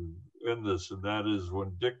before we end this, and that is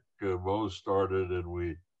when Dick Moe started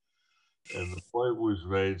and the point was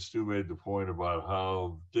made, Stu made the point about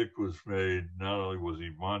how Dick was made, not only was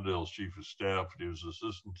he Mondale's chief of staff, but he was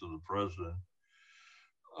assistant to the president.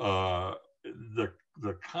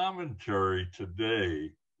 The commentary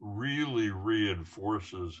today really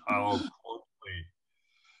reinforces how closely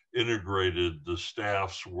integrated the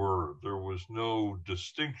staffs were. There was no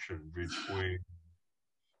distinction between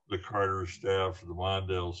the Carter staff and the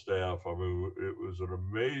Mondale staff. I mean, it was an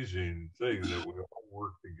amazing thing that we all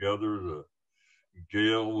worked together.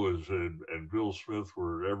 Gail was and Bill Smith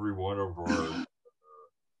were at every one of our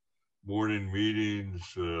morning meetings.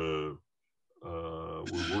 We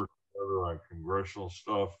worked together on congressional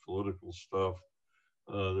stuff, political stuff.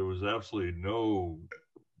 There was absolutely no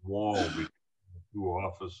wall between the 2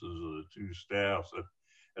 offices or the 2 staffs.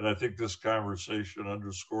 And I think this conversation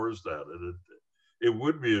underscores that. And it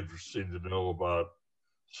would be interesting to know about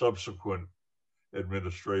subsequent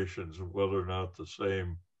administrations and whether or not the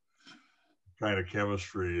same kind of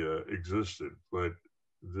chemistry existed. But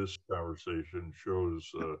this conversation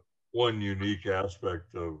shows one unique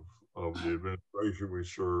aspect of of the administration we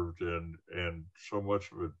served, and so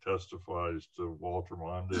much of it testifies to Walter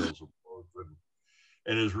Mondale's approach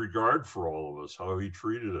and his regard for all of us, how he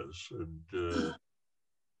treated us, and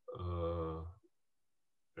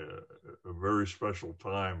a very special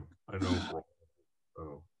time, I know, for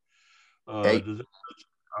all. Hey,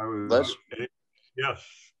 yes.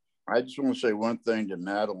 I just want to say one thing to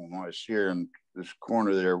Madeline when I was here in this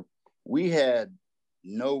corner there. We had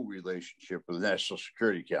no relationship with the National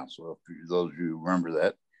Security Council, if those of you remember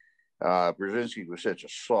that. Brzezinski was such a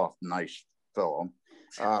soft, nice fellow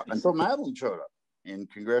until Madeline showed up in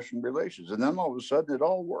congressional relations. And then all of a sudden it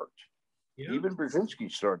all worked. Yeah. Even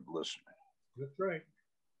Brzezinski started listening. That's right.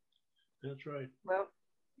 That's right. Well,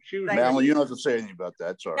 Madeline, you don't have to say anything about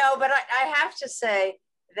that. Sorry. No, but I have to say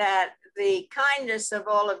that the kindness of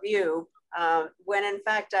all of you, when in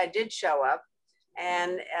fact I did show up,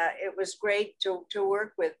 and it was great to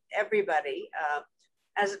work with everybody.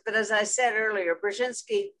 But as I said earlier,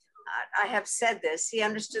 Brzezinski, I have said this, he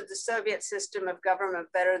understood the Soviet system of government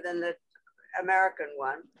better than the American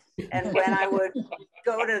one. And when I would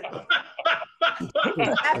go to,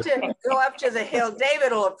 have to go up to the Hill,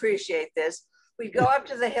 David will appreciate this. We'd go up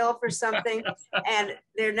to the Hill for something, and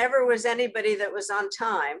there never was anybody that was on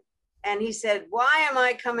time. And he said, why am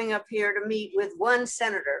I coming up here to meet with one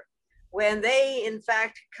senator when they, in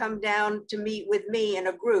fact, come down to meet with me in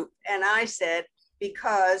a group? And I said,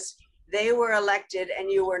 because they were elected and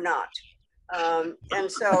you were not.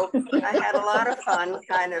 And so I had a lot of fun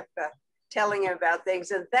kind of telling him about things.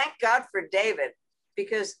 And thank God for David,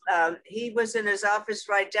 because he was in his office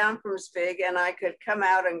right down from Spig, and I could come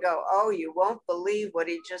out and go, oh, you won't believe what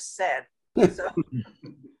he just said. So,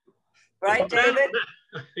 right, David?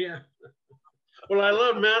 Yeah. Well, I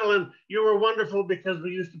love Madeline. You were wonderful because we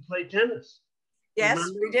used to play tennis. Yes,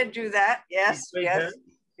 Remember? we did do that. Yes, yes. Tennis?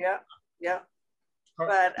 Yeah, yeah.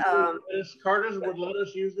 But Carter's would let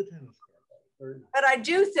us use the tennis court. But I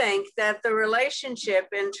do think that the relationship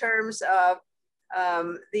in terms of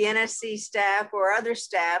the NSC staff or other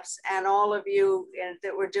staffs and all of you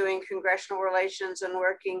that were doing congressional relations and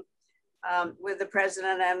working with the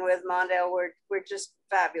president and with Mondale were just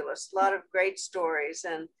fabulous. A lot of great stories.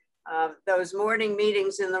 And those morning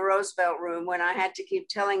meetings in the Roosevelt room when I had to keep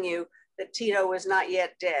telling you that Tito was not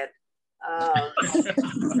yet dead.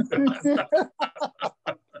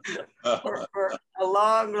 For a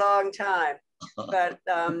long, long time. But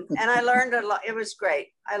and I learned a lot. It was great.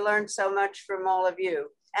 I learned so much from all of you.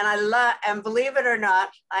 And and believe it or not,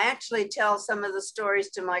 I actually tell some of the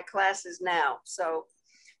stories to my classes now. So,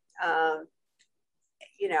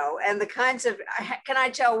 you know, and the kinds of, can I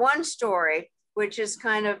tell one story, which is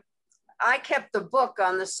kind of, I kept the book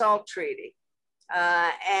on the SALT Treaty.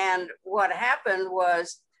 And what happened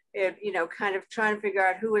was, you know, kind of trying to figure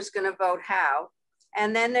out who was going to vote how.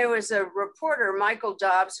 And then there was a reporter, Michael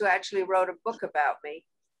Dobbs, who actually wrote a book about me.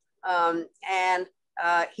 And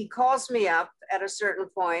he calls me up at a certain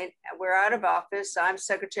point. We're out of office. I'm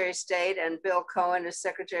Secretary of State and Bill Cohen is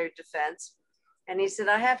Secretary of Defense. And he said,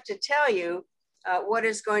 I have to tell you what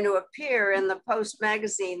is going to appear in the Post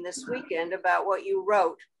magazine this weekend about what you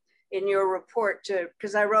wrote in your report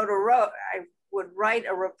because I would write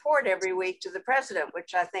a report every week to the president,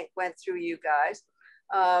 which I think went through you guys.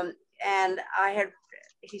 And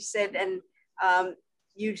he said, and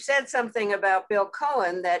you said something about Bill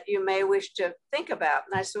Cohen that you may wish to think about.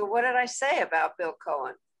 And I said, well, what did I say about Bill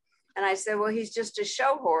Cohen? And I said, well, he's just a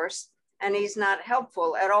show horse and he's not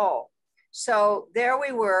helpful at all. So there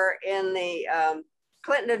we were in the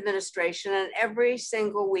Clinton administration, and every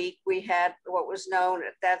single week we had what was known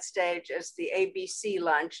at that stage as the ABC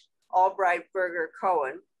lunch, Albright, Berger,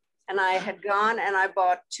 Cohen. And I had gone and I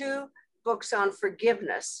bought 2 books on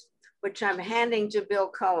forgiveness, which I'm handing to Bill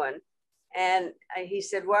Cohen. And he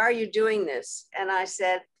said, why are you doing this? And I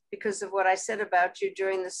said, because of what I said about you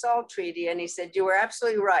during the SALT Treaty. And he said, you were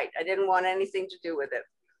absolutely right. I didn't want anything to do with it.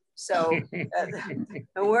 So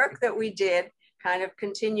the work that we did kind of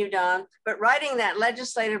continued on. But writing that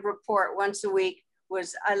legislative report once a week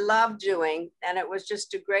I loved doing. And it was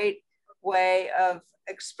just a great way of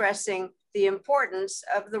expressing the importance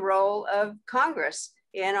of the role of Congress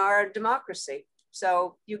in our democracy.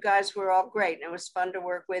 So you guys were all great, and it was fun to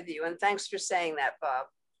work with you. And thanks for saying that, Bob.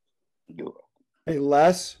 Hey,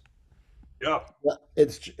 Les. Yeah.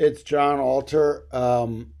 It's John Alter,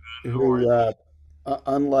 who,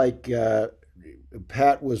 unlike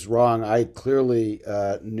Pat was wrong. I clearly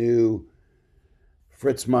knew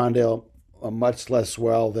Fritz Mondale much less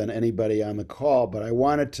well than anybody on the call, but I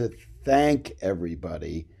wanted to thank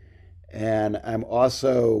everybody. And I'm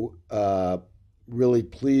also really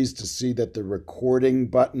pleased to see that the recording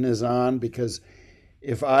button is on, because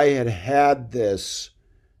if I had had a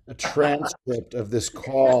transcript of this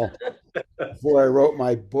call before I wrote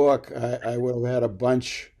my book, I would have had a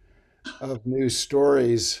bunch of new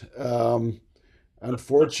stories.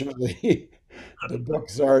 Unfortunately, the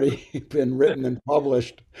book's already been written and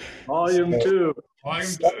published. Volume two. Volume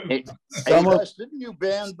Some, two. Hey, some of, Les, didn't you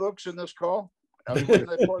ban books in this call? I mean, wasn't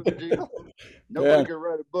that part of the deal? Nobody ban, could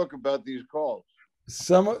write a book about these calls.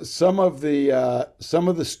 some of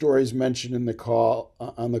the stories mentioned in the call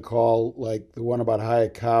on the call, like the one about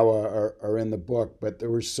Hayakawa, are in the book. But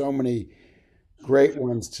there were so many great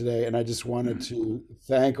ones today, and I just wanted to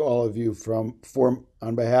thank all of you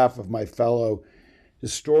on behalf of my fellow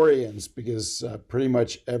historians, because pretty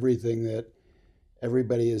much everything that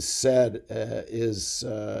everybody has said is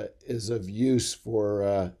of use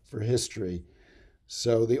for history.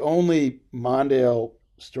 So the only Mondale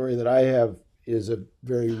story that I have is a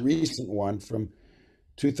very recent one from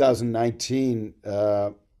 2019,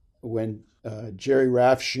 when Jerry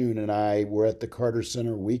Rafshoon and I were at the Carter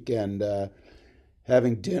Center weekend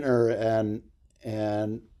having dinner,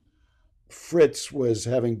 and Fritz was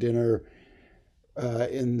having dinner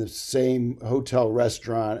in the same hotel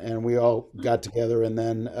restaurant, and we all got together and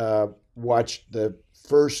then watched the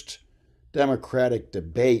first Democratic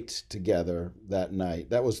debate together that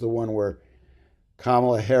night. That was the one where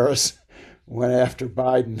Kamala Harris went after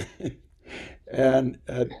Biden. And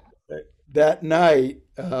that night,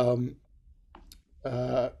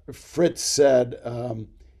 Fritz said,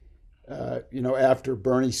 after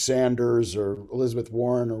Bernie Sanders or Elizabeth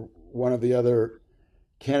Warren or one of the other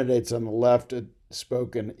candidates on the left had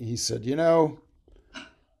spoken, he said,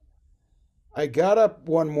 I got up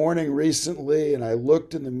one morning recently and I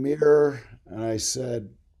looked in the mirror and I said,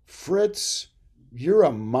 Fritz, you're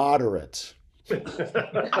a moderate. So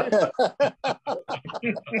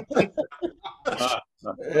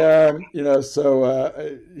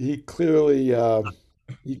he clearly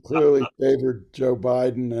favored Joe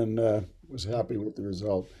Biden and was happy with the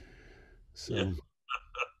result. So,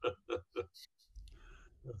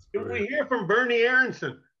 Can we hear from Bernie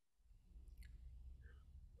Aronson?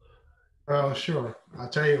 Well, sure. I'll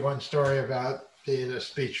tell you one story about being a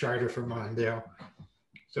speechwriter for Mondale.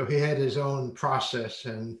 So he had his own process,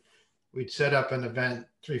 and we'd set up an event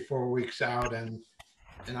 3-4 weeks out, and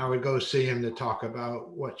I would go see him to talk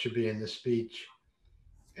about what should be in the speech.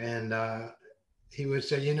 And he would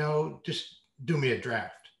say, just do me a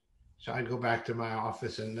draft. So I'd go back to my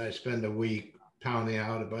office and I spend a week pounding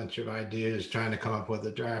out a bunch of ideas, trying to come up with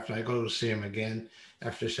a draft. I go to see him again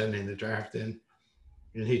after sending the draft in,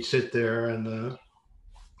 and he'd sit there and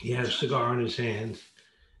he had a cigar in his hand,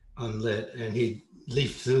 unlit, and he'd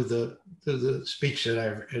leaf through the speech that I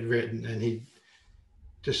had written, and he'd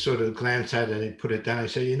just sort of glance at it and he'd put it down. He'd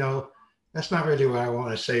say, that's not really what I want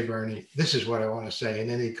to say, Bernie. This is what I want to say. And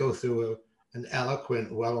then he'd go through an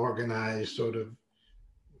eloquent, well-organized sort of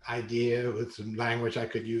idea with some language I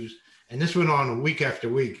could use. And this went on week after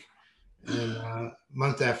week and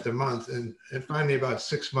month after month. And finally, about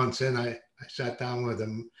 6 months in, I sat down with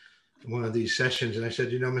him in one of these sessions and I said,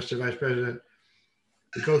 Mr. Vice President,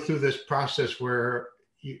 to go through this process where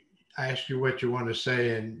I ask you what you want to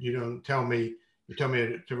say and you don't tell me, you tell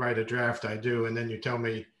me to write a draft, I do, and then you tell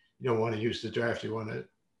me you don't want to use the draft, you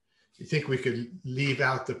think we could leave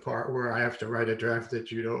out the part where I have to write a draft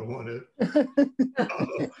that you don't want to?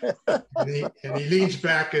 and he leans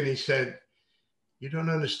back and he said, you don't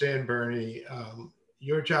understand, Bernie.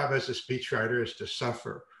 Your job as a speechwriter is to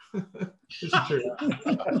suffer. It's true.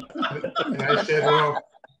 And I said, well,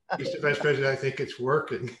 Mr. Vice President, I think it's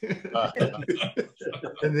working.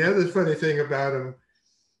 And the other funny thing about him,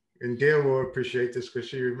 and Gail will appreciate this because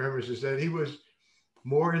she remembers, is that he was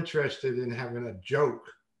more interested in having a joke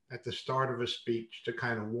at the start of a speech to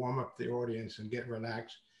kind of warm up the audience and get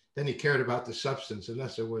relaxed than he cared about the substance,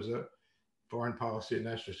 unless it was a foreign policy and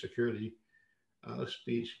national security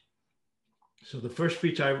speech. So the first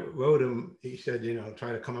speech I wrote him, he said,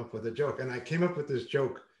 try to come up with a joke. And I came up with this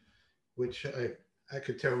joke, which I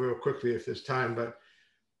could tell real quickly if there's time, but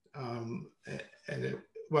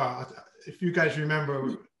if you guys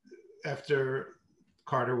remember, after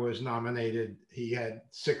Carter was nominated, he had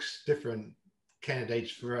 6 different candidates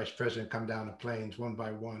for vice president come down the plains one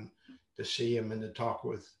by one to see him and to talk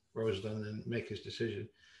with Rosalynn and make his decision.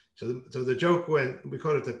 So the joke went, we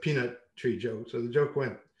called it the peanut tree joke. So the joke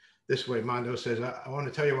went this way. Mondale says, I want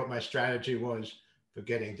to tell you what my strategy was for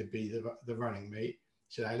getting to be the running mate.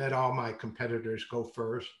 He said, I let all my competitors go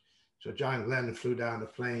first. So John Glenn flew down the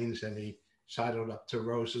plains and he sidled up to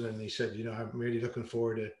Rosalynn and he said, I'm really looking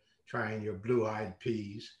forward to trying your blue-eyed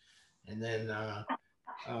peas. And then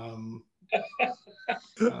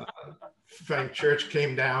Frank Church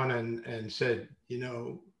came down and said, you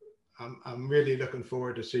know, I'm really looking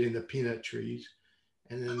forward to seeing the peanut trees.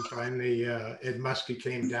 And then finally, Ed Muskie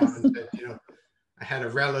came down and said, you know, I had a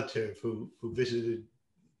relative who visited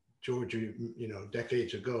Georgia, you know,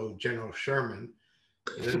 decades ago, General Sherman.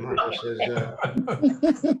 And then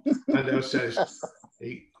Mondale says,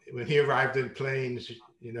 when he arrived in Plains,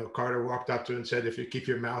 you know, Carter walked up to him and said, if you keep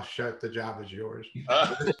your mouth shut, the job is yours.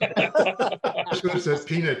 This was a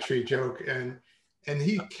peanut tree joke. And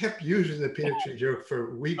he kept using the peanut tree joke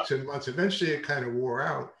for weeks and months. Eventually it kind of wore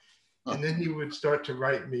out. And then he would start to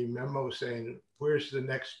write me memos saying, where's the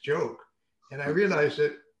next joke? And I realized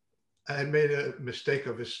that I had made a mistake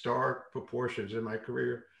of historic proportions in my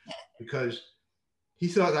career, because he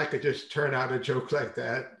thought I could just turn out a joke like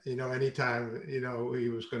that, you know, anytime, you know, he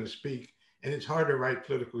was going to speak. And it's hard to write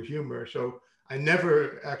political humor. So I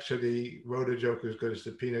never actually wrote a joke as good as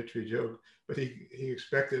the peanut tree joke, but he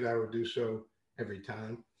expected I would do so every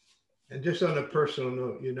time. And just on a personal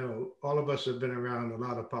note, you know, all of us have been around a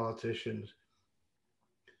lot of politicians,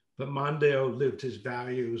 but Mondale lived his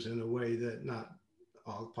values in a way that not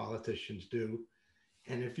all politicians do.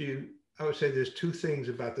 And I would say there's two things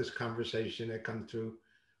about this conversation that come through.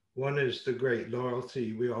 One is the great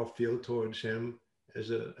loyalty we all feel towards him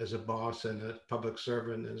as a boss and a public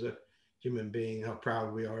servant, as a human being, how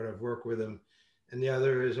proud we are to have worked with him. And the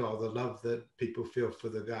other is all the love that people feel for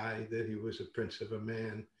the guy, that he was a prince of a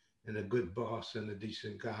man and a good boss and a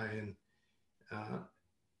decent guy. And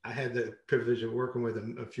I had the privilege of working with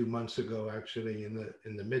him a few months ago, actually, in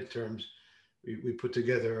the midterms. We put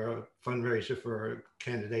together a fundraiser for a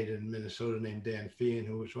candidate in Minnesota named Dan Feehan,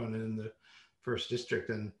 who was running in the 1st district.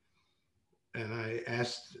 And I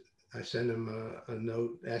sent him a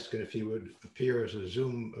note asking if he would appear as a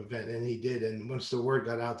Zoom event, and he did. And once the word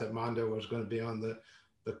got out that Mondale was going to be on the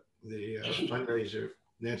fundraiser,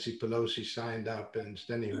 Nancy Pelosi signed up, and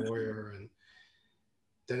Steny Hoyer and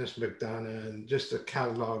Dennis McDonough, and just a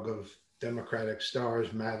catalog of Democratic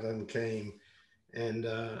stars. Madeline came, and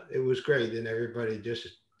it was great. And everybody just,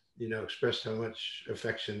 you know, expressed how much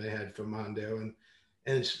affection they had for Mondale. And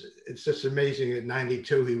it's just amazing. At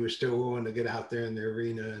 92, he was still willing to get out there in the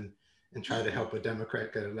arena and try to help a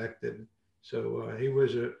Democrat get elected. So he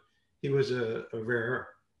was a rare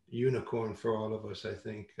unicorn for all of us, I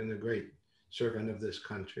think, and a great servant of this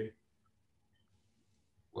country.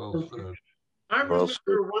 Well said. I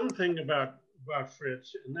remember one thing about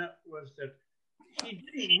Fritz, and that was that he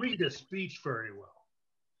didn't read a speech very well.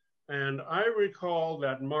 And I recall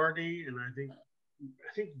that Marty, and I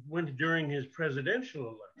think when during his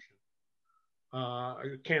presidential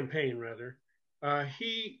election, campaign rather,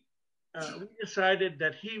 we decided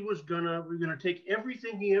that we're gonna take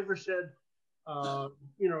everything he ever said,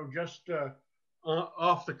 you know, just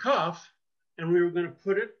off the cuff, and we were gonna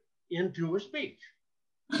put it into a speech.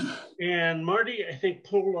 And Marty, I think,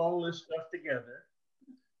 pulled all this stuff together,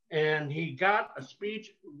 and he got a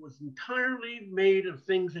speech that was entirely made of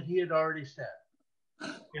things that he had already said.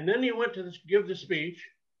 And then he went to give the speech,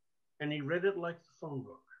 and he read it like the phone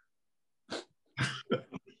book.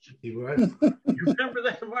 He was. You remember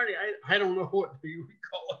that, Marty? I don't know what you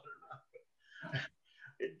recall it or not.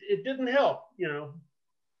 But it didn't help, you know.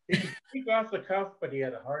 He could speak off the cuff, but he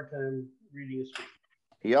had a hard time reading a speech.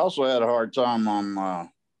 He also had a hard time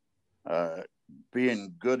on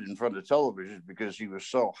being good in front of television because he was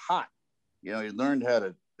so hot. You know, he learned how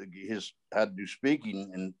to do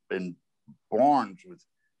speaking in Barnes with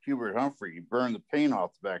Hubert Humphrey. He burned the paint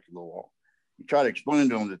off the back of the wall. He tried to explain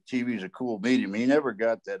to him that TV is a cool medium. He never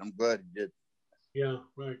got that. I'm glad he did. Yeah,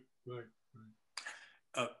 right.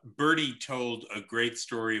 Bertie told a great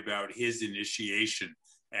story about his initiation.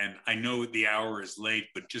 And I know the hour is late,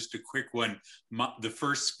 but just a quick one. The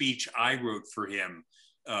first speech I wrote for him,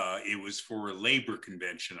 it was for a labor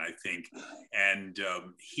convention, I think. And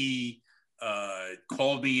he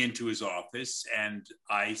called me into his office, and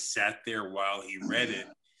I sat there while he read it.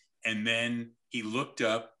 And then he looked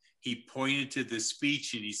up, he pointed to the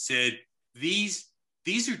speech, and he said, these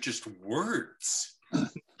are just words.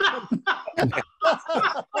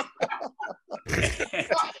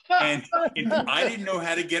 and I didn't know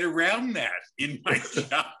how to get around that in my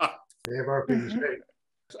job.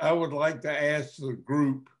 I would like to ask the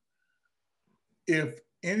group if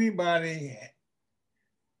anybody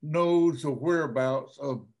knows the whereabouts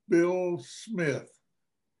of Bill Smith.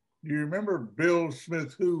 Do you remember Bill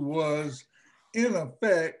Smith, who was in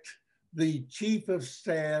effect the chief of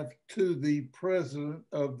staff to the president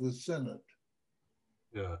of the Senate?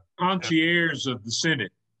 Yeah. Concierge of the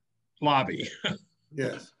Senate lobby.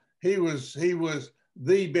 Yes, he was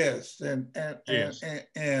the best, and yes.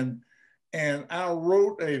 and And I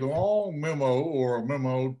wrote a long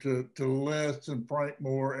memo to Les and Frank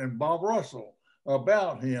Moore and Bob Russell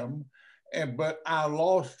about him. But I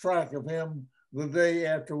lost track of him the day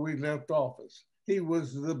after we left office. He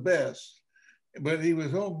was the best, but he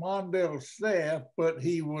was on Mondale's staff, but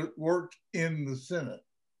he worked in the Senate.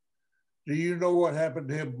 Do you know what happened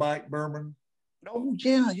to him, Mike Berman? Oh,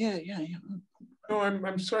 yeah. No,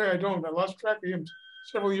 I'm sorry, I don't. I lost track of him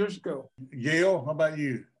several years ago. Gail, how about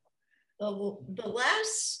you? The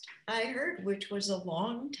last I heard, which was a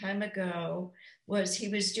long time ago, was he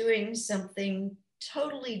was doing something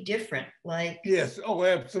totally different, like yes, oh,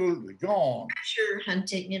 absolutely, gone. Treasure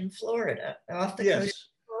hunting in Florida, off the coast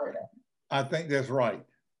of Florida. I think that's right.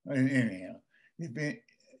 Anyhow,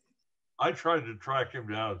 I tried to track him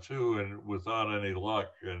down too, and without any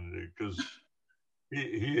luck, and because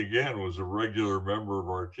he again was a regular member of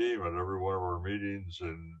our team at every one of our meetings,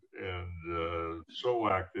 and so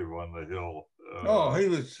active on the Hill.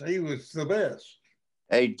 He was the best.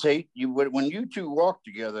 Hey, Tate, when you two walked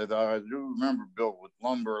together, though, I do remember, Bill, with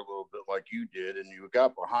lumber a little bit like you did, and you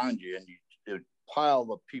got behind you, and you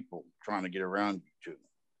pile of people trying to get around you two.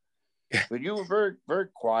 But you were very, very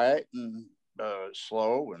quiet and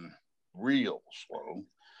slow and real slow.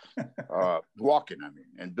 Walking, I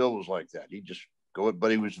mean. And Bill was like that. He just go,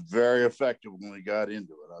 but he was very effective when we got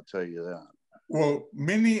into it. I'll tell you that. Well,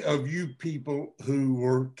 many of you people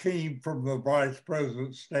who came from the vice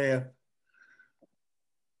president's staff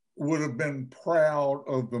would have been proud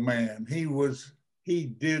of the man. He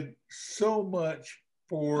did so much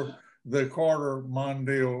for the Carter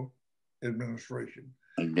Mondale administration.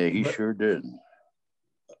 Yeah, he sure did.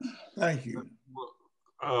 Thank you.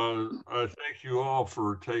 I thank you all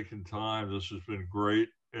for taking time. This has been great.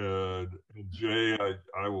 And Jay,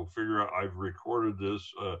 I will figure out, I've recorded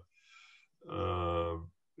this.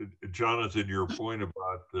 Jonathan, your point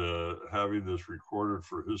about having this recorded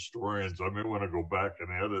for historians, I may want to go back and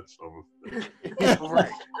edit some of it.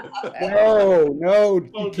 No. Oh,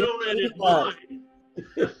 don't edit mine.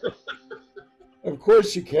 Of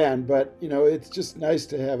course you can, but it's just nice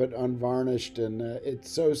to have it unvarnished, and it's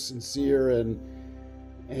so sincere,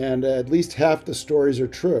 and at least half the stories are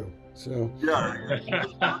true. So yeah,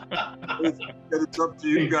 it's up to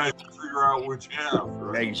you guys to figure out which half.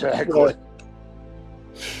 Right? Exactly.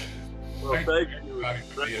 Well, thank you.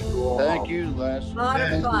 Thank you, Les. A lot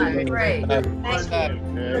of fun. Great. Thank you.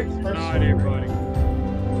 Good night, everybody.